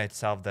banana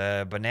itself.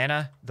 The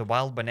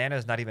wild banana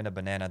is not even a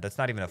banana. That's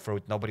not even a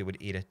fruit. Nobody would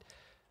eat it.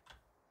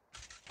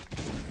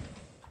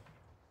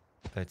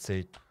 Let's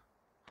see.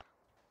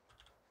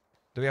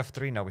 Do we have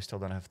 3? No, we still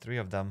don't have 3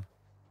 of them.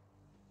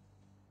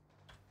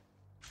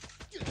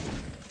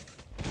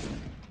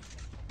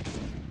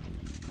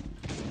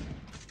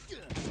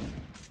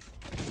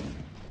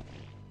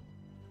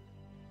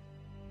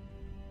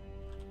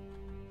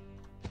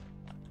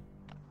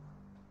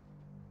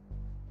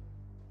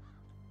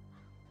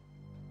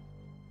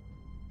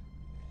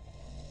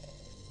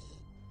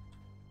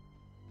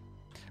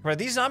 Right,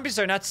 these zombies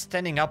are not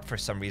standing up for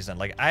some reason.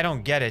 Like, I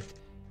don't get it.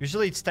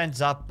 Usually it stands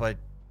up, but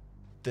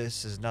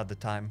this is not the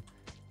time.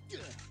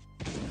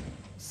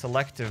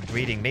 Selective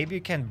breeding. Maybe you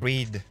can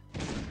breed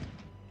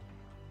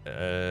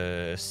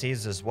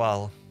seeds as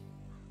well.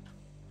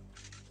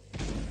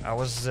 I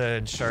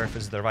wasn't sure if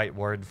it's the right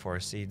word for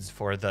seeds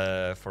for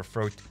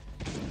fruit.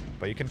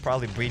 But you can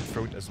probably breed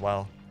fruit as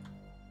well.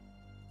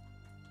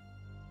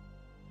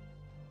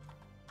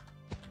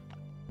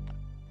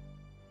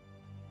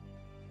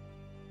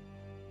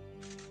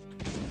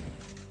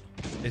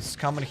 It's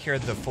common here,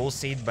 the full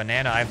seed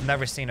banana. I've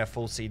never seen a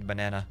full seed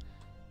banana.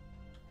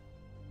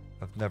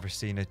 I've never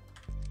seen it.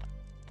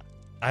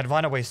 I'd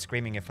run away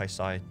screaming if I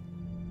saw it.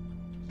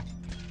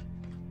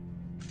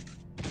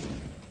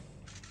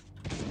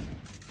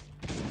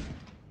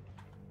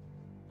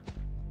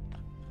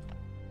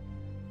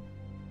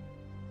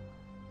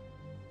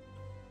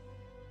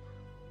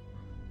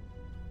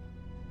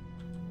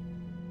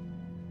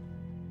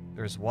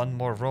 There's one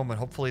more room, and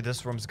hopefully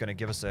this room's gonna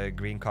give us a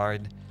green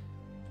card.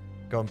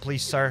 Go on,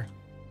 please, sir.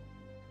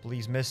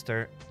 Please,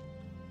 mister.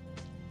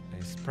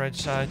 A spread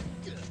shot.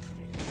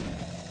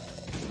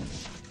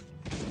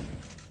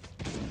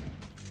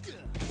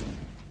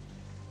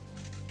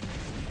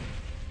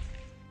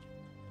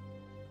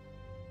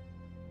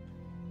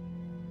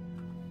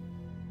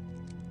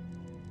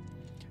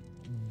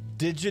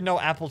 Did you know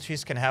apple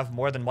trees can have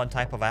more than one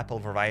type of apple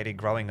variety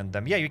growing on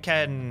them? Yeah, you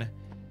can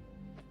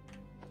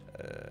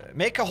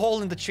make a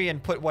hole in the tree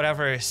and put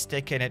whatever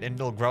stick in it and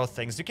it'll grow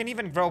things. You can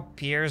even grow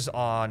pears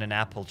on an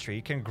apple tree.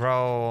 You can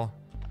grow...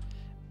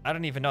 I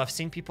don't even know. I've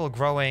seen people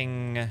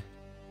growing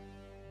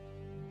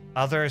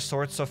other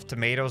sorts of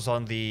tomatoes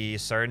on the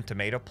certain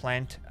tomato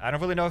plant. I don't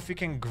really know if you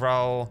can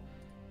grow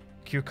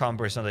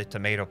cucumbers on the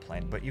tomato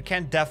plant, but you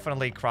can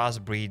definitely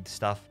crossbreed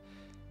stuff.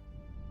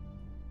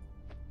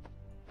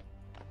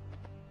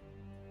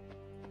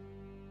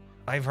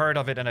 I've heard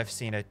of it and I've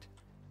seen it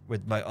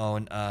with my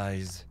own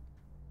eyes.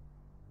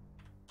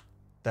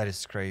 That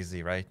is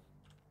crazy, right?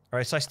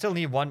 Alright, so I still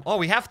need 1. Oh,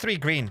 we have 3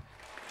 green.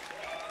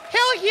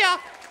 Hell yeah!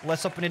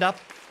 Let's open it up.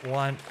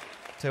 1,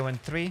 2, and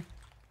 3.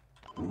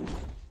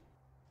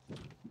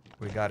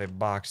 We got a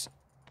box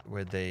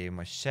with a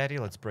machete.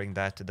 Let's bring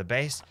that to the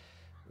base.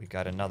 We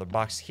got another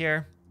box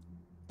here.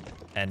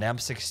 An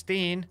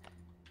M16.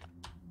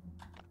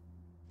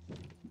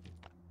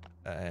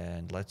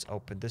 And let's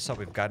open this up.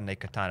 We've gotten a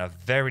katana.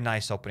 Very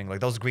nice opening.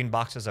 Like, those green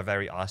boxes are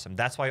very awesome.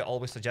 That's why I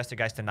always suggest you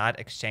guys to not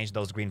exchange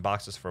those green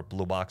boxes for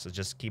blue boxes.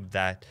 Just keep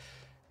that.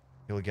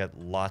 You'll get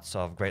lots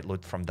of great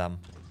loot from them.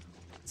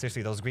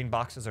 Seriously, those green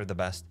boxes are the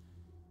best.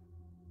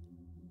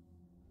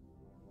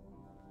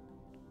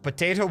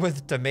 Potato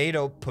with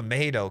tomato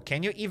pomato.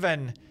 Can you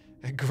even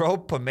grow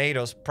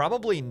tomatoes?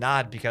 Probably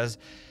not, because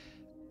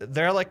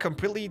they're like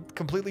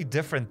completely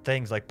different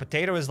things. Like,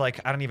 potato is like,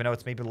 I don't even know,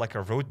 it's maybe like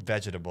a root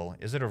vegetable.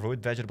 Is it a root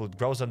vegetable? It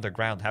grows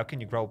underground. How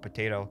can you grow a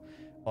potato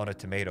on a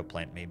tomato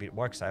plant? Maybe it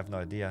works. I have no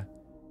idea.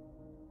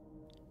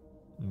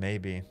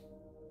 Maybe.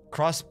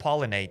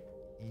 Cross-pollinate.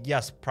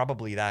 Yes,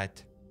 probably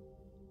that.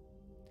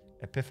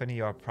 Epiphany,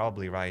 you're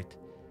probably right.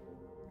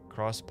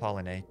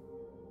 Cross-pollinate.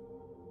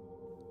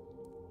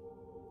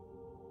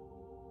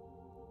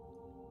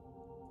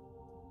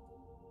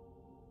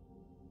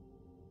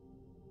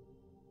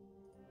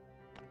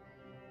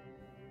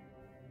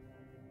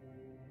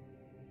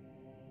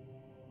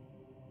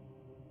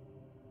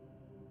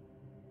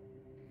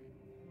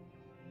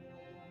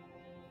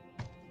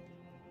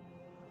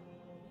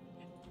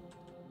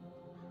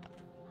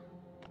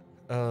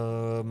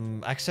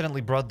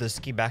 Accidentally brought this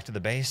key back to the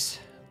base.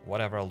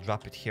 Whatever, I'll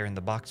drop it here in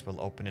the box.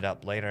 We'll open it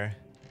up later.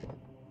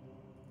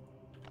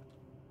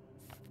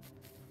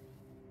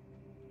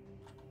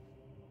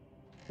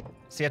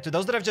 So yeah, to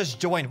those that have just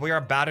joined, we are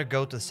about to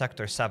go to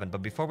Sector 7.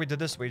 But before we do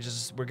this,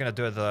 we're gonna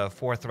do the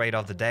 4th raid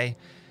of the day.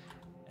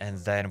 And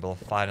then we'll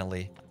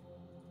finally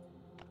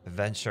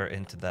venture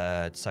into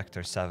that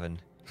Sector 7.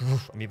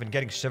 I'm even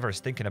getting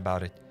shivers thinking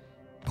about it.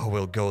 But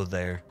we'll go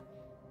there.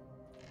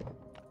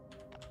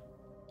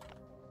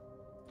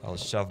 I'll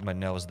shove my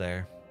nose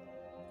there.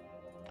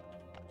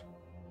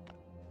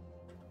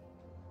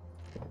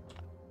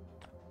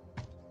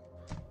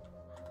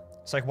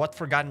 It's like, what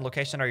forgotten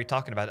location are you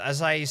talking about?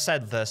 As I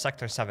said, the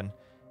Sector 7.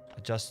 I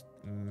just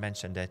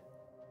mentioned it.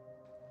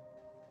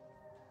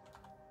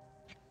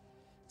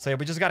 So yeah,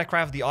 we just gotta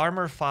craft the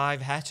armor,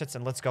 5 hatchets,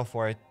 and let's go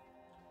for it.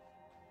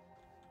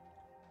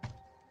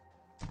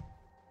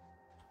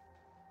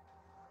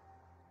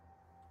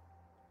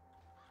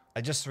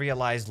 I just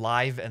realized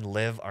live and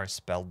live are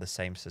spelled the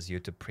same, says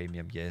YouTube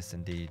Premium. Yes,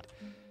 indeed.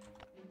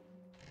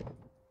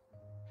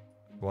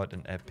 What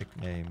an epic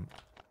name.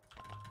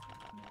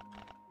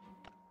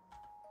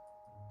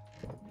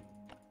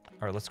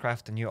 Alright, let's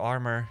craft a new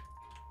armor.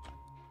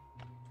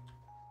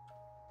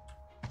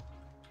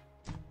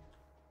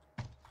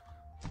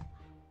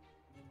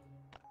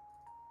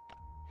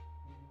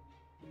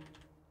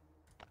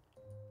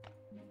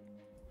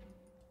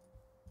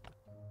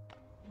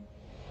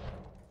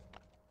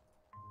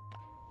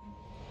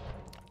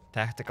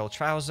 Tactical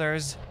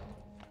trousers.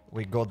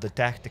 We got the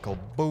tactical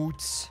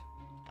boots.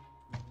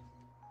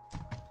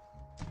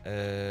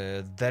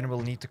 Then we'll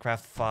need to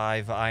craft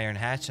 5 iron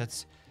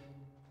hatchets.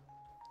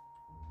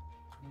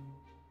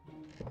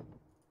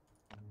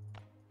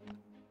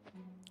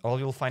 All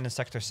you'll find in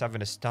Sector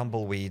 7 is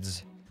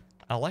tumbleweeds.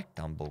 I like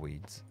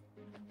tumbleweeds.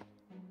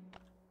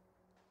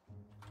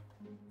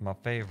 My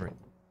favorite.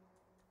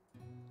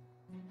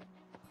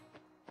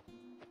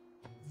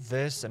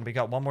 This, and we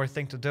got one more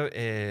thing to do,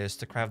 is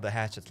to craft the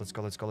hatchets. Let's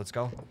go, let's go, let's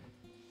go.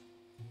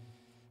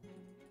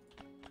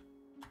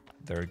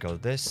 There we go,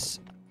 this.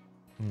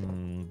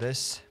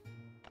 This.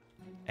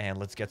 And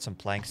let's get some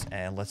planks,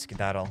 and let's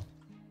skedaddle.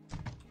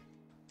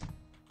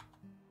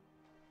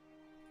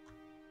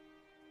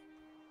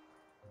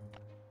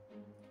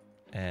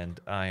 And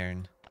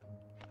iron.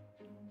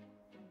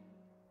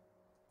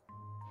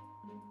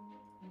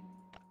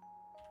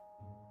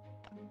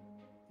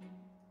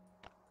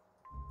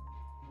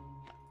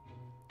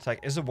 It's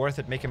like, is it worth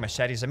it making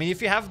machetes? I mean,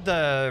 if you have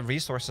the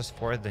resources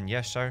for it, then yeah,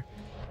 sure.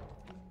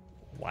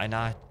 Why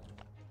not?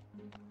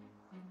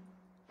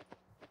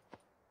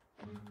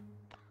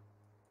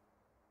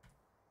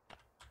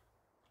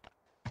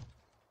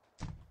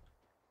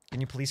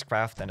 Can you please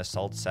craft an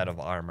assault set of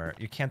armor?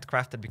 You can't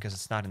craft it because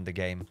it's not in the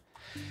game.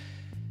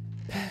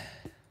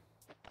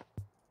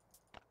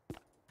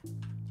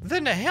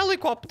 Then a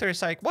helicopter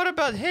is like, what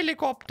about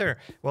helicopter?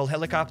 Well,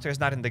 helicopter is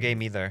not in the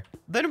game either.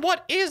 Then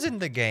what is in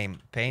the game?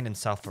 Pain and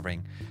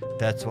suffering.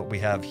 That's what we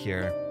have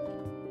here.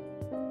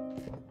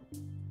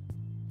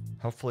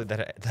 Hopefully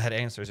that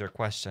answers your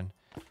question.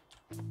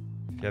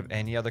 If you have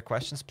any other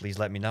questions, please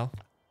let me know.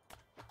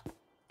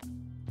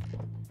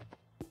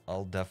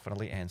 I'll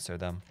definitely answer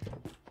them.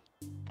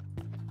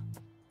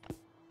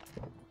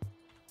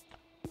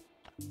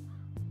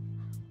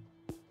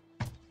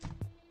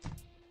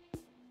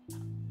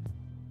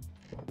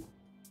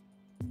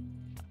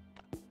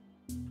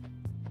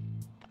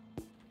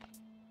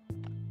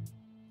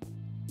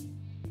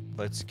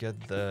 Let's get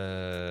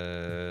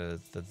the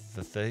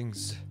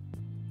things.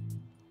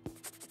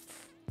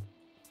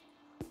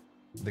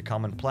 The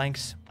common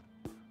planks.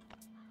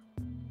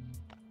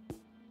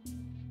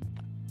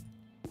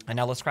 And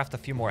now let's craft a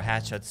few more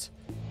hatchets.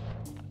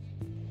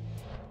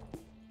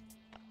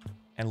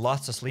 And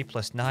lots of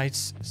sleepless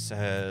nights,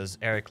 says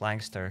Eric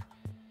Langster.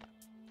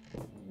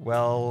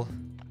 Well...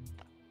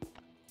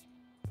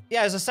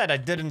 yeah, as I said, I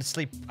didn't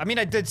sleep. I mean,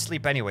 I did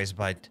sleep anyways,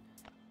 but...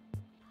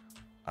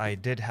 I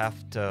did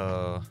have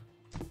to...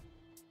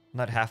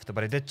 not have to,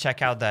 but I did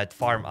check out that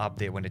farm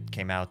update when it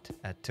came out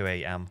at 2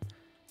 AM.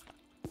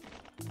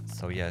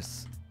 So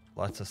yes,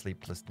 lots of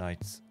sleepless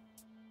nights.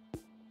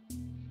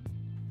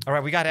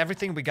 Alright, we got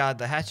everything. We got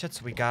the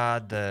hatchets, we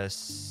got the...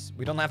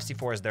 we don't have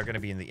C4s, they're gonna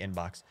be in the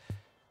inbox.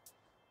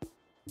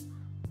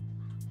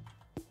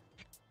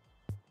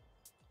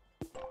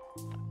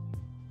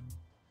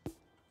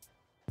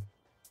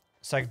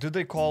 It's like, do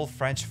they call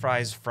French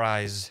fries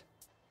fries?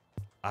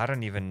 I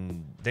don't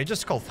even... they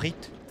just call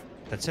frites.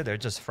 That's it, they're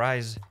just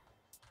fries.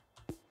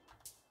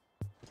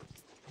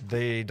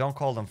 They don't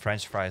call them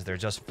French fries, they're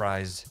just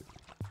fries.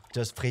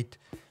 Just frites.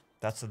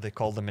 That's what they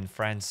call them in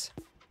France.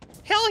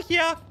 Hell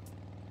yeah!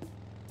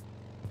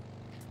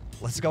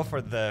 Let's go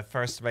for the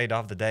first raid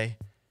of the day.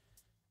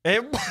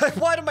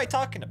 What am I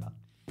talking about?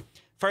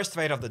 First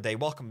raid of the day.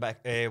 Welcome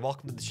back.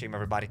 Welcome to the stream,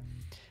 everybody.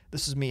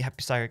 This is me,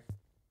 HappyCairek.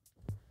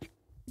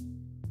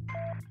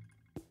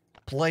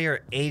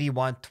 Player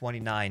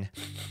 8129.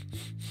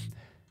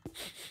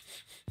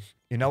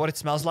 You know what it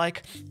smells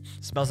like?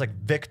 It smells like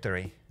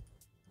victory.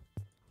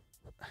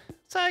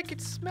 It's like,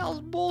 it smells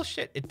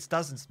bullshit. It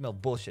doesn't smell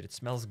bullshit. It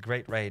smells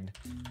great raid.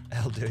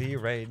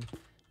 LDoE raid.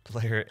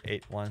 Player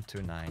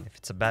 8129. If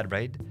it's a bad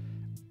raid,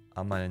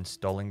 I'm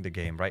uninstalling the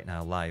game right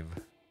now, live.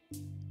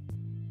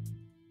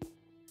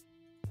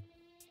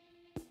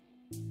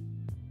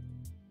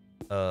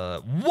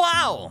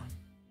 Wow!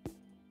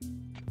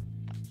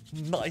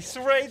 Nice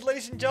raid,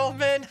 ladies and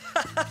gentlemen.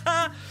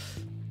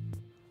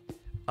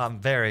 I'm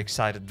very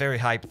excited, very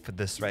hyped for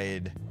this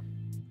raid.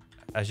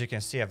 As you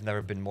can see, I've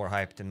never been more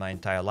hyped in my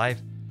entire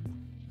life.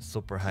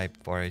 Super hyped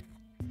for it.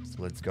 So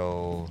let's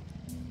go.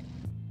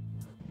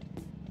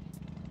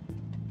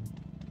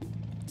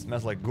 It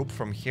smells like goop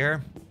from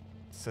here.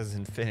 It says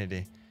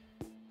infinity.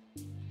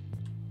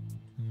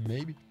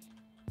 Maybe.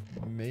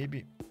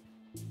 Maybe.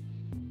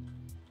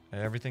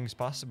 Everything's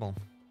possible.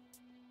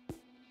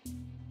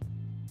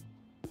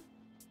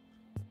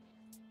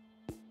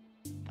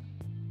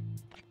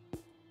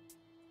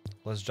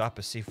 Let's drop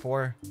a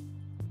C4.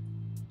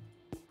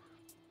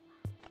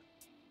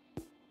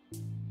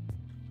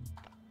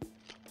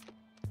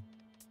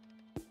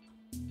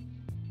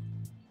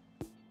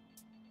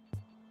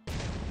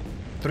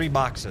 Three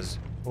boxes.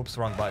 Oops,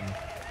 wrong button.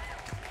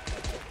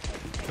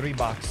 3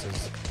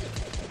 boxes.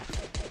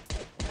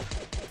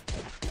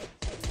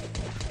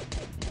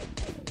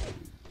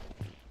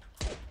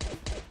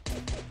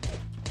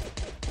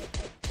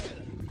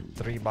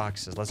 Three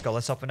boxes. Let's go.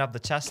 Let's open up the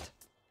chest.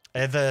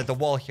 The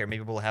wall here.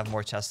 Maybe we'll have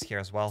more chests here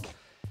as well.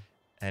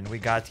 And we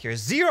got here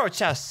 0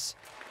 chests.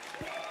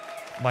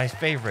 My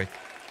favorite.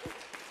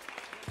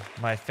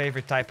 My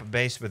favorite type of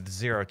base with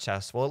 0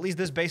 chests. Well, at least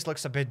this base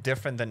looks a bit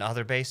different than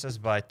other bases,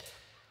 but...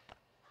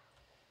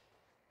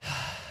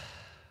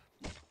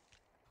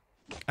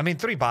 I mean,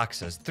 3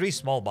 boxes. 3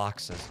 small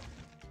boxes.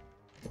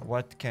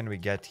 What can we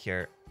get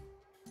here?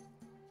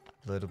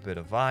 A little bit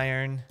of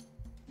iron.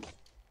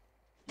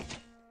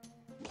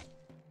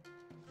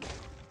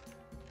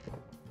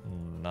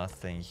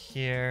 Nothing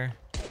here.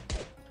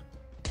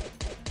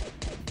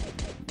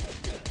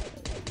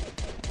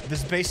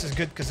 This base is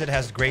good because it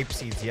has grape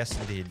seeds. Yes,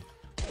 indeed.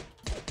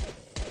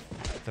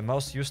 The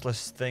most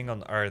useless thing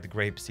on Earth,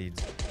 grape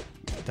seeds.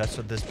 That's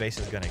what this base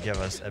is gonna give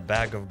us. A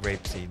bag of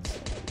grape seeds.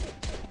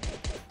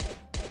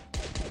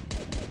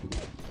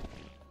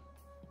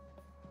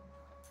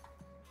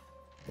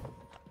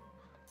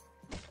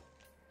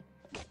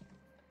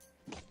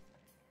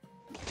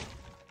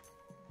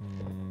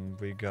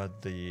 We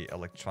got the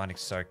electronic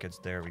circuits.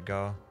 There we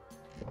go.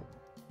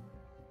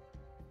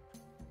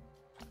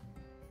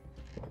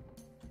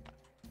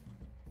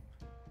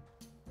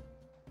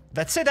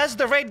 That's it. That's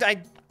the raid.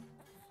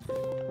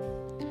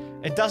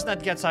 It does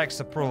not get Sykes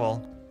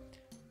approval.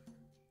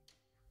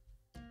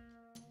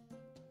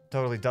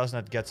 Totally does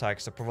not get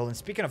Sykes approval. And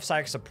speaking of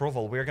Sykes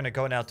approval, we're gonna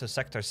go now to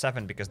Sector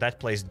 7 because that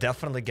place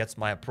definitely gets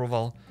my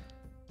approval.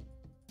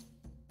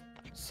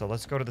 So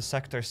let's go to the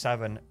Sector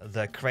 7,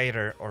 the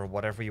crater, or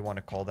whatever you want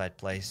to call that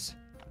place.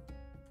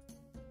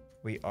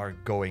 We are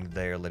going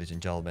there, ladies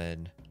and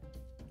gentlemen.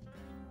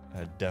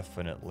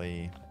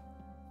 Definitely.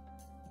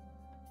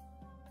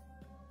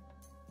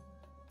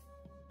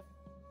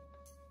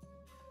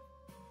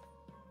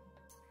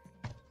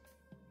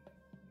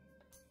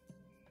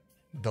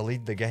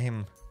 Delete the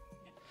game.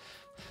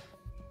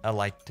 I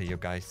lied to you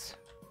guys.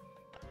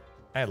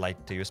 I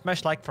lied to you.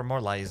 Smash like for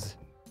more lies.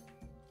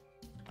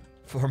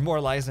 For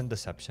more lies and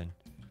deception.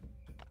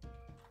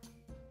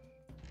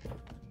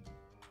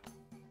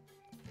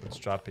 Let's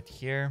drop it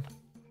here.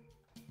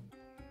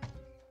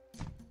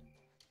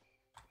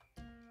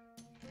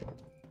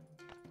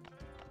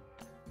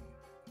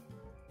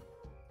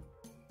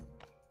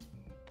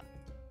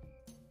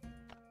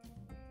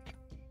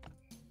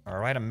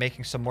 Alright, I'm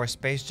making some more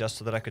space just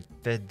so that I could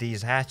fit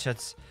these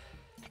hatchets.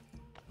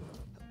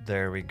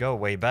 There we go,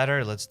 way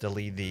better. Let's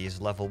delete these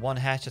level 1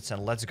 hatchets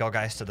and let's go,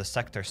 guys, to the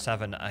Sector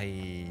 7.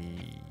 I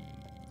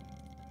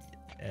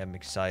am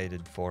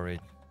excited for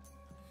it.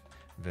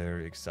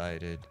 Very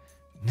excited.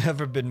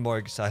 Never been more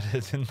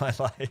excited in my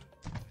life.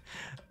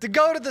 To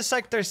go to the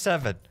Sector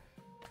 7.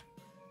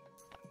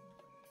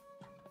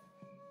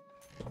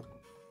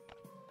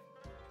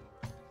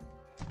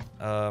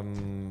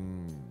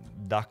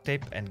 Duct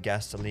tape and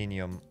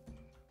gasolinium.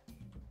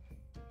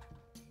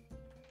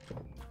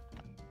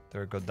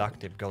 There we go.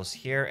 Duct tape goes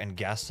here and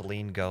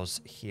gasoline goes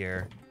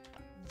here.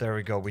 There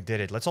we go. We did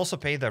it. Let's also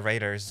pay the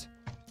raiders.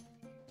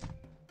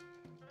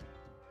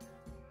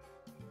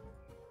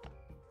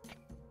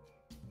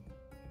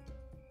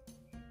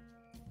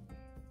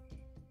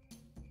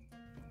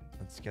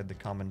 Let's get the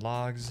common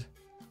logs.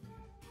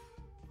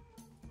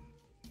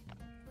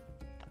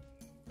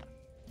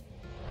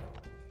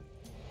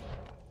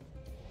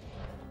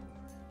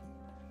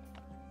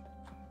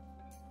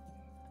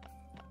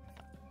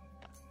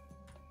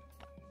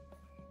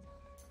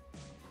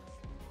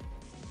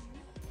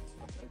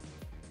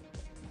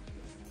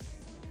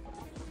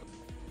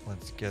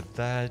 Let's get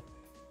that.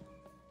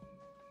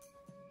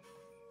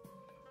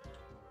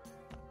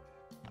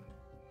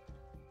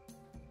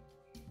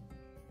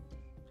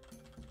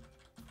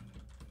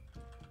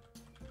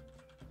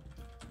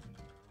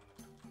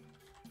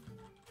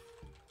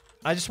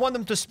 I just want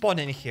them to spawn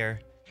in here.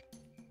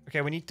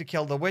 Okay, we need to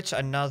kill the witch.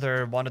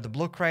 Another one of the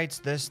blue crates.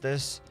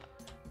 This.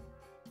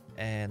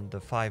 And the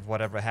 5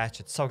 whatever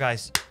hatchets. So,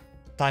 guys,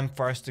 time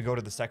for us to go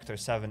to the Sector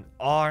 7.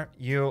 Are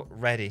you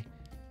ready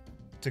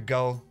to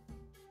go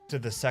to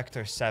the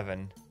Sector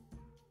 7?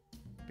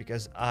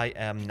 Because I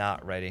am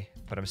not ready,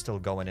 but I'm still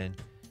going in.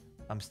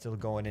 I'm still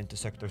going into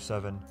Sector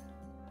 7.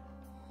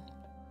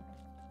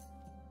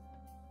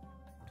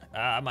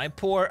 My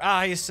poor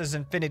eyes says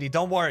infinity.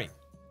 Don't worry.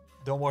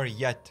 Don't worry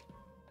yet.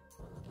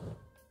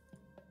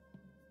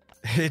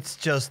 It's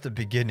just the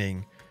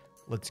beginning.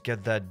 Let's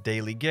get that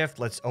daily gift.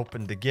 Let's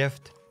open the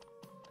gift.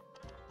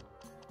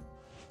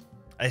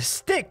 A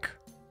stick!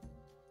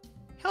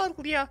 Hell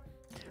yeah.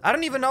 I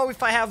don't even know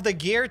if I have the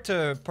gear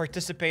to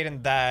participate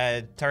in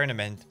that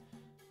tournament.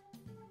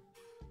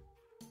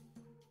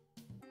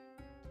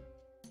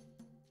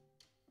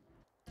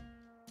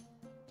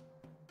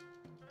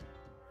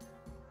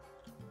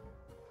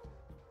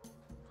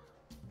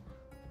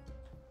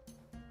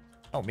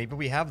 Oh, maybe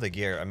we have the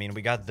gear. I mean,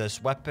 we got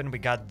this weapon, we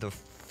got the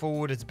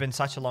food. It's been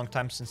such a long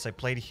time since I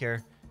played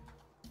here.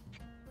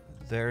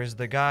 There's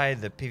the guy.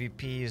 The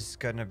PvP is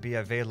gonna be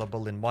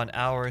available in 1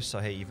 hour. So,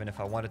 hey, even if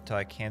I wanted to,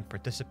 I can't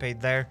participate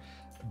there.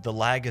 The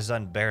lag is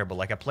unbearable.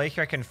 Like, I play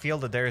here, I can feel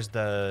that there's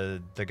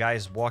the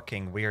guys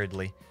walking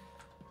weirdly.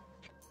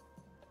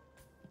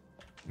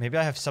 Maybe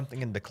I have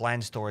something in the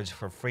clan storage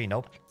for free.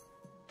 Nope.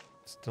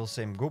 Still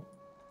same goop.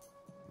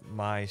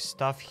 My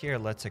stuff here,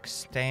 let's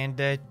extend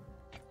it.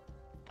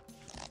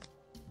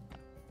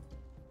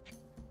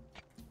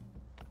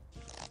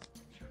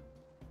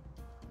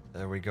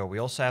 There we go. We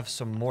also have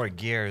some more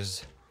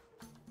gears.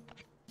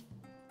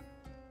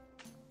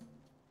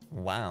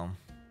 Wow.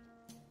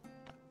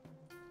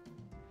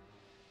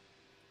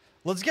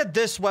 Let's get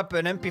this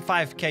weapon,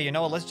 MP5K. You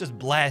know what? Let's just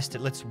blast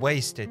it. Let's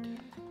waste it.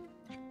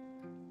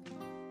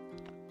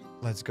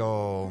 Let's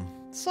go.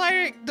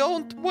 Cyrek,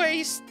 don't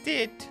waste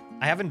it.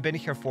 I haven't been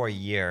here for a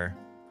year.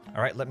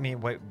 All right, let me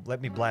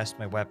blast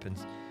my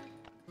weapons.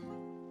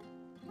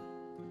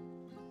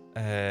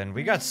 And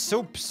we got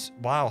soups.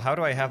 Wow, how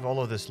do I have all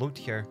of this loot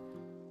here?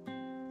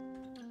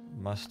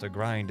 Must have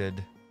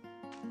grinded.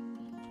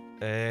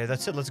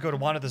 That's it. Let's go to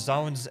one of the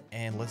zones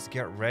and let's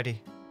get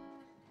ready.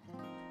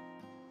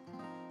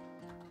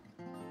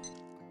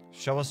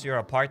 Show us your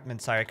apartment,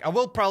 Cyrek. I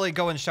will probably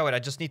go and show it. I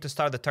just need to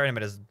start the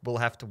tournament, as we'll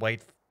have to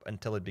wait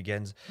until it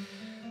begins.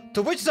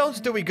 To which zones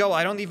do we go?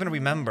 I don't even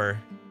remember.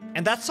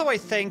 And that's how I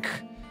think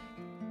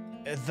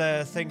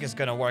the thing is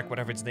gonna work,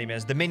 whatever its name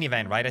is. The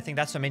minivan, right? I think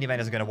that's how minivan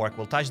is gonna work.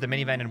 We'll touch the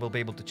minivan and we'll be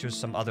able to choose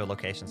some other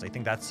locations. I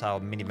think that's how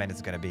minivan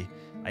is gonna be.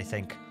 I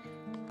think.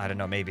 I don't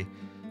know, maybe.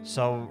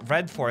 So,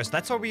 Red Forest.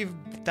 That's what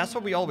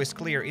we always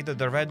clear. Either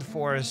the Red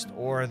Forest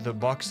or the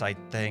bauxite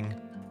thing.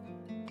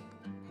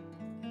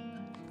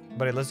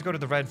 But let's go to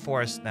the Red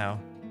Forest now.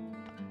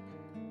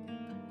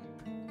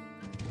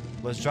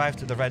 Let's drive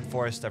to the Red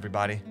Forest,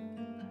 everybody.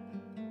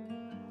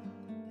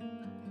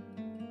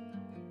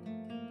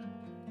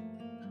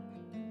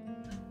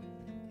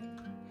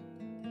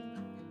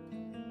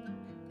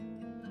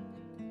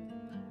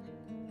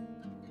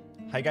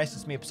 Hi guys,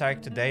 it's me,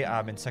 HappyCairek. Today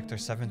I'm in Sector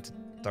 7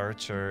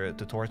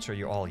 to torture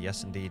you all.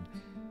 Yes, indeed.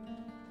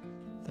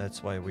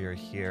 That's why we are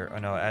here. Oh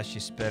no, Ashy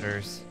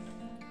Spitters.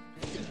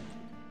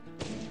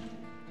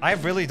 I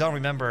really don't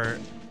remember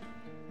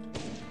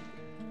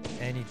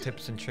any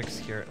tips and tricks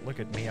here.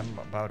 Look at me, I'm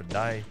about to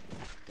die.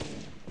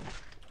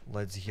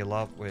 Let's heal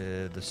up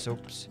with the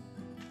soups.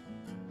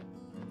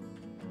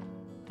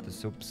 The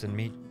soups and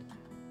meat.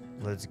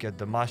 Let's get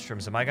the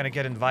mushrooms. Am I gonna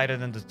get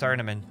invited in the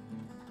tournament?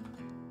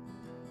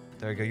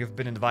 There you go. You've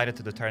been invited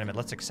to the tournament.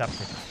 Let's accept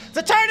it.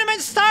 The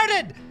tournament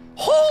started!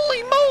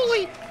 Holy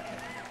moly!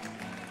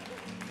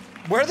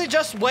 Were they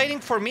just waiting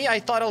for me? I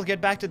thought I'll get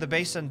back to the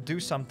base and do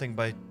something,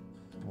 but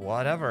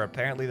whatever.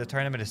 Apparently the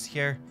tournament is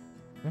here.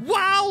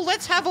 Wow!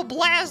 Let's have a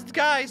blast,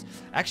 guys!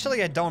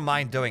 Actually, I don't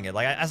mind doing it.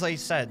 Like, as I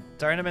said,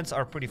 tournaments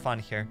are pretty fun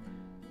here.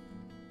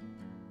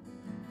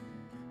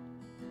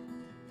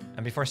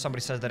 And before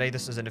somebody says that, hey,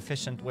 this is an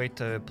efficient way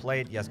to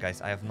play it. Yes, guys,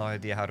 I have no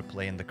idea how to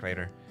play in the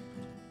crater.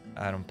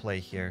 I don't play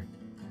here.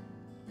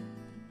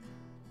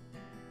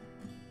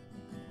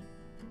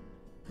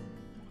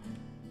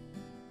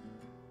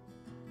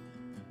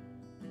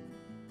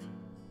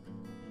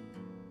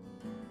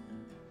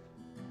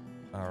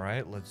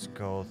 Alright, let's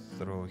go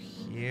through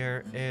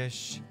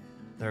here-ish.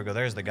 There we go,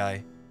 there's the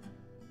guy.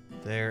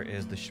 There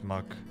is the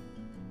schmuck.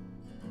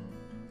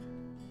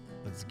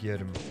 Let's get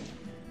him.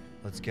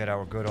 Let's get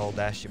our good old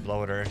Ashy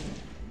Bloater.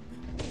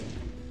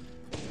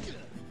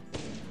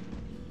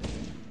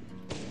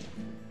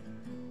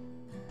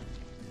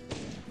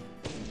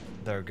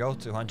 There we go,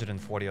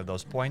 240 of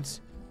those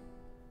points.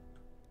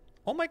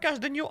 Oh my gosh,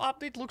 the new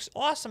update looks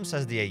awesome,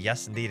 says DA.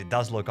 Yes, indeed, it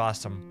does look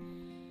awesome.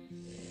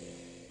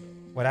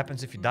 What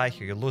happens if you die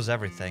here? You lose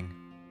everything.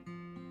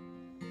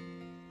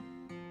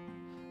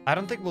 I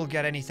don't think we'll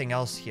get anything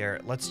else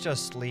here. Let's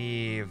just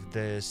leave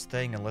this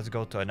thing and let's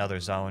go to another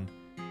zone.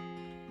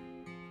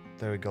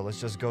 There we go, let's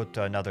just go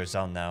to another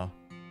zone now.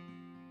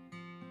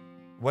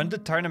 When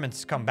did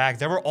tournaments come back?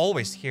 They were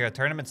always here.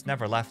 Tournaments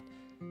never left.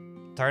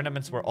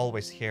 Tournaments were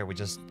always here. We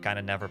just kind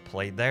of never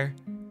played there.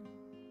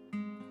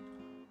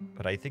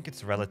 But I think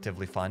it's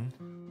relatively fun.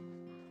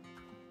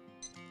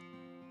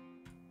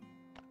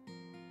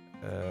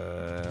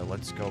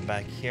 Let's go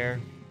back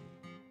here.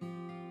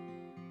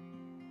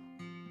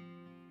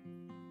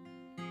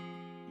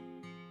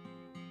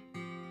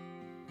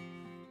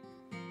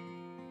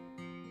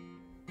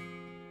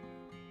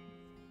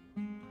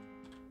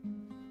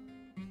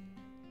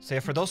 So yeah,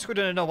 for those who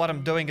don't know, what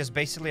I'm doing is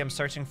basically I'm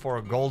searching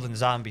for golden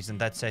zombies and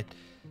that's it.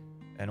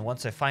 And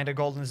once I find a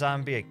golden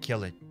zombie, I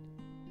kill it.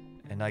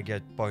 And I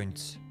get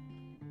points.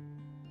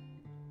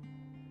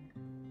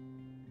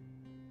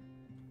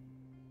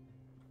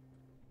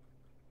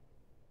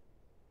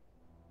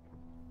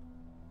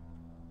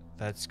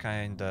 That's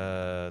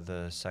kinda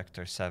the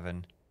Sector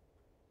 7.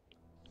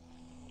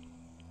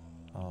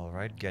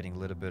 Alright, getting a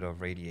little bit of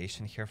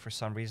radiation here for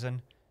some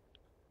reason.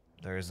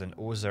 There's an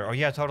oozer. Oh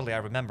yeah, totally, I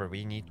remember.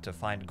 We need to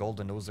find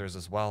golden oozers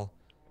as well.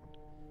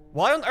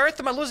 Why on earth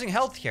am I losing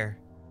health here?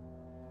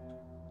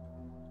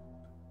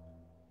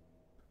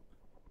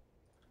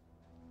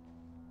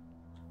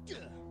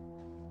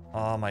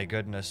 Oh my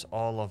goodness,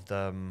 all of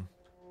them.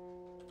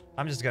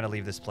 I'm just gonna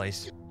leave this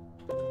place.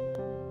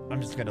 I'm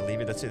just gonna leave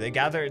it. That's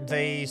it.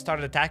 They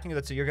started attacking you.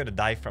 That's it. You're gonna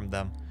die from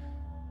them.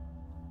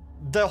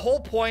 The whole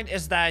point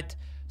is that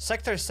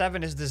Sector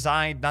 7 is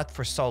designed not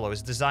for solo.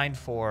 It's designed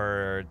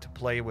to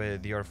play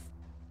with your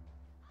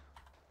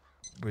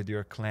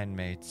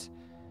clanmates.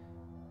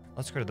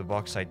 Let's go to the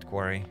bauxite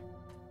quarry.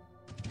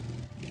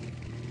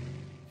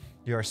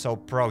 You are so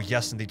pro.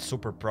 Yes, indeed,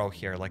 super pro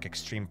here, like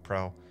extreme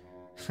pro.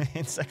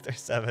 In Sector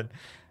 7.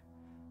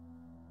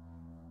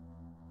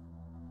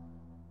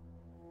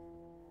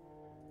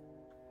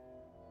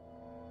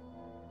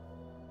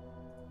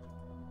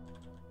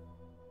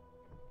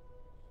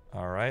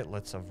 Alright,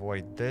 let's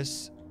avoid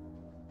this.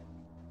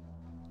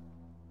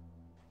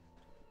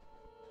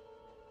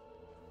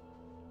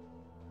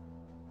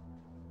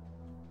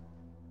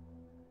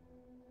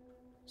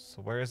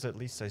 So where is at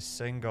least a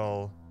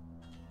single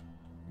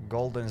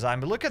golden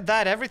zombie? Look at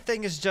that,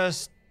 everything is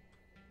just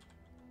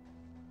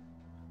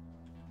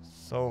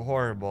so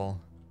horrible.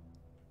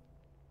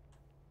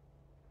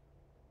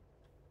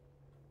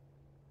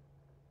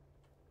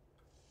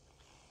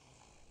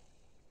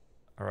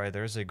 Alright,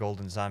 there's a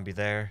golden zombie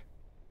there.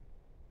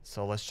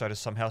 So let's try to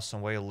somehow,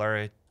 some way lure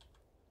it.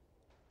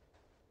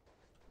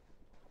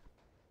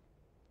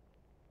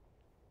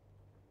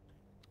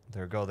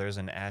 There we go, there's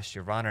an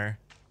ashy runner.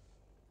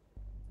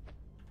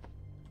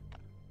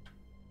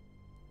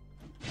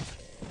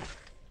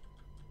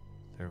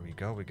 There we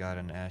go, we got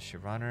an ashy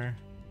runner.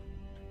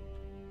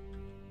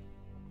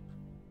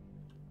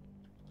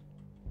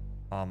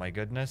 Oh my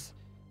goodness.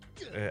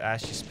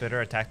 Ashy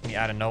Spitter attacked me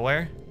out of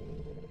nowhere.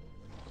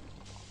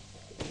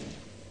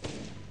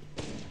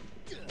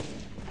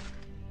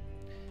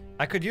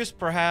 I could use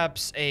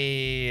perhaps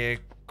a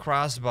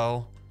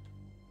crossbow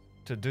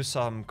to do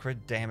some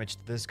crit damage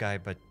to this guy,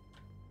 but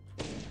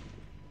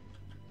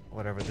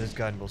whatever, this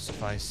gun will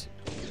suffice.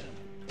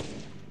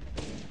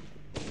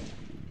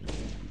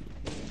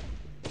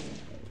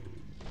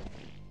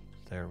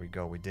 There we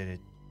go, we did it.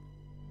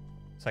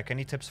 It's like,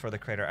 any tips for the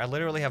crater? I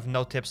literally have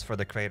no tips for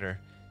the crater.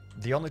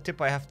 The only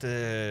tip I have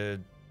to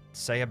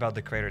say about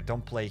the crater,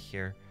 don't play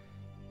here.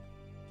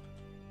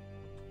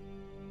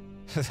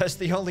 That's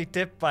the only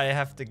tip I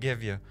have to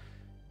give you.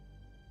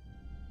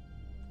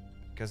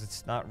 Because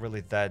it's not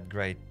really that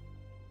great.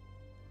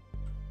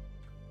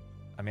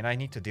 I mean, I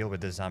need to deal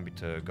with this zombie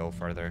to go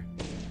further.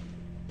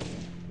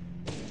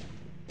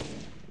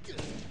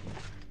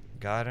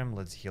 Got him,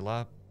 let's heal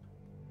up.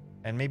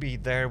 And maybe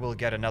there we'll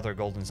get another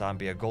golden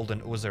zombie, a golden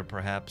oozer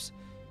perhaps.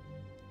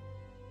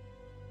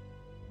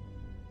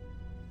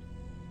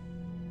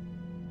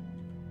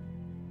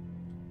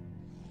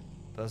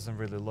 Doesn't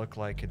really look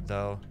like it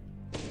though.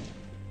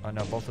 Oh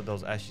no, both of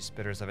those ashy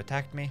spitters have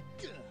attacked me.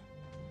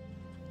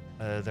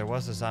 There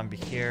was a zombie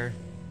here.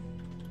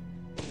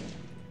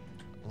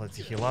 Let's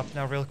heal up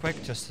now real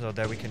quick, just so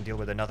that we can deal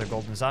with another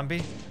golden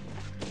zombie.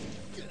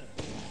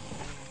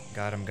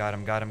 Got him, got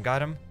him, got him,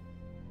 got him.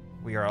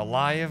 We are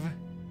alive.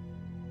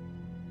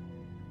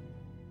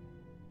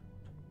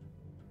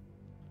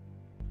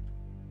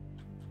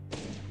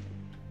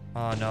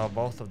 Oh no,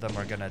 both of them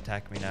are gonna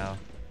attack me now.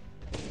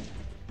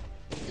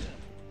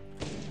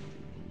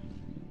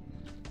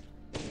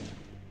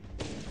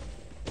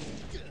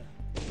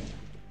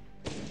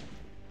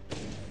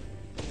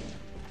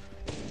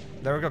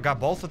 There we go, got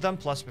both of them,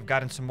 plus we've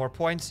gotten some more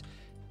points.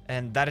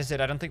 And that is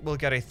it. I don't think we'll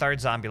get a third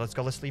zombie. Let's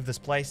go, let's leave this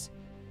place.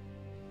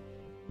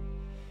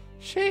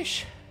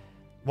 Sheesh.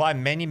 Why,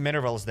 many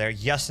minerals there.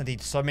 Yes,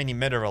 indeed, so many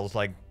minerals,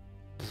 like...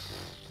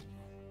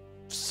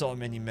 so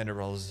many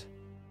minerals.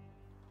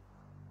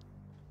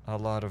 A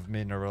lot of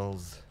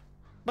minerals.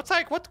 But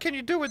like, what can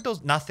you do with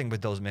those? Nothing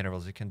with those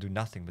minerals. You can do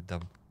nothing with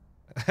them.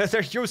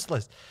 They're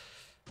useless.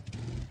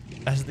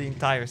 As the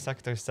entire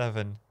Sector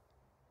 7.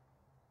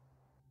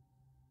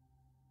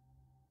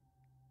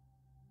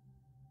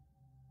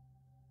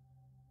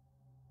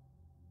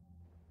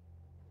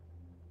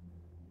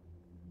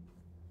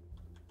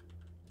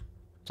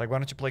 It's like, why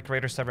don't you play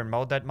Crater 7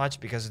 mode that much?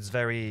 Because it's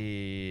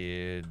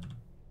very...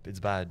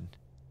 it's bad.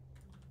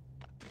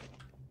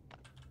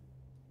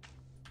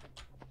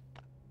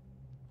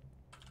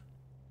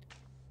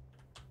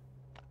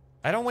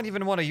 I don't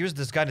even want to use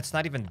this gun. It's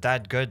not even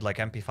that good like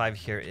MP5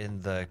 here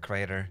in the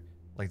crater.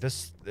 Like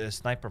this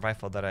sniper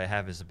rifle that I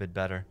have is a bit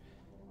better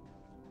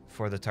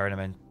for the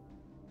tournament.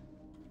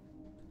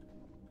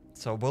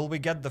 So will we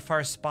get the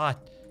first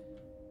spot?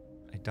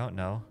 I don't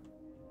know.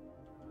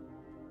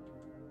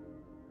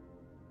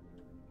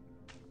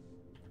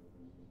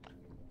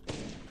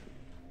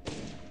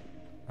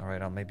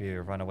 Alright, I'll maybe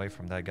run away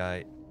from that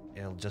guy.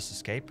 He'll just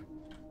escape.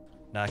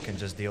 Now I can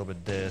just deal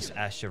with this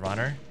Asher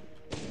runner.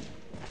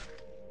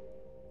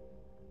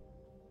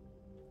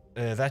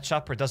 That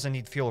chopper doesn't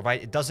need fuel,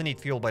 right? It doesn't need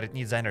fuel, but it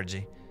needs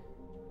energy.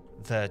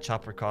 The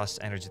chopper costs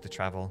energy to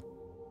travel.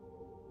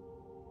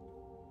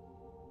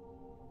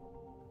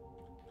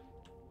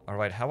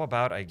 Alright, how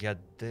about I get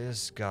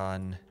this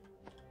gun,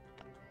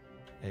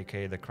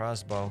 aka the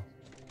crossbow.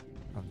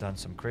 I've done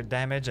some crit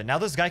damage, and now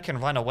this guy can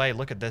run away.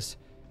 Look at this.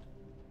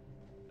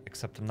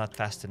 Except I'm not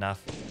fast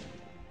enough.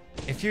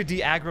 If you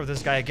de-aggro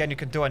this guy again, you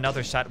can do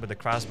another shot with the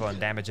crossbow and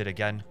damage it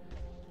again.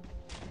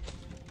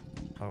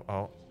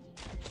 Uh-oh.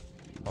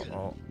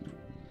 Uh-oh.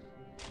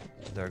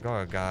 There we go.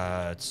 I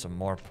got some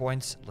more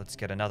points. Let's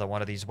get another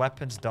one of these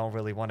weapons. Don't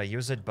really want to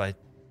use it, but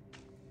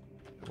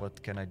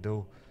what can I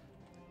do?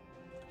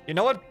 You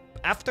know what?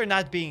 After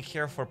not being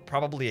here for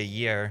probably a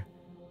year,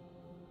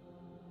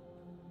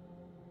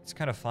 it's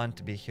kind of fun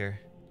to be here.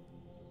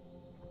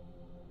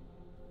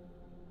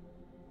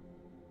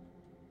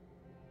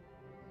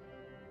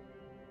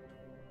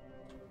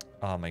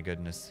 Oh my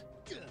goodness.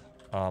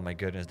 Oh my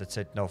goodness, that's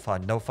it. No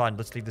fun, no fun.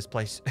 Let's leave this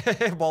place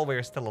while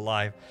we're still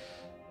alive.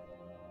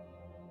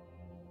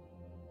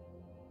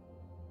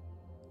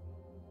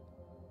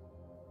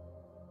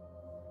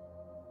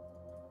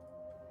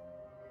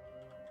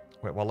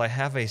 Wait, well, I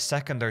have a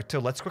second or two.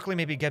 Let's quickly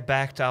maybe get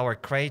back to our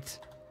crate.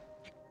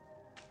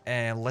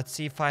 And let's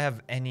see if I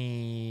have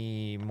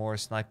any more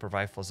sniper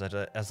rifles,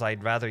 as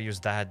I'd rather use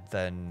that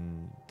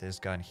than this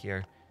gun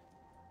here.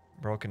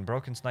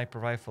 Broken sniper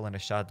rifle and a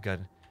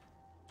shotgun.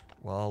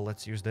 Well,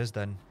 let's use this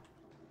then.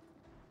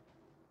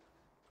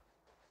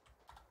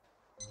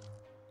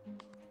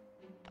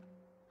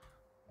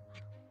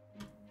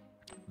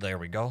 There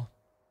we go.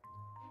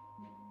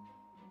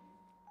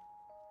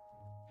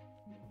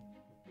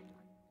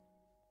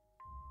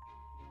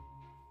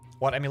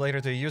 What emulator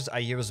do you use? I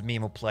use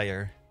Mimo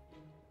Player.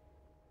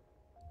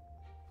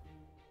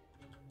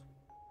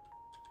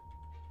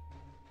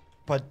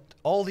 But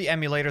all the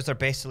emulators are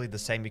basically the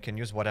same. You can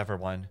use whatever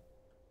one.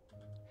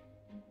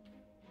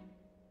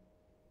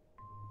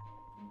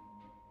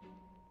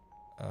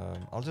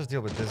 I'll just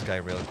deal with this guy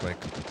real quick.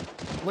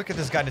 Look at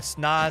this gun. It's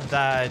not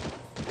that...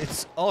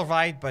 It's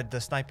alright, but the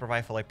sniper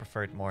rifle, I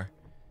prefer it more.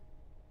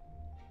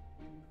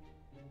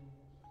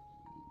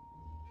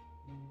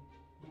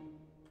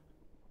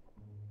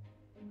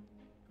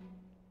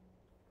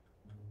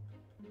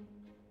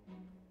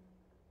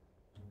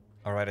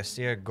 Alright, I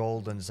see a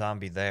golden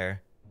zombie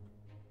there.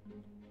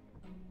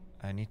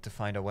 I need to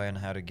find a way on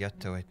how to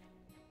get to it.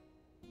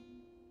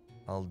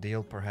 I'll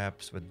deal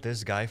perhaps with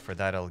this guy. For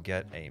that, I'll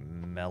get a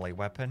melee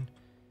weapon.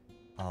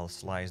 I'll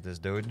slice this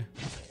dude.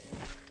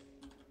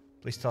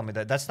 Please tell me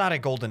that. That's not a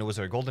golden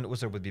oozer. Golden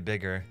oozer would be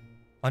bigger.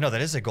 Oh no,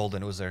 that is a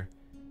golden oozer.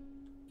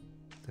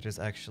 That is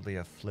actually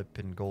a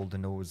flippin'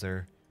 golden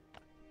oozer.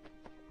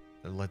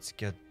 Let's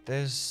get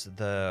this.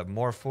 The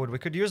more food. We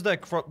could use the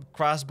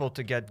crossbow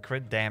to get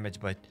crit damage,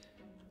 but...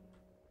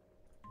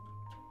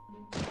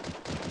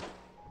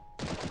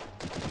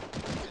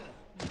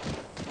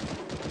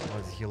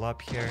 Let's heal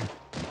up here.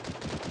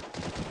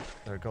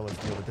 There we go. Let's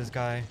deal with this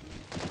guy.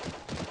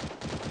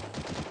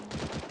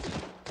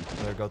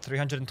 There we go.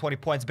 320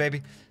 points, baby.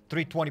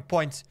 320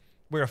 points.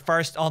 We're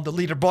first on the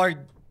leaderboard.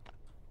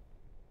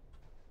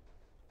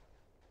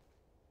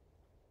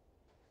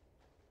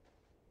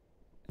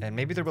 And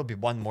maybe there will be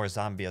one more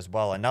zombie as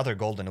well. Another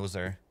golden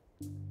oozer.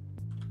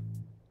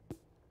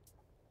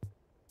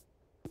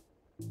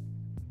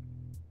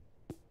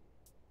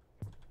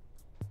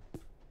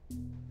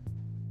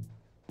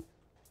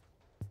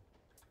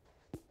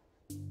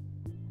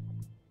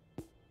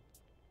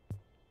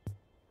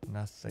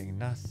 Nothing,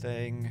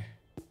 nothing.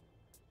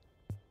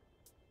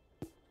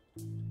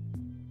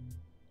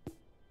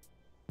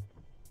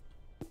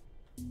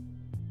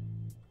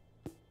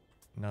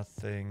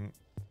 Nothing.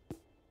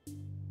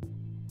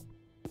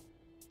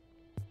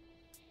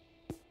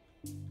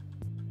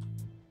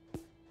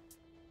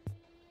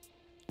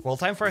 Well,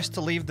 time for us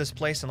to leave this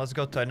place and let's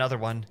go to another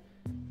one.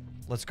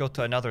 Let's go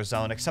to another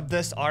zone. Except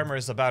this armor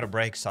is about to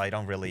break, so I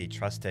don't really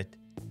trust it.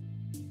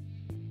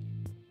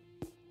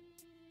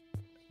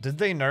 Did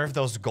they nerf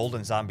those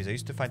golden zombies? I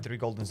used to find 3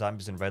 golden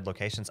zombies in red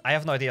locations. I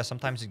have no idea.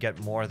 Sometimes you get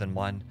more than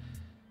one.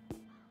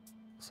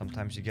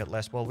 Sometimes you get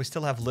less. Well, we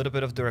still have a little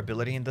bit of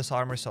durability in this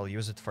armor, so I'll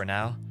use it for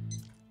now.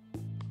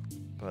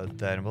 But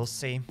then we'll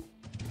see.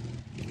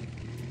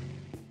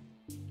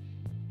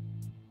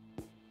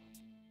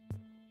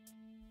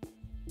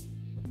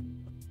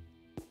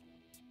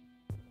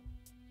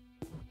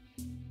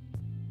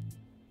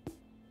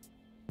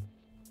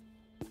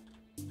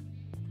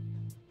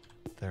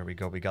 There we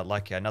go. We got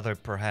lucky. Another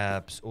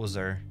perhaps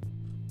oozer.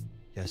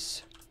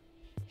 Yes.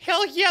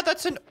 Hell yeah,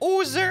 that's an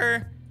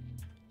oozer!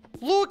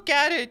 Look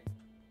at it!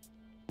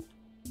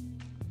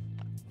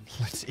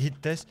 Let's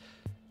eat this.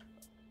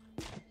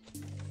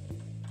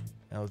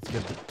 Now let's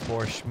get the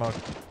poor schmuck.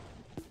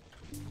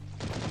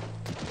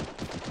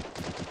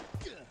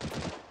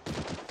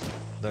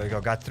 There we go.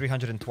 Got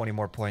 320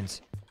 more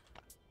points.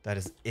 That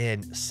is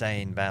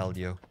insane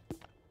value.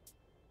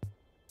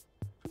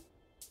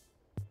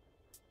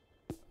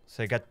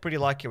 So I got pretty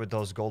lucky with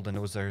those golden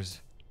oozers.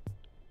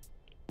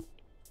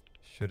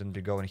 Shouldn't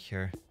be going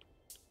here.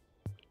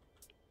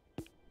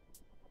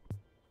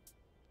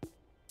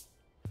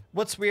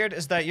 What's weird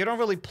is that you don't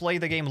really play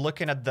the game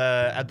looking at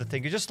the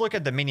thing. You just look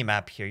at the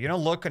mini-map here. You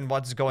don't look at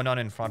what's going on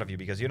in front of you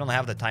because you don't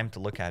have the time to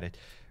look at it.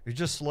 You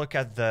just look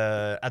at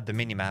the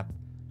mini-map.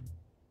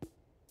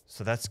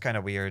 So that's kind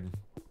of weird.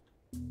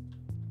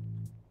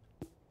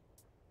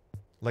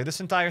 Like, this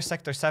entire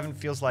Sector 7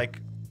 feels like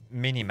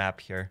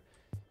mini-map here.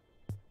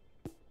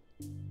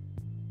 It's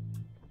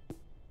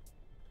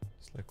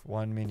like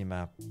one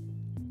mini-map.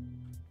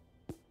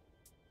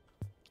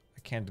 I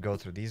can't go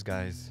through these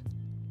guys.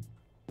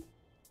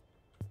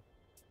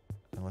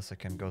 Unless I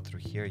can go through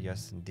here.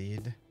 Yes,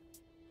 indeed.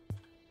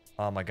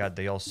 Oh my god,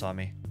 they all saw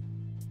me.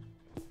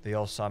 They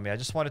all saw me. I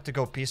just wanted to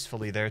go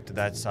peacefully there to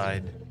that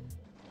side.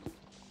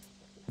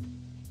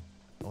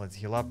 Let's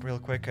heal up real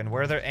quick. And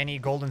were there any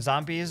golden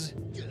zombies?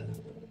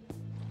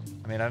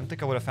 I mean, I don't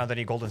think I would have found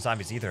any golden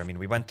zombies either. I mean,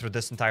 we went through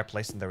this entire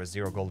place and there was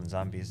 0 golden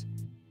zombies.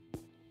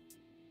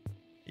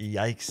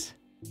 Yikes.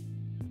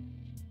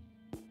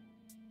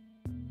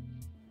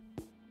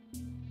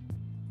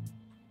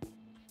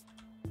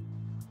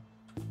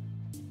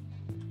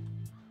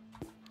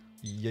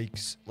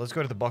 Yikes. Let's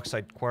go to the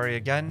bauxite quarry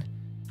again.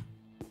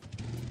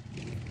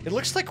 It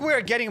looks like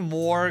we're getting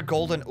more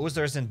golden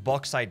oozers in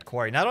bauxite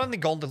quarry. Not only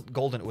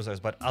golden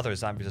oozers, but other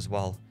zombies as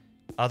well.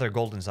 Other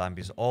golden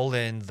zombies. All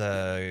in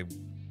the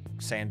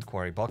sand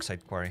quarry,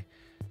 bauxite quarry.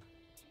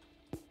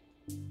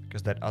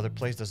 Because that other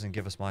place doesn't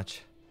give us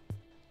much.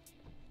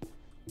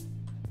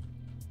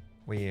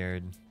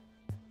 Weird.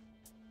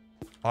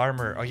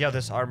 Armor. Oh yeah,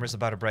 this armor is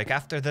about to break.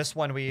 After this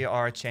one, we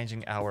are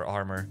changing our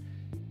armor.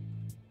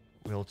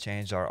 We'll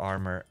change our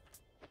armor.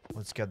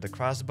 Let's get the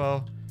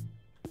crossbow.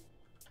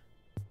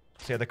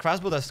 So yeah, the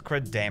crossbow does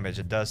crit damage.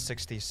 It does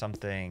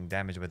 60-something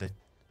damage with it.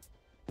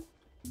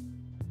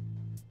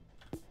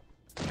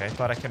 Okay, I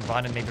thought I can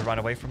run and maybe run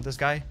away from this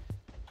guy.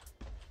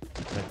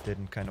 That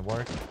didn't kind of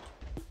work.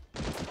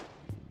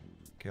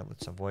 Okay,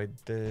 let's avoid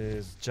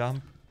this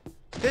jump.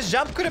 This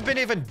jump could have been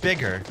even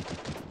bigger.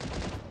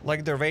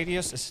 Like, the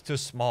radius is too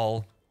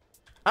small.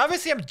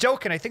 Obviously, I'm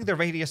joking. I think the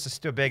radius is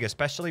too big,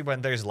 especially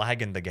when there's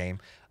lag in the game.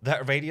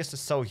 That radius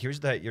is so huge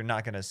that you're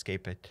not going to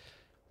escape it.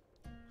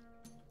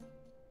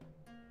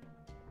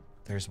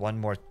 There's one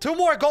more. 2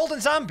 more golden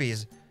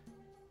zombies!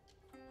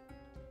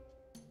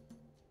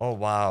 Oh,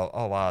 wow.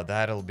 Oh, wow.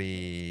 That'll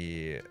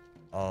be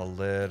a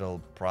little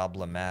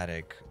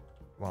problematic,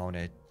 won't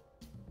it?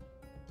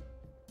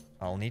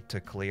 I'll need to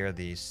clear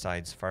these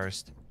sides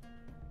first.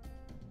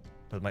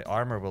 But my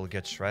armor will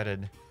get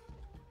shredded.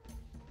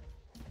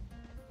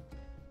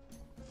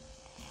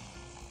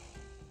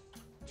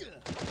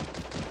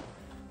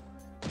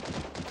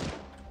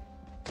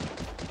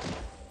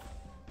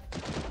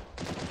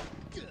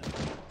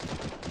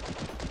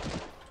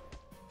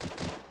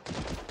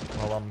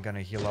 Well, I'm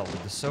gonna heal out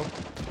with the soap.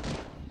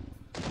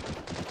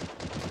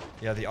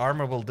 Yeah, the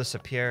armor will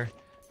disappear.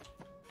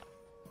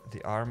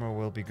 The armor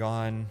will be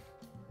gone.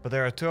 But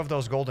there are 2 of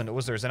those golden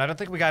oozers, and I don't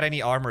think we got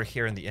any armor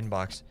here in the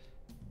inbox.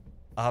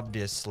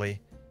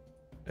 Obviously.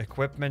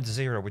 Equipment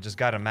 0. We just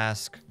got a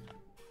mask.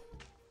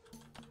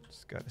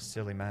 Just got a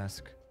silly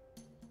mask.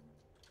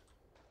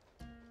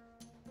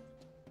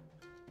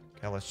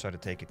 Okay, let's try to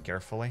take it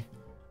carefully.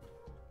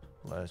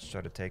 Let's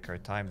try to take our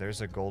time.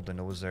 There's a golden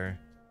oozer.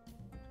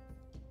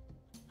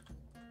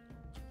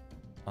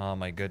 Oh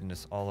my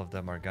goodness, all of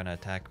them are gonna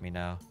attack me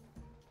now.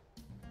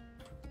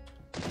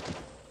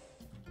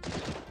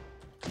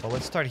 Well,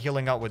 let's start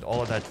healing out with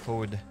all of that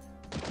food.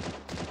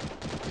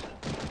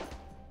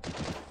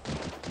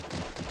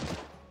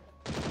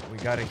 We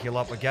gotta heal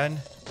up again.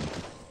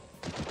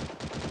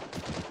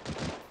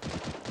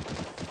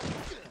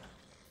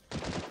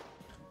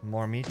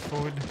 More meat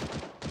food.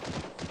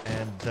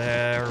 And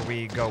there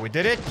we go. We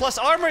did it. Plus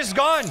armor is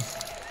gone.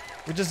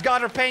 We just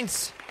got our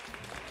paints.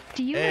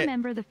 Do you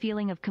remember the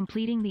feeling of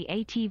completing the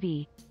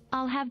ATV?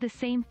 I'll have the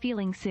same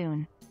feeling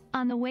soon.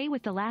 On the way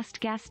with the last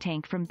gas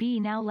tank from B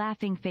now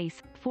laughing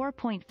face,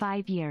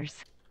 4.5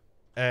 years.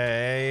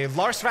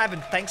 Lars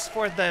Rabin, thanks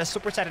for the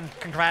super chat and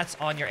congrats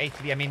on your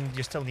ATV. I mean,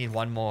 you still need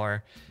one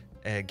more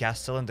gas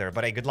cylinder,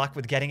 but good luck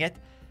with getting it.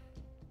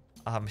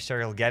 I'm sure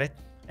you'll get it.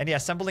 And yeah,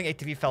 assembling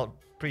ATV felt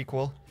pretty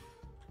cool.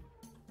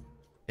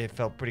 It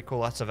felt pretty cool.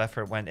 Lots of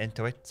effort went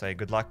into it. So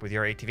good luck with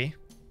your ATV.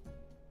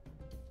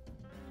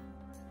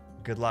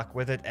 Good luck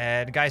with it.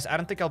 And guys, I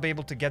don't think I'll be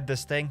able to get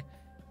this thing.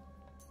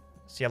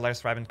 So yeah,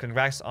 Lars Rabin,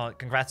 congrats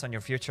on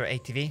your future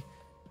ATV.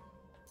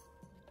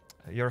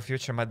 Your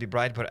future might be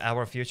bright, but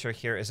our future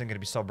here isn't going to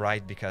be so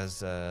bright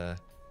because,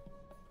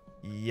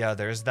 yeah,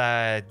 there's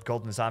that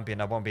golden zombie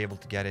and I won't be able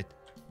to get it.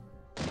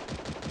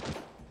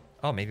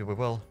 Oh, maybe we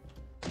will.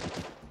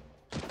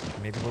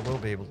 Maybe we will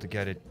be able to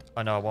get it.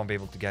 Oh, no, I won't be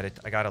able to get it.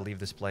 I gotta leave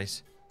this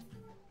place.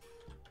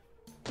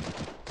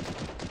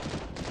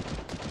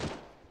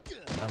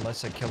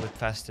 Unless I kill it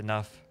fast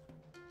enough.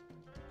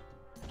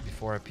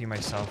 Before I pee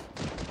myself.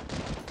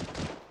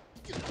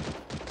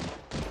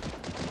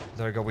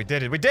 There we go. We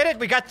did it. We did it!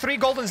 We got 3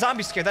 golden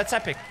zombies here. That's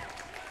epic.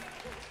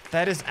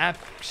 That is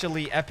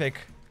actually epic.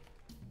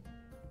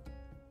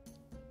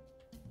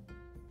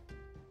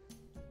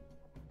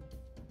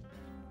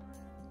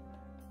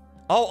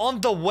 Oh,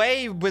 on the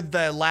way with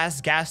the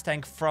last gas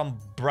tank from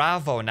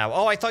Bravo now.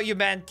 Oh, I thought you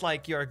meant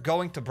like you're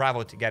going to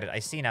Bravo to get it. I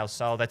see now.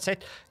 So that's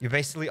it. You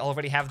basically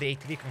already have the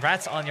ATV.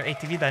 Congrats on your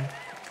ATV then.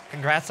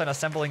 Congrats on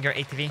assembling your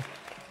ATV.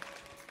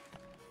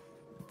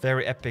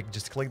 Very epic.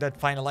 Just click that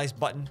finalize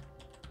button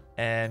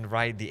and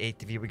ride the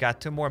ATV. We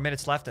got 2 more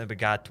minutes left and we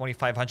got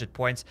 2,500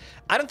 points.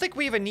 I don't think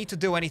we even need to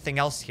do anything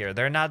else here.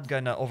 They're not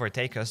gonna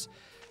overtake us.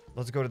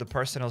 Let's go to the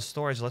personal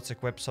storage. Let's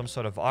equip some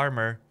sort of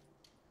armor.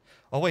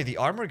 Oh, wait, the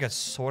armor gets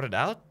sorted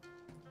out?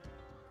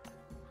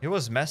 It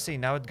was messy,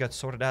 now it got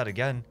sorted out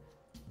again.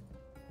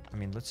 I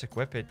mean, let's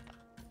equip it.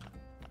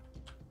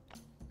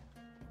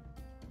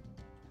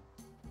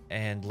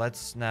 And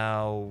let's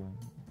now...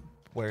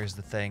 Where's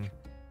the thing?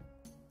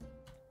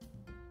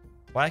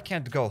 Well, I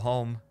can't go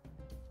home.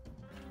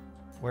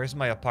 Where's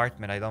my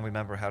apartment? I don't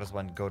remember how does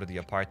one go to the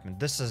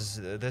apartment. This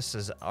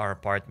is our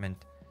apartment.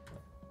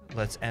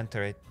 Let's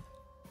enter it.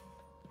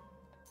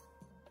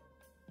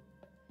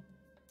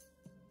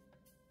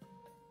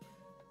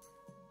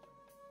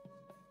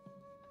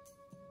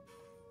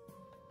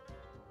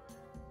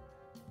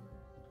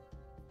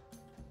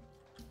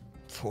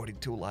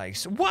 $42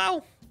 likes.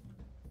 Wow!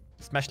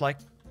 Smash like.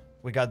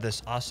 We got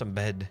this awesome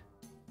bed.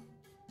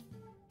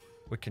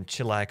 We can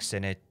chillax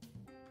in it.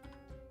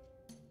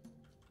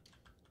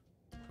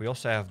 We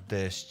also have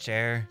this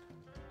chair.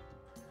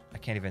 I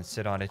can't even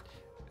sit on it.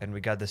 And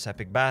we got this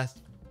epic bath.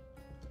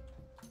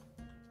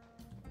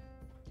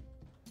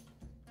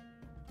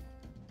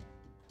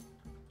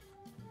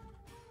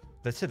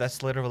 That's it.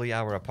 That's literally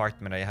our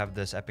apartment. I have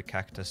this epic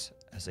cactus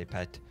as a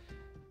pet.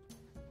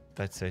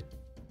 That's it.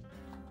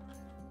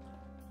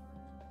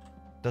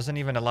 Doesn't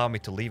even allow me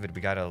to leave it. We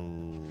gotta...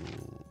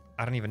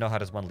 I don't even know how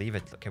does one leave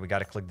it. Okay, we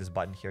gotta click this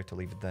button here to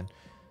leave it then.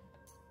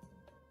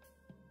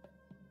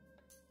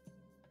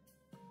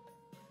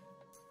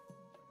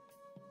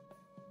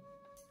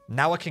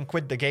 Now I can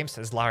quit the game,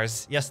 says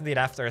Lars. Yes, indeed,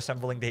 after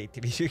assembling the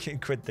ATV, you can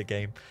quit the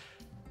game.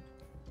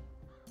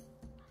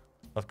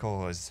 Of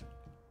course.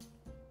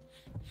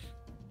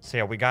 So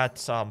yeah, we got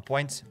some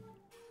points.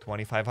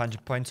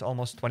 2,500 points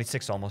almost.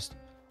 26 almost.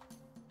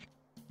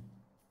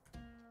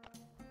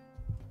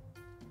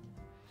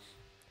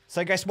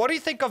 So guys, what do you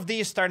think of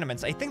these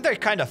tournaments? I think they're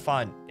kind of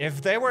fun.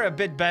 If they were a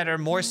bit better,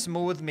 more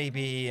smooth,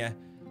 maybe...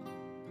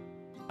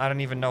 I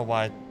don't even know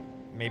what.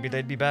 Maybe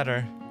they'd be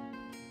better.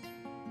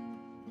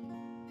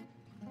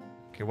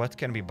 Okay, what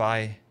can we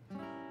buy?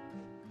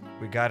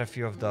 We got a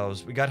few of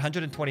those. We got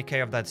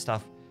 120k of that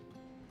stuff.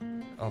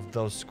 Of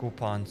those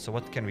coupons. So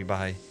what can we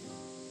buy?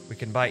 We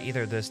can buy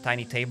either this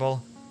tiny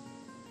table.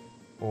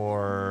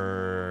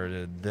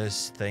 Or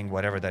this thing,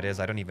 whatever that is.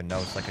 I don't even know.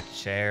 It's like a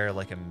chair,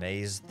 like a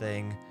maze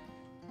thing.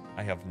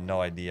 I have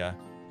no idea.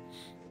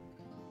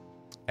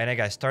 And hey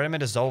guys,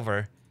 tournament is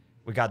over.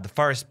 We got the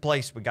first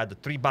place. We got the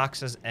 3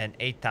 boxes and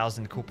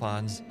 8,000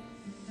 coupons.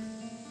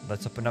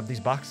 Let's open up these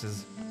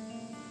boxes.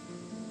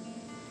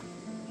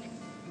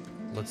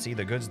 Let's see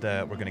the goods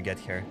that we're gonna get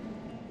here.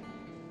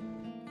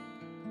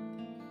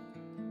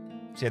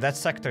 So yeah, that's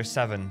Sector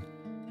 7.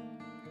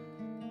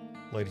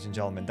 Ladies and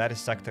gentlemen, that is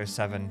Sector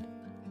 7.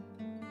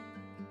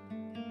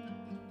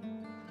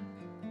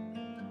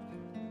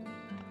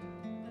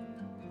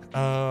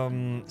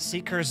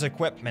 Seeker's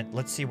equipment.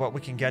 Let's see what we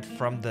can get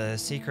from the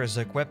Seeker's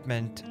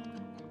equipment.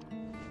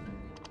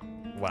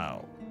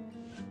 Wow.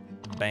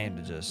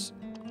 Bandages.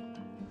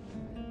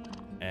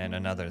 And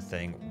another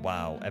thing.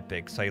 Wow,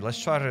 epic. So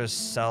let's try to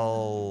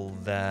sell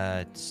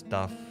that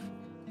stuff.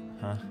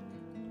 Huh?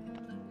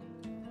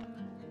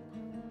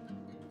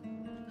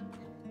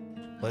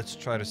 Let's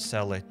try to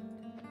sell it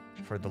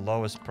for the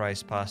lowest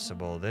price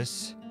possible.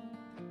 This.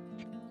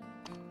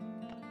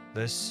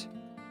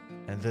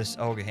 And this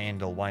OG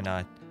handle, why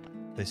not?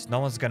 This, no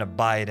one's gonna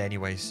buy it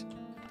anyways.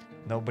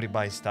 Nobody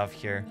buys stuff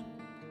here.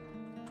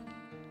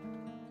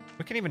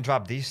 We can even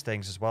drop these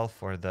things as well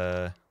for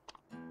the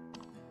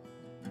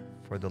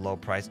low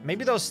price.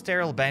 Maybe those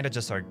sterile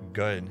bandages are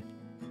good.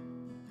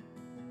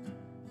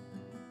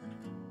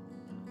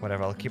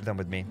 Whatever, I'll keep them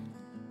with me.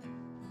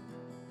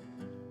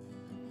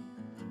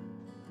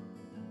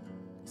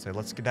 So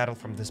let's skedaddle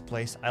from this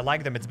place. I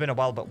like them. It's been a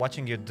while, but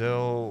watching you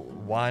do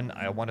one,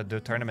 I want to do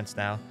tournaments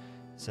now.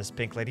 Says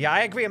Pink Lady. Yeah, I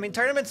agree. I mean,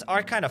 tournaments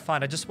are kind of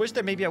fun. I just wish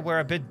that maybe were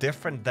a bit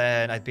different,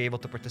 then I'd be able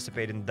to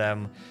participate in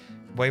them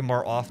way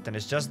more often.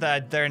 It's just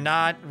that they're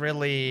not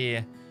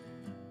really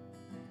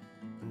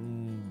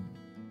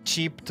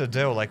cheap to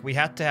do. Like, we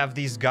had to have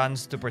these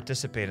guns to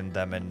participate in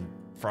them, and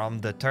from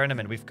the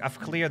tournament, I've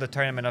cleared the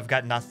tournament. I've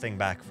got nothing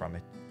back from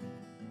it.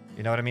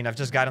 You know what I mean? I've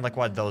just gotten, like,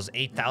 what, those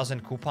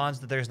 8,000 coupons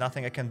that there's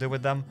nothing I can do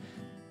with them.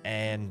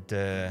 And,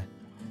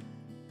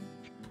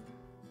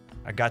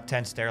 I got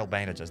 10 sterile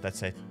bandages.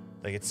 That's it.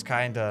 Like, it's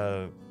kind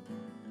of...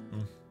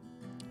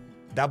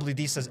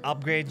 WD says,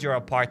 upgrade your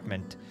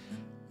apartment.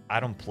 I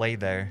don't play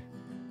there.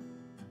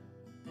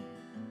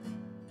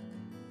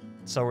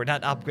 So we're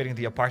not upgrading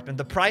the apartment.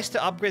 The price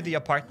to upgrade the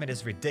apartment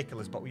is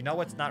ridiculous, but we know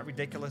what's not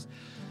ridiculous?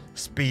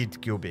 Speed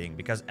cubing.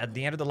 Because at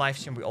the end of the live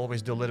stream, we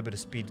always do a little bit of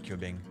speed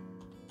cubing.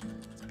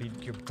 Speed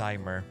cube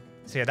timer.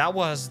 So yeah, that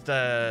was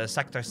the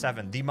Sector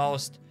 7, the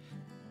most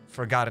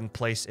forgotten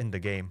place in the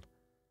game.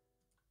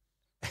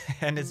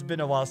 And it's been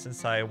a while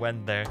since I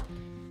went there.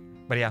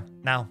 But yeah,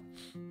 now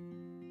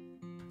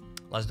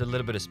let's do a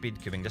little bit of speed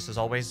cubing. Just as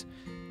always,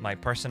 my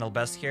personal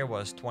best here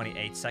was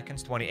 28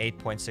 seconds,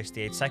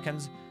 28.68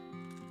 seconds.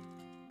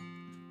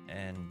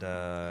 And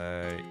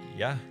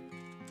yeah.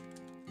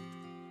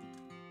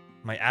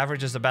 My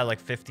average is about like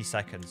 50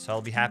 seconds, so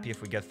I'll be happy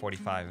if we get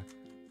 45.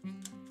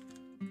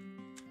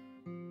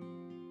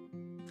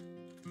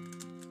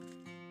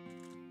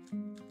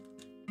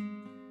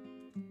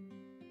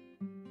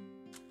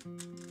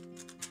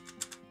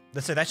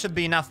 That's it. That should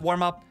be enough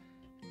warm-up.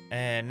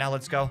 And now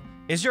let's go.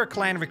 Is your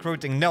clan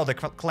recruiting? No, the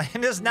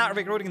clan is not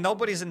recruiting.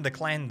 Nobody's in the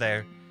clan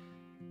there.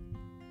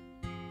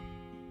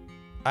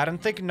 I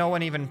don't think no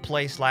one even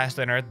plays Last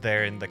on Earth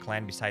there in the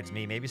clan besides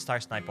me. Maybe Star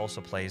Snipe also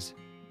plays.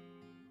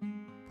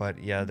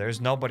 But yeah, there's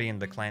nobody in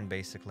the clan,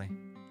 basically.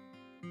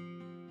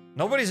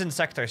 Nobody's in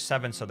Sector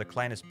 7, so the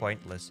clan is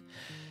pointless.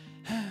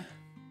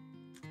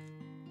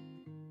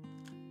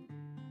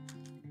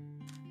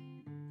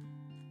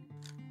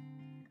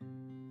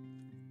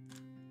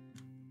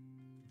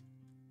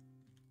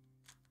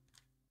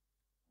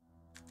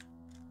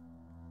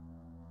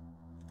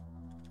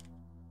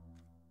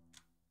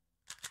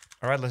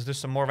 Alright, let's do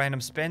some more random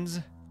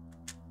spins.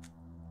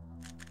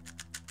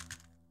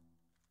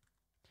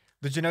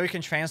 Did you know you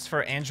can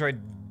transfer Android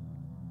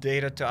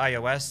data to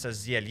iOS?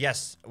 Says Yale.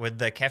 Yes, with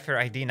the Kefir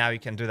ID now you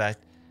can do that.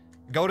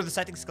 Go to the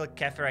settings, click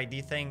Kefir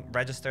ID thing,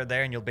 register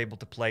there, and you'll be able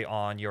to play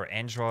on your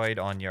Android,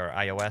 on your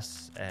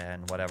iOS,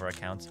 and whatever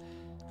accounts.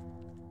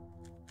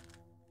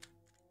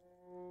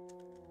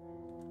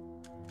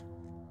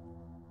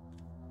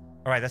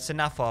 Alright, that's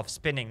enough of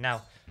spinning.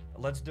 Now,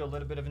 let's do a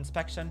little bit of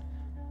inspection.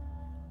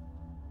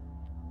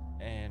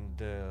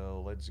 And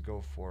let's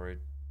go for it.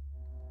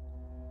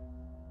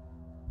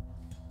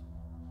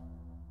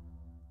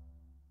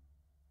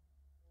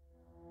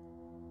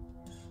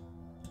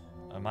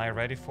 Am I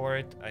ready for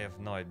it? I have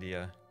no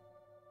idea.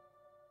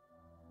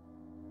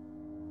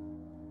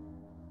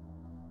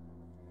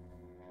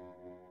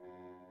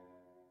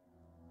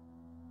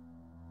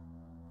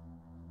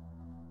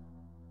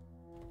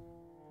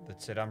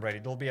 That's it, I'm ready.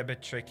 It'll be a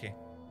bit tricky.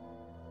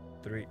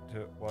 3,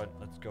 2, 1,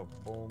 let's go.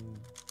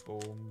 Boom,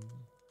 boom.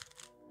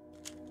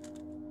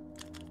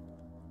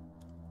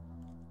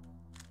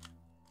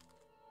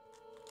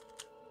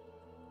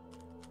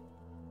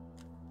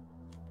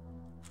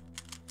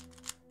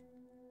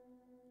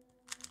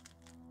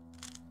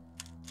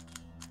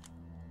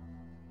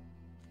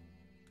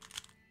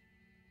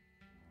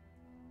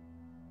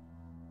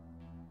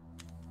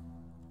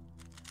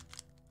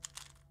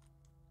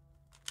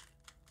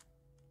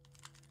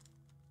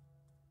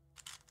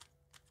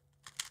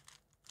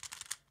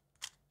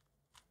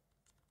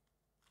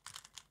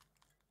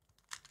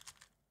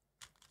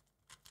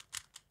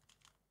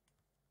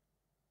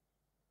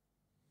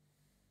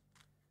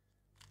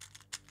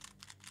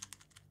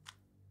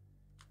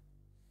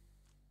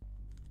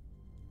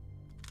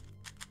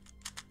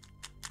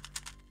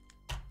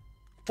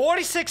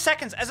 $46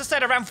 seconds. As I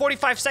said, around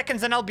 45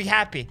 seconds and I'll be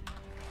happy.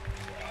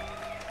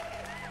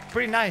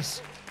 Pretty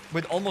nice.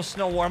 With almost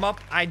no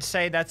warm-up, I'd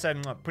say that's a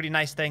pretty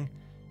nice thing.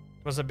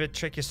 It was a bit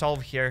tricky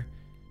solve here.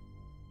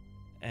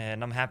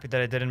 And I'm happy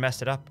that I didn't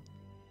mess it up.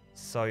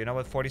 So, you know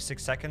what?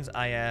 46 seconds.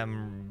 I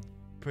am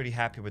pretty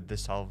happy with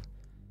this solve.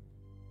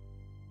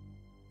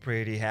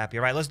 Pretty happy.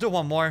 All right, let's do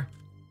one more.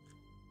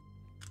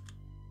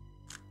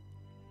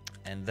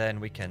 And then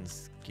we can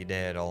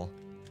skedaddle.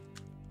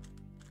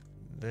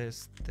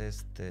 This,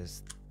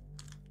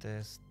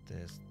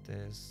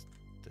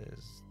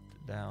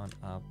 down,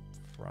 up,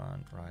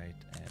 front, right,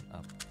 and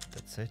up.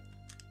 That's it.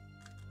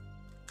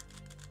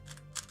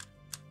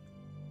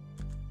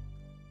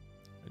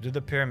 Do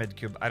the pyramid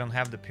cube. I don't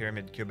have the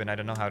pyramid cube and I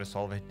don't know how to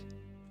solve it.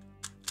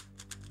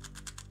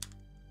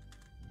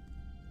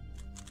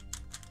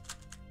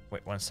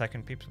 Wait 1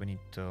 second, peeps. We need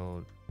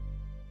to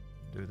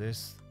do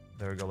this.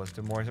 There we go. Let's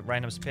do more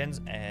random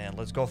spins and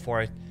let's go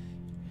for it.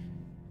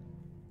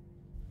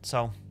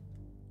 So,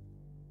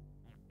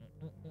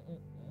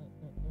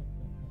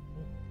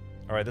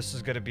 all right, this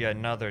is going to be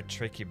another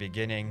tricky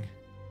beginning.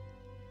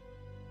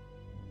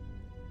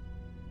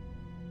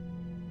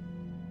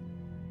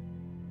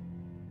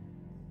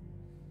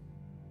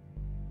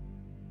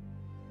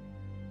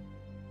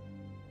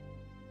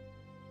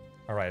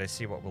 All right, I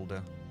see what we'll do.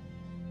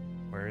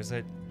 Where is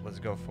it? Let's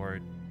go for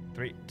it.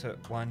 3, 2,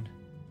 1.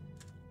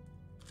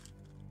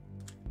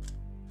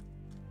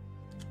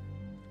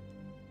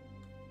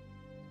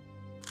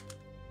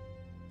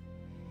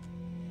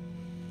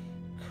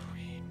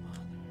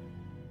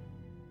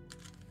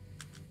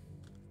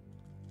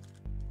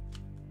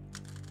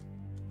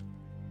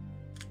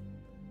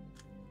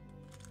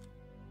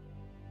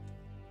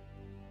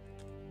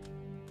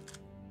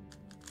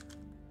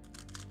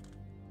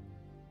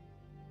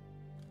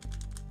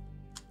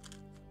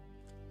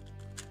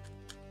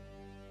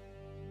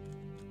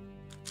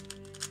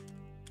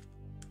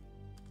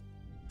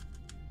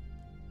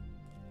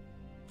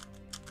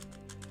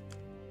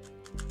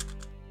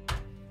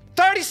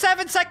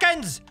 37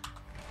 seconds!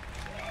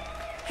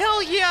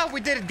 Hell yeah,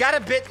 we did it. Got a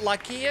bit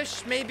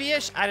lucky-ish,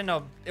 maybe-ish. I don't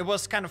know. It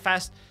was kind of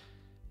fast,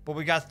 but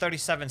we got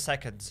 37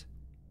 seconds.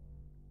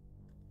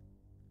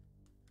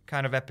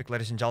 Kind of epic,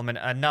 ladies and gentlemen.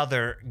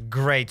 Another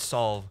great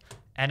solve.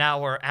 And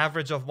our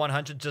average of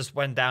 100 just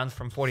went down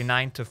from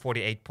 49 to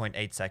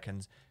 48.8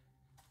 seconds.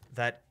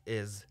 That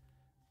is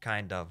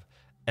kind of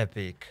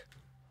epic.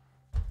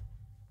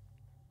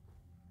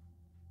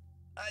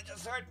 I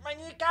just hurt my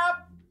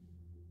kneecap!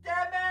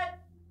 Damn it!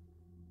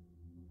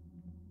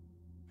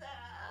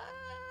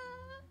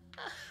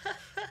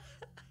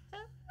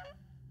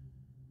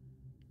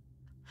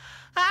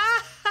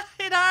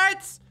 It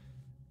hurts!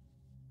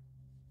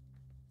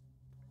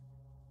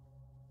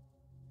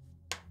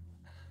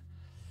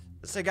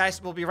 So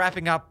guys, we'll be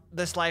wrapping up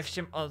this live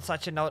stream on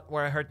such a note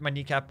where I hurt my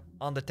kneecap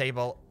on the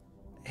table.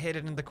 Hit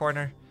it in the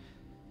corner.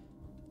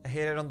 I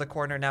hit it on the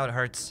corner, now it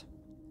hurts.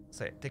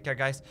 So take care,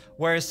 guys.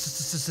 Whereas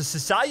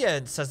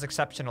science says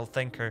exceptional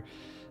thinker.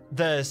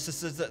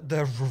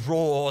 The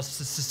raw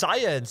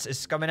science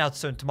is coming out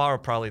soon. Tomorrow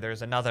probably.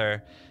 There's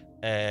another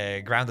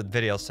grounded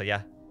video, so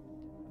yeah.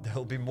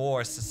 There'll be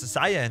more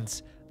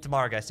science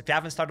tomorrow, guys. If you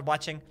haven't started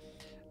watching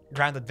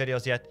grounded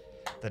videos yet,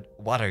 then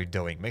what are you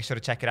doing? Make sure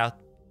to check it out.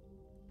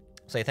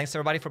 So yeah, thanks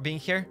everybody for being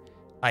here.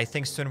 I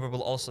think soon we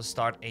will also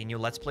start a new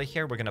Let's Play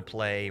here. We're gonna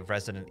play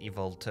Resident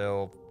Evil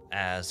 2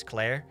 as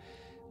Claire.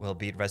 We'll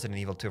beat Resident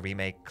Evil 2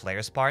 Remake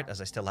Claire's part,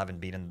 as I still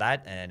haven't beaten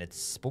that, and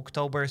it's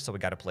Spooktober, so we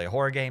gotta play a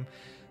horror game.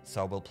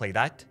 So we'll play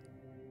that.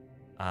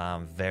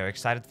 I'm very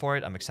excited for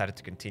it. I'm excited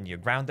to continue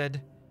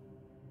Grounded.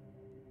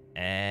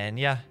 And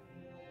yeah.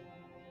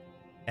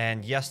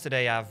 And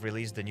yesterday I've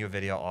released a new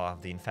video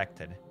of The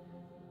Infected.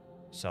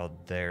 So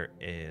there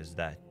is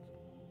that.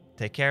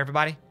 Take care,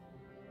 everybody.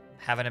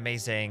 Have an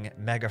amazing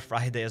Mega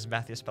Friday, as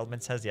Matthew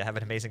Spellman says. Yeah, have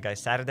an amazing,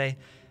 guys, Saturday.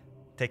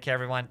 Take care,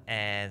 everyone,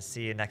 and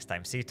see you next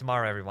time. See you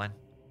tomorrow, everyone.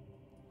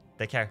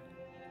 Take care.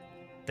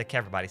 Take care,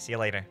 everybody. See you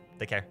later.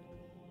 Take care.